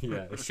him.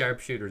 Yeah, a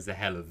sharpshooter is a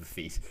hell of a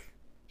feat.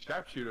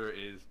 Sharpshooter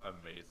is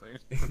amazing.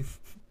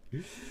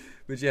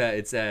 But yeah,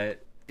 it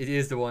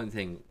is the one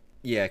thing.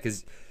 Yeah,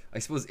 because I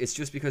suppose it's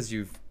just because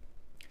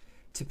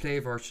to play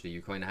virtually,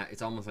 you kind of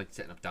it's almost like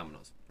setting up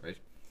dominoes, right?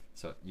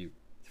 So the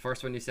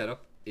first one you set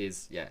up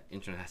is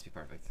internet has to be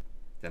perfect.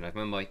 Then I have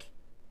my mic,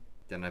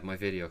 then I have my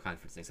video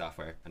conferencing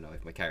software, and I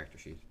have my character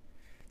sheet.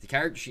 The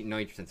character sheet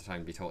 90% of the time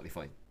will be totally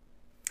fine.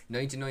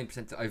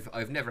 99%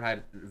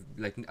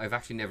 I've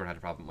actually never had a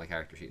problem with my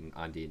character sheet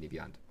on D&D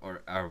Beyond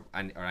or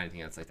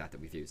anything else like that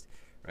we've used,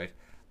 right?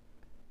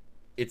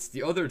 It's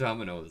the other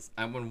dominoes,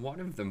 and when one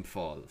of them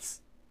falls,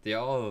 they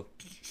all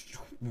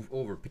move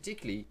over,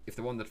 particularly if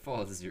the one that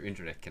falls is your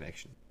internet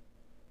connection.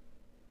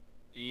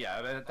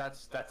 Yeah,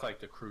 that's like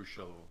the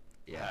crucial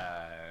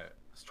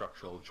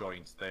structural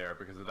joints there,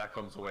 because if that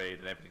comes away,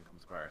 then everything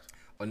comes apart.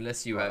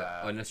 Unless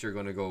you're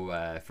going to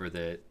go for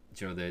the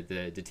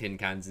tin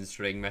cans and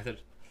string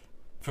method,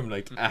 from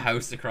like a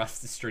house across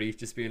the street,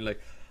 just being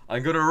like,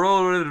 I'm going to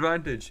roll with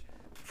advantage.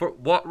 For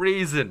what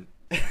reason?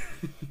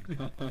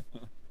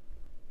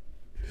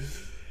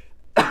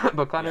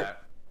 But Conor,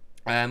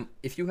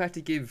 if you had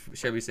to give,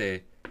 shall we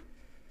say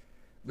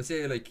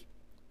like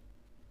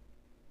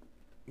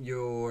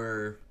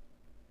your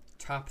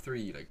top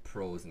 3 like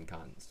pros and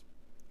cons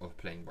of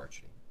playing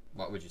virtually,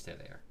 what would you say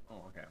they are?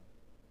 Oh, okay.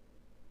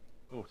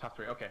 Oh, top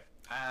 3. Okay.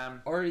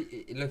 Or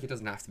look, it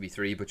doesn't have to be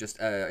 3, but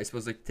just I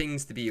suppose like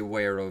things to be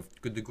aware of,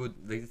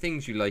 the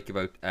things you like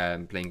about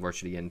playing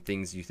virtually, and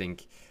things you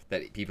think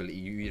that people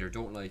you either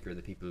don't like or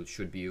that people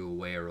should be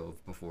aware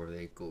of before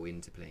they go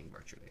into playing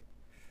virtually.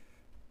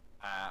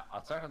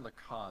 I'll start on the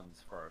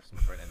cons first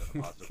before I end on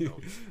a positive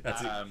note.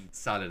 That's a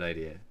solid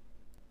idea.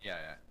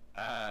 Yeah.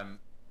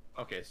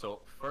 Okay,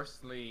 so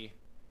firstly,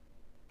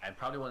 And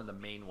probably one of the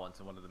main ones,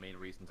 and one of the main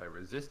reasons I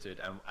resisted,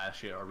 and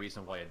actually a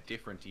reason why a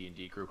different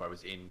D&D group I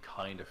was in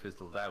kind of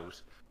fizzled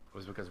out,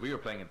 was because we were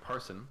playing in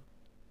person,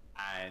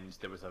 and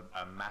there was a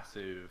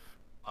massive,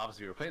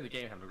 obviously we were playing the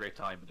game, having a great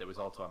time, but there was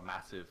also a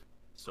massive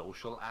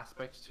social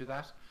aspect to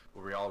that,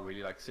 where we all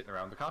really like sitting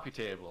around the coffee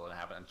table and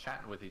having and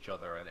chatting with each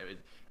other,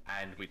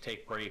 and we'd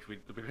take breaks. We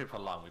played for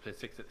long. We played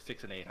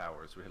 6 and 8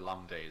 hours. We had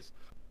long days,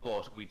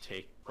 but we'd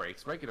take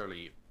breaks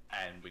regularly,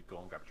 and we'd go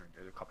and grab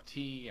a cup of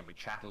tea, and we'd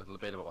chat a little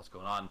bit about what's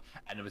going on,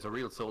 and there was a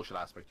real social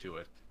aspect to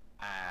it.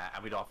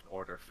 And we'd often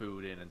order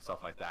food in and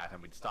stuff like that,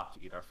 and we'd stop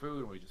to eat our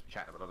food, and we'd just be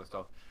chatting about other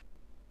stuff.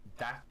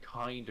 That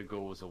kind of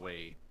goes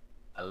away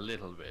a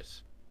little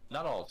bit,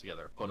 not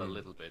altogether, but a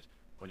little bit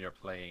when you're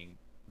playing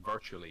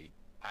virtually.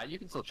 You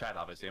can still chat,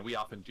 obviously, and we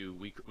often do.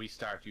 We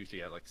start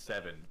usually at like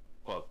 7.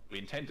 Well, we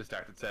intend to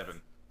start at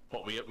 7,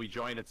 but we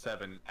join at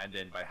 7, and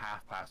then by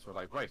past we're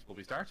like, right, will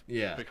we start?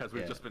 Yeah. Because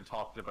we've just been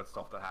talking about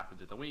stuff that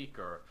happened in the week,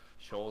 or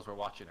shows we're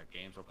watching, or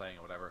games we're playing,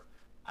 or whatever.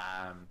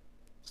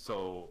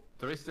 So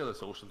there is still a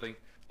social thing,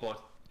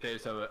 but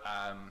there's a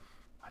I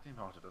don't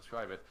know how to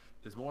describe it.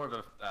 There's more of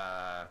a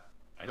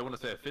I don't want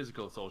to say a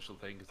physical social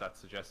thing, because that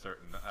suggests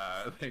certain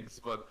things,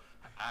 but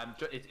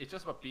it's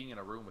just about being in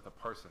a room with a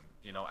person,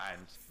 you know,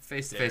 and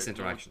face-to-face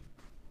interaction.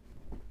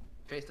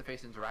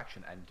 Face-to-face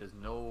interaction, and there's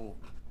no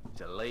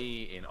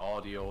delay in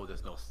audio.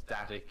 There's no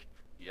static.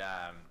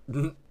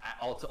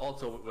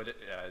 Also with it,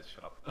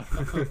 shut up.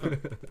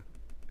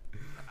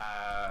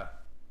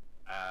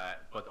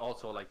 But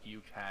also, like,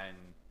 you can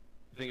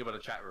think about a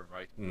chat room,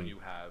 right? When you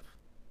have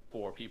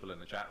 4 people in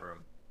the chat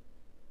room,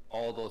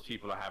 all those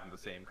people are having the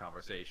same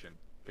conversation,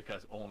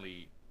 because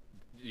only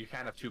you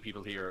can't have 2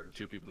 people here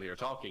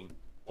talking.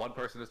 One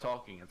person is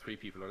talking and 3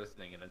 people are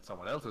listening, and then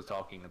someone else is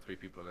talking and 3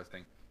 people are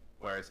listening.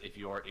 Whereas if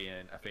you're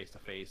in a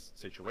face-to-face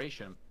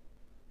situation,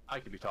 I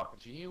could be talking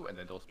to you, and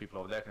then those people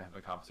over there can have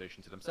a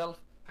conversation to themselves,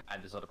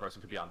 and this other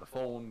person could be on the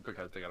phone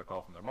because they got a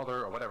call from their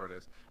mother or whatever it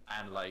is,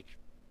 and like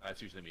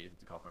that's usually me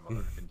to call from my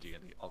mother in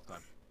D&D all the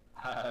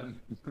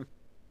time.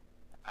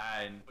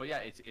 But yeah,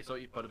 it's so.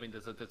 But I mean,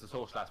 there's a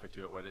social aspect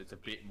to it where it's a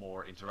bit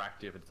more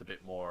interactive. It's a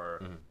bit more.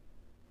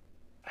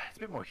 It's a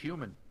bit more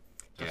human.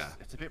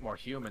 It's a bit more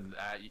human.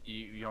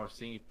 You know,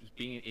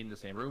 being in the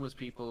same room as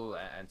people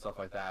and stuff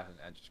like that,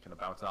 and just kind of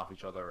bouncing off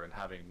each other and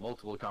having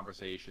multiple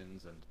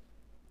conversations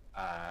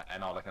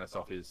and all that kind of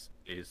stuff is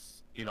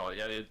you know,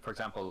 for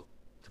example,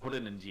 to put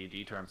it in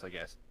D&D terms, I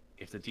guess,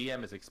 if the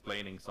DM is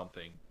explaining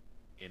something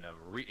in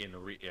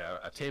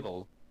a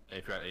table,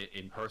 if you're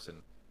in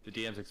person, the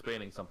DM's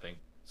explaining something.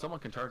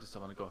 Someone can turn to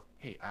someone and go,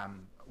 "Hey,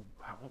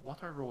 what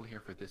do I roll here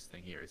for this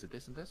thing here? Is it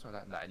this and this or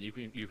that and that?" And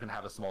you can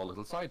have a small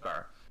little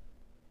sidebar.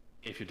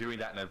 If you're doing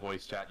that in a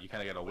voice chat, you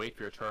kind of gotta wait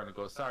for your turn and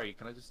go, "Sorry,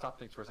 can I just stop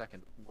things for a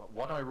second?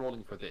 What am I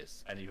rolling for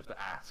this?" And you have to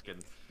ask,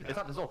 and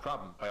there's no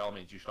problem. By all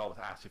means, you should always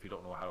ask if you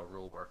don't know how a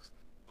rule works.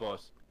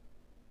 But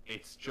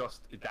it's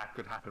just that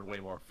could happen way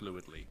more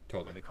fluidly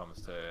when it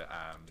comes to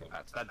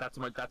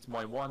that's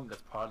my one.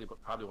 That's probably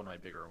one of my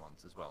bigger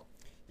ones as well.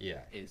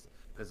 Yeah, is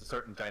there's a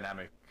certain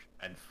dynamic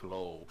and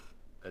flow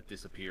that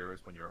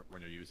disappears when you're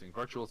using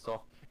virtual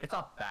stuff. It's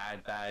not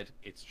bad.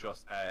 It's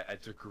just a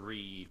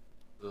degree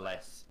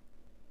less.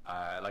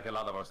 Like a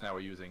lot of us now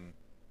are using,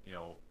 you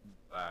know,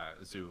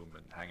 Zoom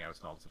and Hangouts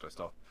and all this other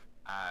stuff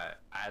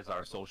as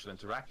our social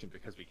interaction,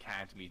 because we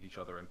can't meet each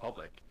other in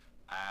public.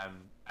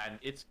 And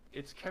it's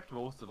kept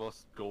most of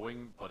us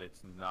going, but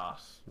it's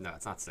not. No,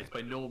 it's not the same. It's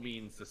by no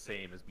means the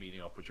same as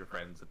meeting up with your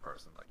friends in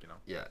person, like, you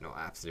know. Yeah, no,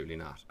 absolutely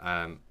not.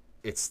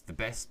 It's the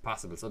best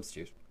possible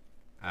substitute,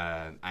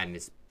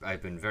 and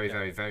I've been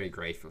very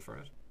grateful for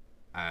it.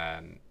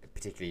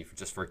 Particularly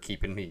for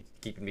keeping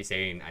me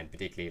sane, and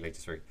particularly like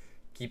just for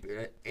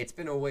it's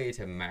been a way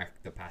to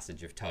mark the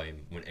passage of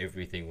time when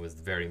everything was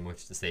very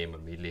much the same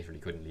and we literally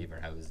couldn't leave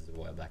our houses a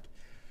while back.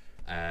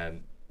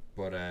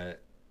 But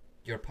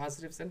your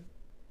positives then?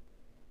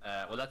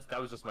 Well, that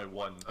was just my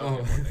one.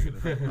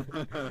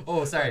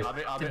 Oh, sorry.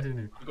 I'll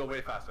go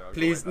way faster.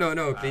 Please,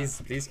 no,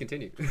 please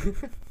continue.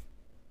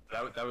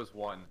 That was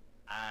one.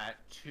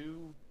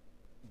 2,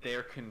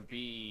 there can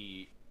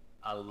be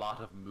a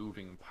lot of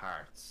moving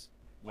parts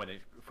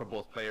for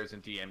both players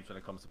and DMs when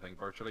it comes to playing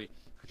virtually,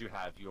 because you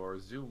have your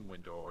Zoom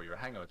window or your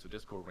Hangouts or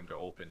Discord window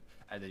open,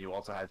 and then you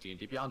also have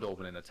D&D Beyond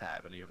open in a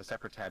tab, and you have a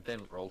separate tab then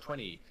with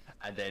Roll20,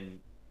 and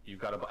then you've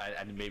got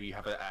and maybe you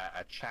have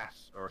a chat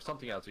or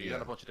something else, or you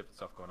got a bunch of different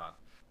stuff going on.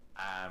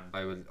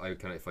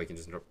 If I can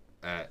just interrupt,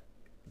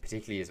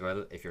 particularly as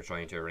well if you're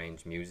trying to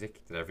arrange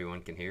music that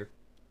everyone can hear.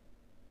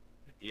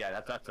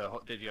 Yeah, that's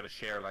you got to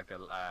share like a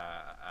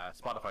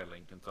Spotify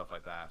link and stuff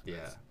like that.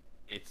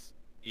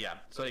 Yeah,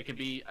 so it can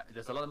be,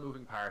 there's a lot of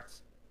moving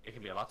parts. It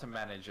can be a lot to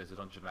manage as a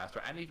dungeon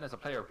master, and even as a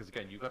player, because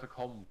again, you've got to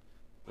come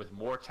with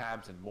more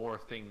tabs and more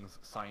things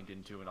signed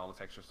into and all this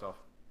extra stuff.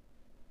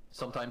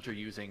 Sometimes you're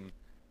using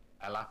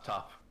a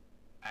laptop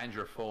and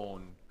your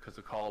phone, because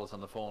the call is on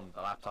the phone,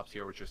 the laptop's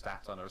here with your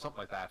stats on it or something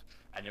like that,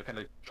 and you're kind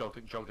of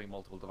juggling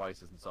multiple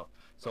devices and stuff.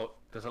 So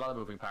there's a lot of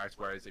moving parts,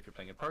 whereas if you're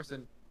playing in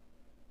person,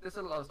 there's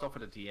a lot of stuff for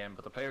the DM,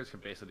 but the players can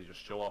basically just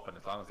show up, and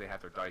as long as they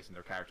have their dice and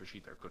their character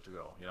sheet, they're good to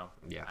go. You know.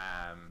 Yeah.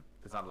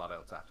 There's not a lot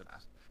else after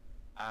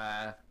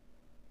that.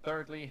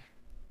 Thirdly,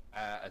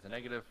 as a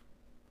negative,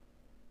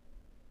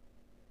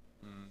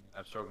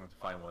 I'm struggling to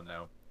find one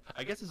now.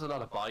 I guess there's a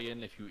lot of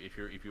buy-in if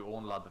you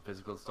own a lot of the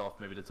physical stuff.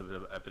 Maybe that's a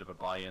bit of a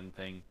buy-in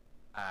thing,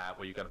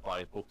 where you got to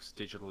buy books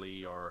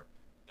digitally, or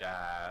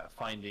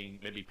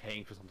maybe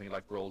paying for something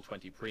like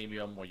Roll20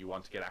 Premium, where you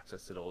want to get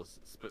access to those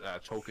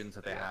tokens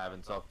that they have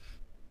and stuff.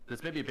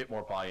 There's maybe a bit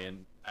more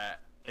buy-in.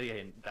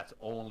 Again, that's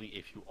only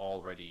if you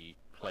already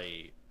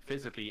play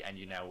physically, and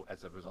you now,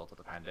 as a result of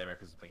the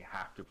pandemic or something,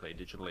 have to play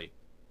digitally.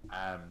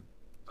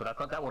 So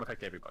that won't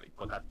affect everybody,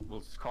 but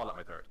we'll just call it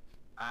my third.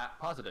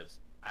 Positives.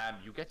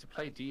 You get to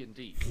play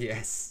D&D.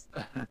 Yes.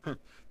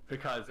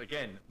 Because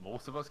again,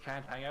 most of us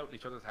can't hang out in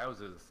each other's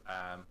houses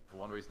for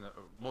one reason,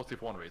 mostly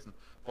for one reason,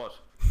 but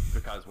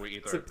because we're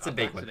either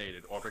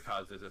vaccinated or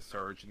because there's a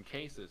surge in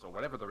cases or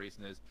whatever the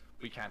reason is,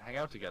 we can't hang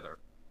out together.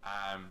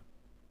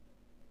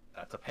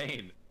 That's a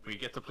pain. We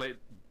get to play.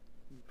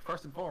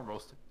 First and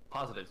foremost,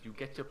 positives. You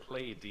get to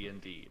play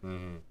D&D.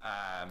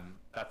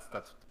 That's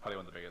probably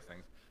one of the biggest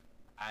things.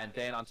 And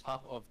then on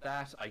top of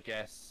that, I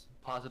guess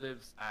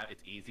positives.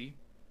 It's easy.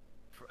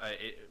 I'm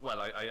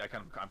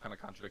kind of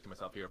contradicting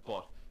myself here,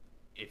 but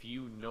if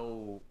you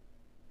know,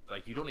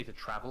 like, you don't need to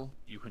travel,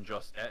 you can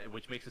just,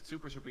 which makes it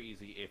super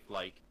easy if,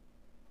 like,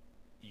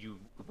 you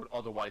would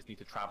otherwise need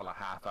to travel a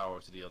half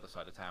hour to the other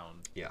side of town,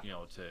 you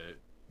know,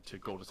 to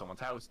go to someone's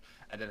house,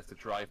 and then it's to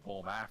drive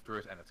home after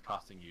it, and it's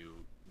costing you,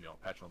 you know,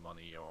 petrol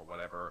money or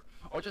whatever,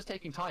 or just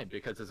taking time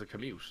because there's a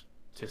commute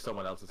to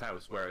someone else's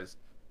house. Whereas,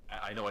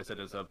 I know I said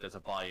there's a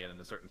buy-in and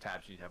there's certain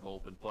tabs you need to have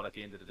open, but at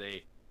the end of the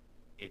day,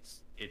 in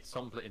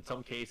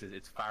some cases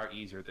it's far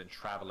easier than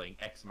traveling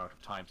X amount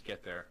of time to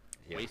get there,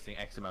 wasting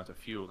X amount of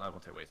fuel. I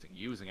won't say wasting,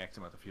 using X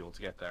amount of fuel to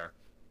get there,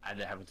 and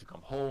then having to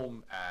come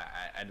home,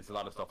 and it's a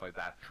lot of stuff like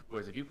that.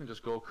 Whereas if you can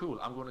just go, cool,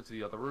 I'm going into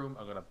the other room,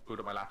 I'm going to boot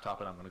up my laptop,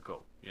 and I'm going to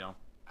go, you know,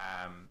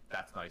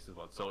 that's nice as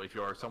well. So if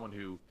you're someone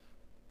who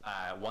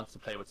wants to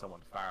play with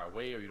someone far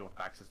away, or you don't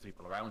have access to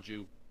people around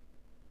you,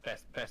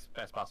 best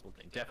possible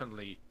thing.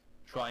 Definitely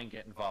try and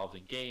get involved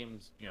in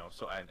games, you know,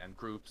 so and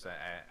groups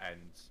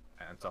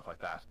and stuff like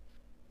that.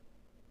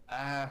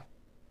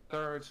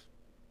 Third,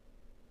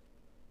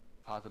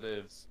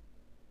 positives.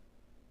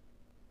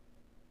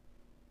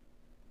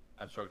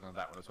 I'm struggling on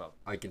that one as well.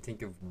 I can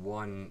think of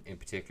one in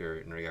particular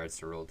in regards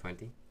to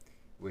Roll20,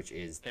 which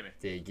is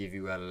they give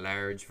you a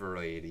large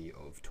variety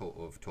of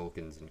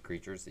tokens and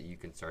creatures that you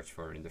can search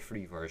for in the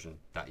free version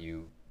that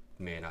you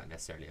may not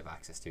necessarily have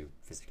access to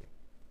physically.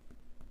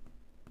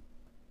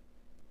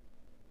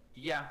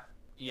 Yeah.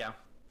 There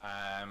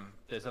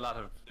is a lot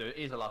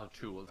of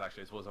tools,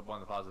 actually. I suppose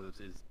one of the positives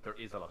is there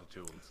is a lot of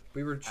tools.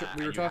 We were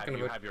talking about,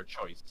 you have your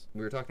choice.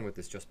 We were talking about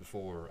this just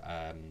before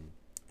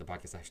the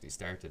podcast actually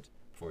started.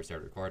 Before we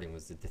started recording,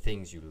 was the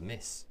things you'll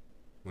miss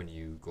when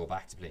you go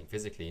back to playing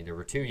physically, and there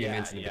were two you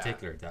mentioned in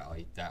particular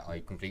that I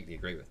completely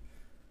agree with.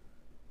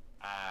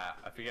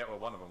 I forget what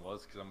one of them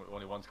was, because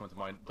only one's coming to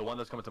mind. The one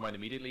that's coming to mind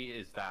immediately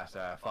is that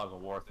Fog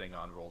of War thing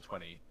on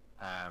Roll20,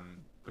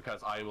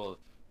 because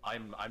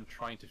I'm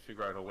trying to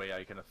figure out a way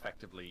I can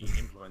effectively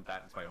implement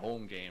that into my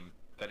home game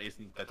that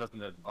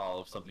doesn't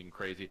involve something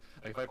crazy.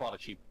 Like if I bought a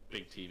cheap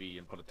big TV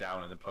and put it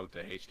down and then plugged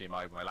the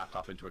HDMI of my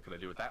laptop into it, could I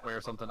do it that way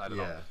or something? I don't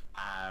know.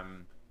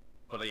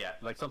 But yeah,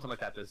 like something like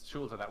that. There's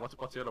tools like that.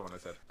 What's the other one I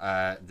said?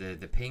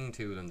 The ping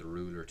tool and the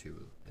ruler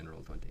tool in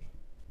Roll20.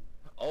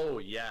 Oh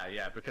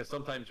yeah, because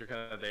sometimes you're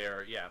kind of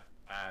there. Yeah,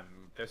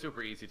 they're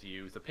super easy to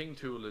use. The ping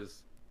tool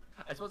is,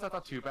 I suppose that's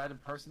not too bad in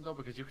person though,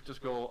 because you could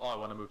just go, oh, I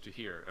want to move to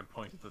here, and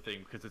point at the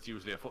thing, because it's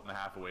usually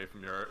 1.5 feet away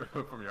from your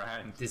from your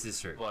hand. This is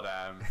true. But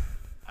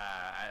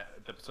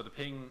so the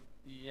ping,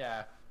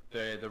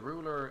 the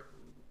ruler,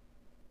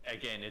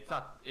 again, it's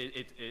not.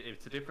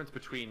 It's a difference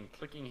between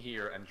clicking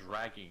here and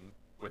dragging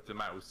with the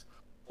mouse,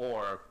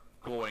 or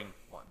going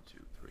 1, 2,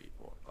 3,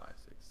 4, 5,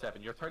 6,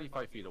 7. You're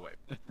 35 feet away.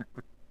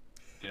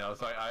 You know,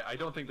 so I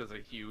don't think there's a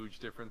huge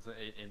difference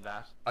in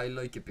that. I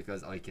like it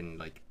because I can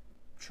like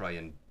try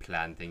and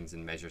plan things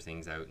and measure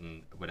things out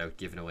and without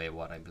giving away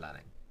what I'm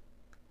planning.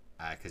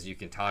 Because you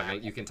can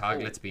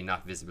toggle it to be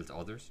not visible to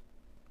others.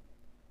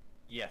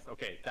 Yes,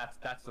 okay,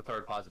 that's the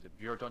third positive.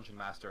 If you're a dungeon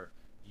master,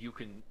 you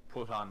can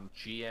put on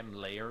GM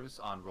layers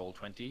on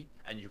Roll20,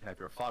 and you can have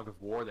your Fog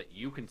of War that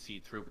you can see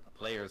through, but the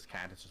players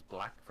can't. It's just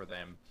black for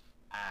them.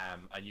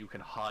 And you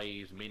can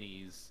hide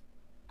minis.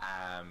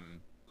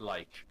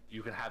 Like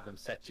you can have them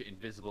set to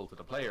invisible to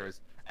the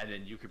players, and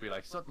then you could be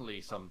like, suddenly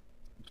some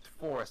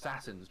 4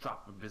 assassins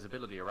drop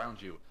invisibility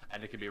around you,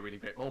 and it can be a really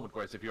great moment.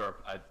 Whereas if you're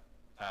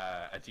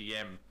a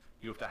DM,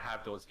 you have to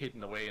have those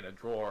hidden away in a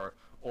drawer,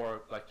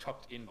 or like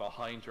tucked in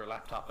behind your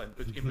laptop, and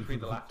in between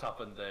the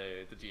laptop and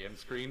the DM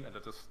screen, and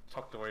they're just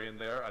tucked away in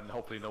there, and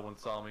hopefully no one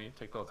saw me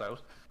take those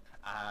out.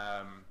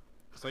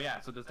 So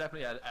there's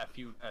definitely a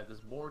few,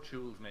 there's more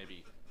tools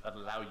maybe that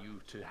allow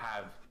you to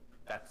have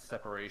that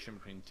separation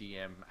between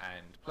DM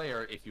and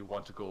player if you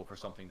want to go for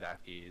something that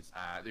is,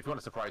 if you want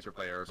to surprise your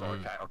players or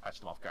catch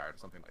them off guard or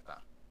something like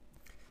that.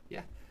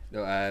 Yeah.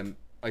 No.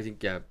 I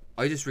think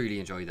I just really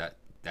enjoy that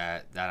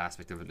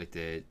aspect of it, like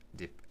the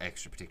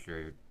extra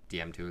particular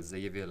DM tools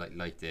they give you,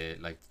 like the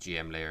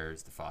GM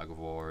layers, the fog of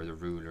war, the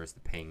rulers, the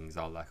pings,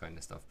 all that kind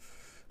of stuff.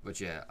 But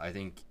yeah, I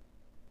think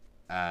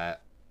the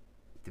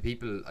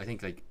people, I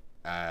think like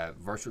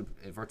virtual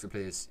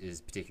play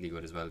is particularly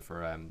good as well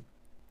for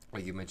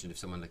like you mentioned, if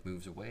someone like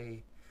moves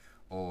away,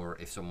 or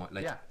if someone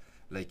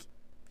like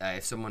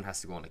if someone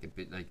has to go on like a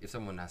bit, like if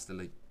someone has to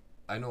like,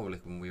 I know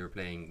like when we were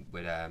playing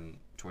with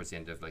towards the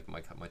end of like my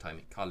time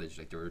in college,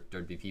 like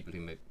there'd be people who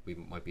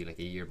might be like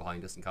a year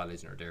behind us in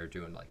college, or they're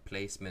doing like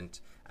placement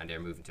and they're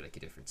moving to like a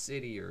different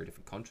city or a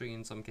different country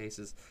in some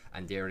cases,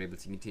 and they're able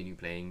to continue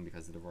playing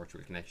because of the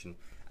virtual connection.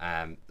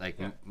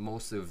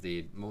 Most of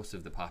the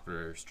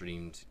popular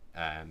streamed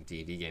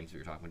D&D games we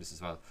were talking about this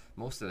as well,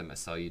 most of them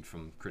aside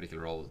from Critical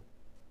Role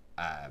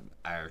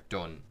are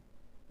done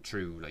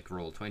through like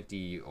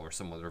Roll20 or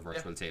some other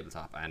virtual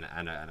tabletop, and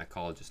a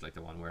call just like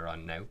the one we're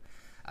on now.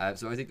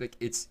 So I think like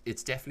it's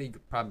definitely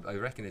I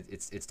reckon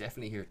it's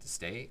definitely here to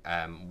stay.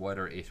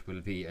 Whether it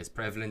will be as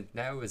prevalent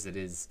now as it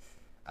is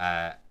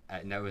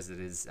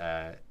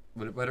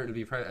whether it'll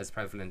be as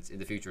prevalent in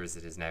the future as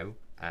it is now,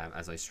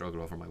 as I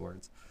struggle over my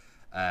words,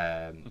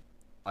 I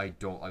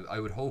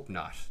would hope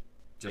not.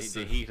 Just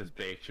the heat has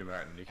baked you,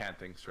 Martin. You can't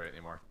think straight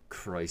anymore.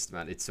 Christ,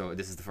 man, this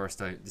is the first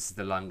time. This is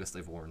the longest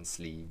I've worn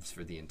sleeves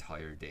for the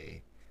entire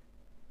day.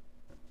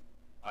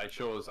 I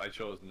chose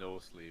no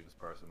sleeves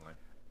personally.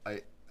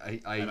 And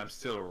I'm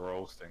still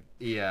roasting.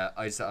 Yeah,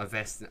 I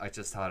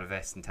just thought a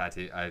vest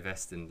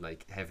and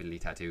like heavily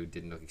tattooed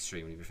didn't look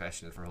extremely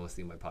professional for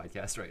hosting my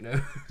podcast right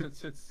now.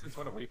 it's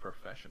what a way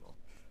professional.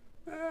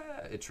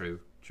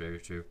 True.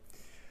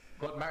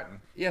 But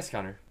Martin. Yes,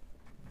 Connor.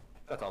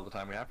 That's all the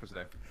time we have for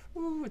today.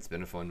 Ooh, it's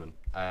been a fun one.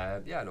 I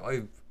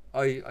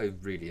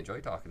really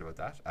enjoyed talking about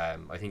that.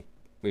 I think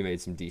we made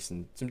some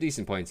decent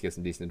points, get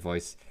some decent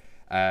advice.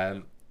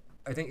 I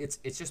think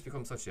it's just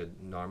become such a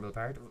normal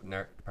part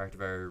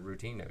of our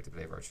routine now to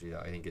play virtually,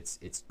 that I think it's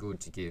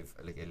good to give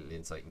like a little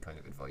insight and kind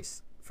of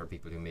advice for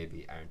people who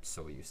maybe aren't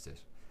so used to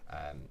it,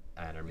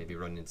 and are maybe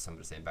running into some of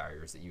the same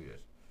barriers that you did.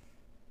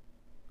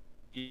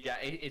 Yeah,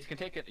 it can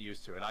take getting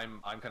used to, and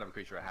I'm kind of a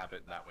creature of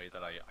habit in that way,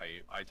 that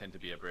I tend to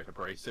be a bit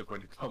abrasive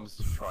when it comes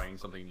to trying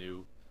something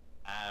new,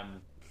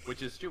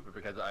 which is stupid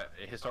because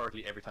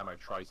historically every time I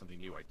try something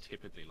new I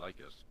typically like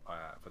it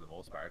for the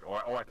most part,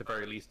 or at the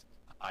very least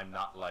I'm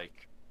not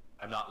like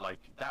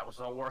that was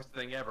the worst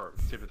thing ever.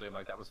 Typically I'm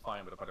like, that was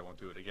fine, but I probably won't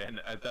do it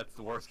again. That's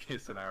the worst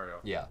case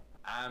scenario. Yeah.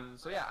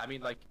 So yeah, I mean,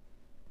 like,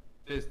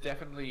 there's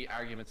definitely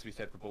arguments to be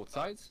said for both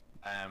sides,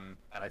 and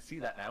I see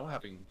that now,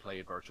 having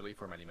played virtually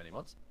for many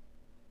months.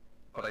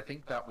 But I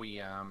think that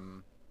we I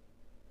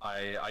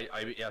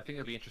think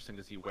it'll be interesting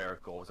to see where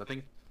it goes. I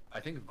think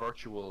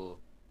virtual,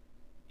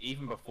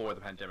 even before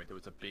the pandemic, there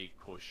was a big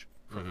push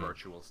for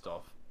virtual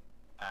stuff.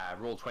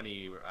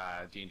 Roll20,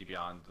 D&D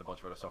Beyond, and a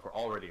bunch of other stuff were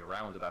already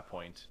around at that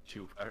point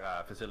to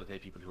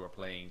facilitate people who are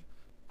playing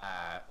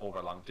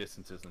over long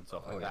distances and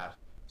stuff like that.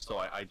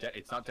 So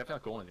it's definitely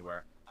not going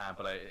anywhere.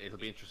 But it'll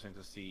be interesting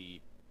to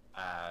see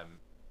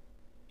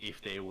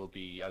if they will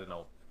be, I don't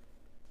know,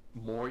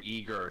 more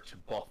eager to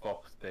buff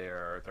up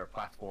their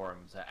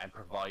platforms and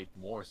provide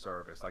more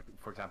service. Like,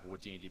 for example,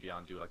 would D&D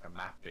Beyond do like a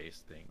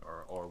map-based thing,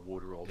 or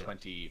would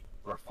Roll20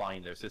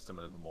 refine their system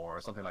a little more,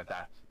 or something like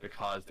that,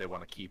 because they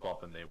want to keep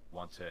up and they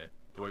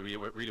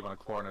really want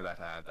to corner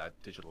that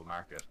digital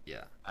market.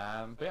 Yeah.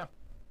 But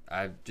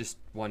yeah. Just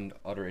one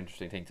other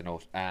interesting thing to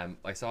note.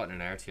 I saw it in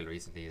an article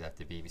recently that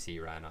the BBC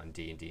ran on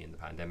D&D in the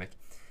pandemic,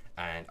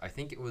 and I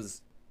think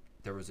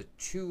there was a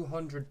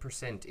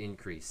 200%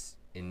 increase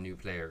in new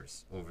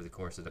players over the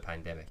course of the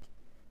pandemic.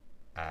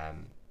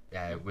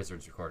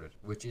 Wizards recorded,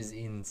 which is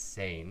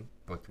insane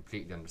but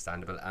completely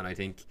understandable, and I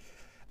think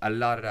a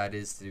lot of that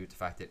is to do with the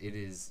fact that it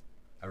is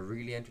a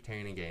really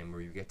entertaining game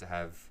where you get to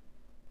have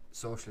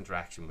social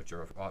interaction with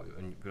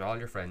all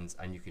your friends,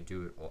 and you can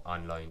do it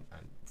online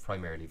and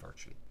primarily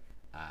virtually.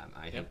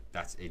 I think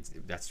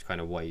that's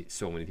kind of why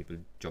so many people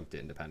jumped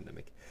in the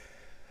pandemic.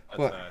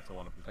 That's a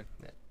wonderful thing.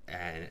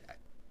 And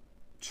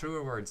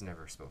truer words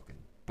never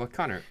spoken. But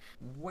Connor,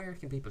 where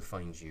can people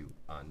find you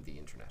on the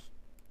internet?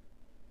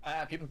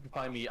 People can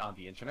find me on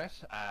the internet,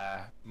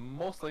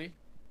 mostly,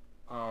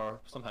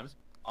 or sometimes,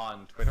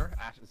 on Twitter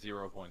at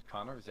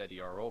 0.Conor,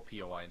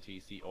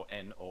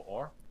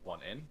 ZEROPOINTCONOR,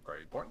 1N,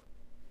 very important.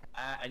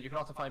 And you can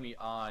also find me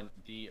on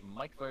the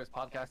Mike Flyers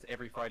podcast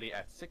every Friday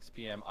at 6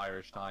 p.m.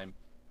 Irish time.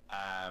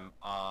 I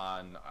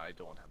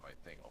don't have my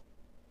thing up.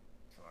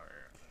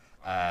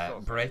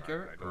 Sorry.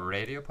 Breaker,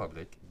 Radio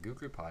Public,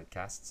 Google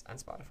Podcasts, and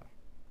Spotify.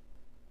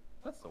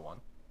 That's the one.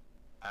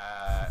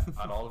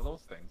 On all of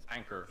those things.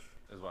 Anchor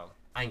as well.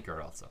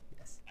 Anchor also,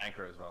 yes.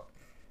 Anchor as well.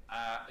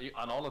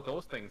 On all of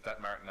those things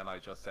that Martin and I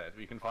just said,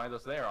 you can find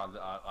us there on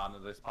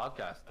this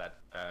podcast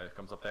that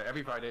comes up there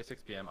every Friday,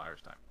 6 p.m.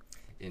 Irish time.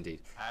 Indeed.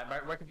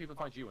 Where can people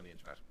find you on the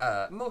internet?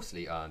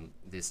 Mostly on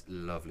this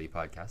lovely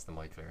podcast, the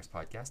Mike Flyers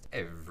podcast,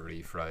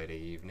 every Friday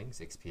evening,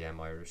 6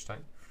 p.m. Irish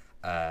time.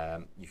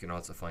 You can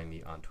also find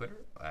me on Twitter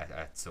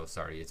at So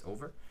Sorry It's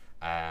Over.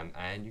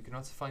 And you can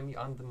also find me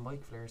on the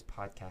Mike Flares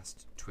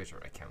Podcast Twitter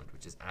account,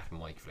 which is at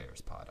Mike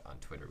Flares Pod on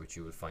Twitter, which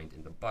you will find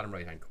in the bottom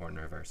right hand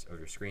corner of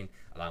your screen,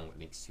 along with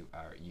links to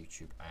our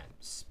YouTube and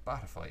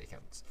Spotify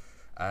accounts.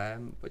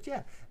 But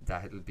yeah,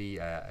 that'll be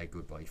a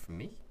goodbye from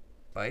me.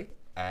 Bye.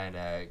 And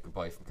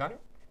goodbye from Conor.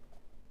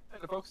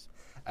 Hello, folks.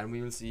 And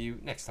we will see you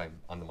next time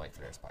on the Mike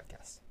Flares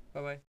Podcast.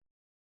 Bye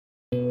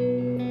bye.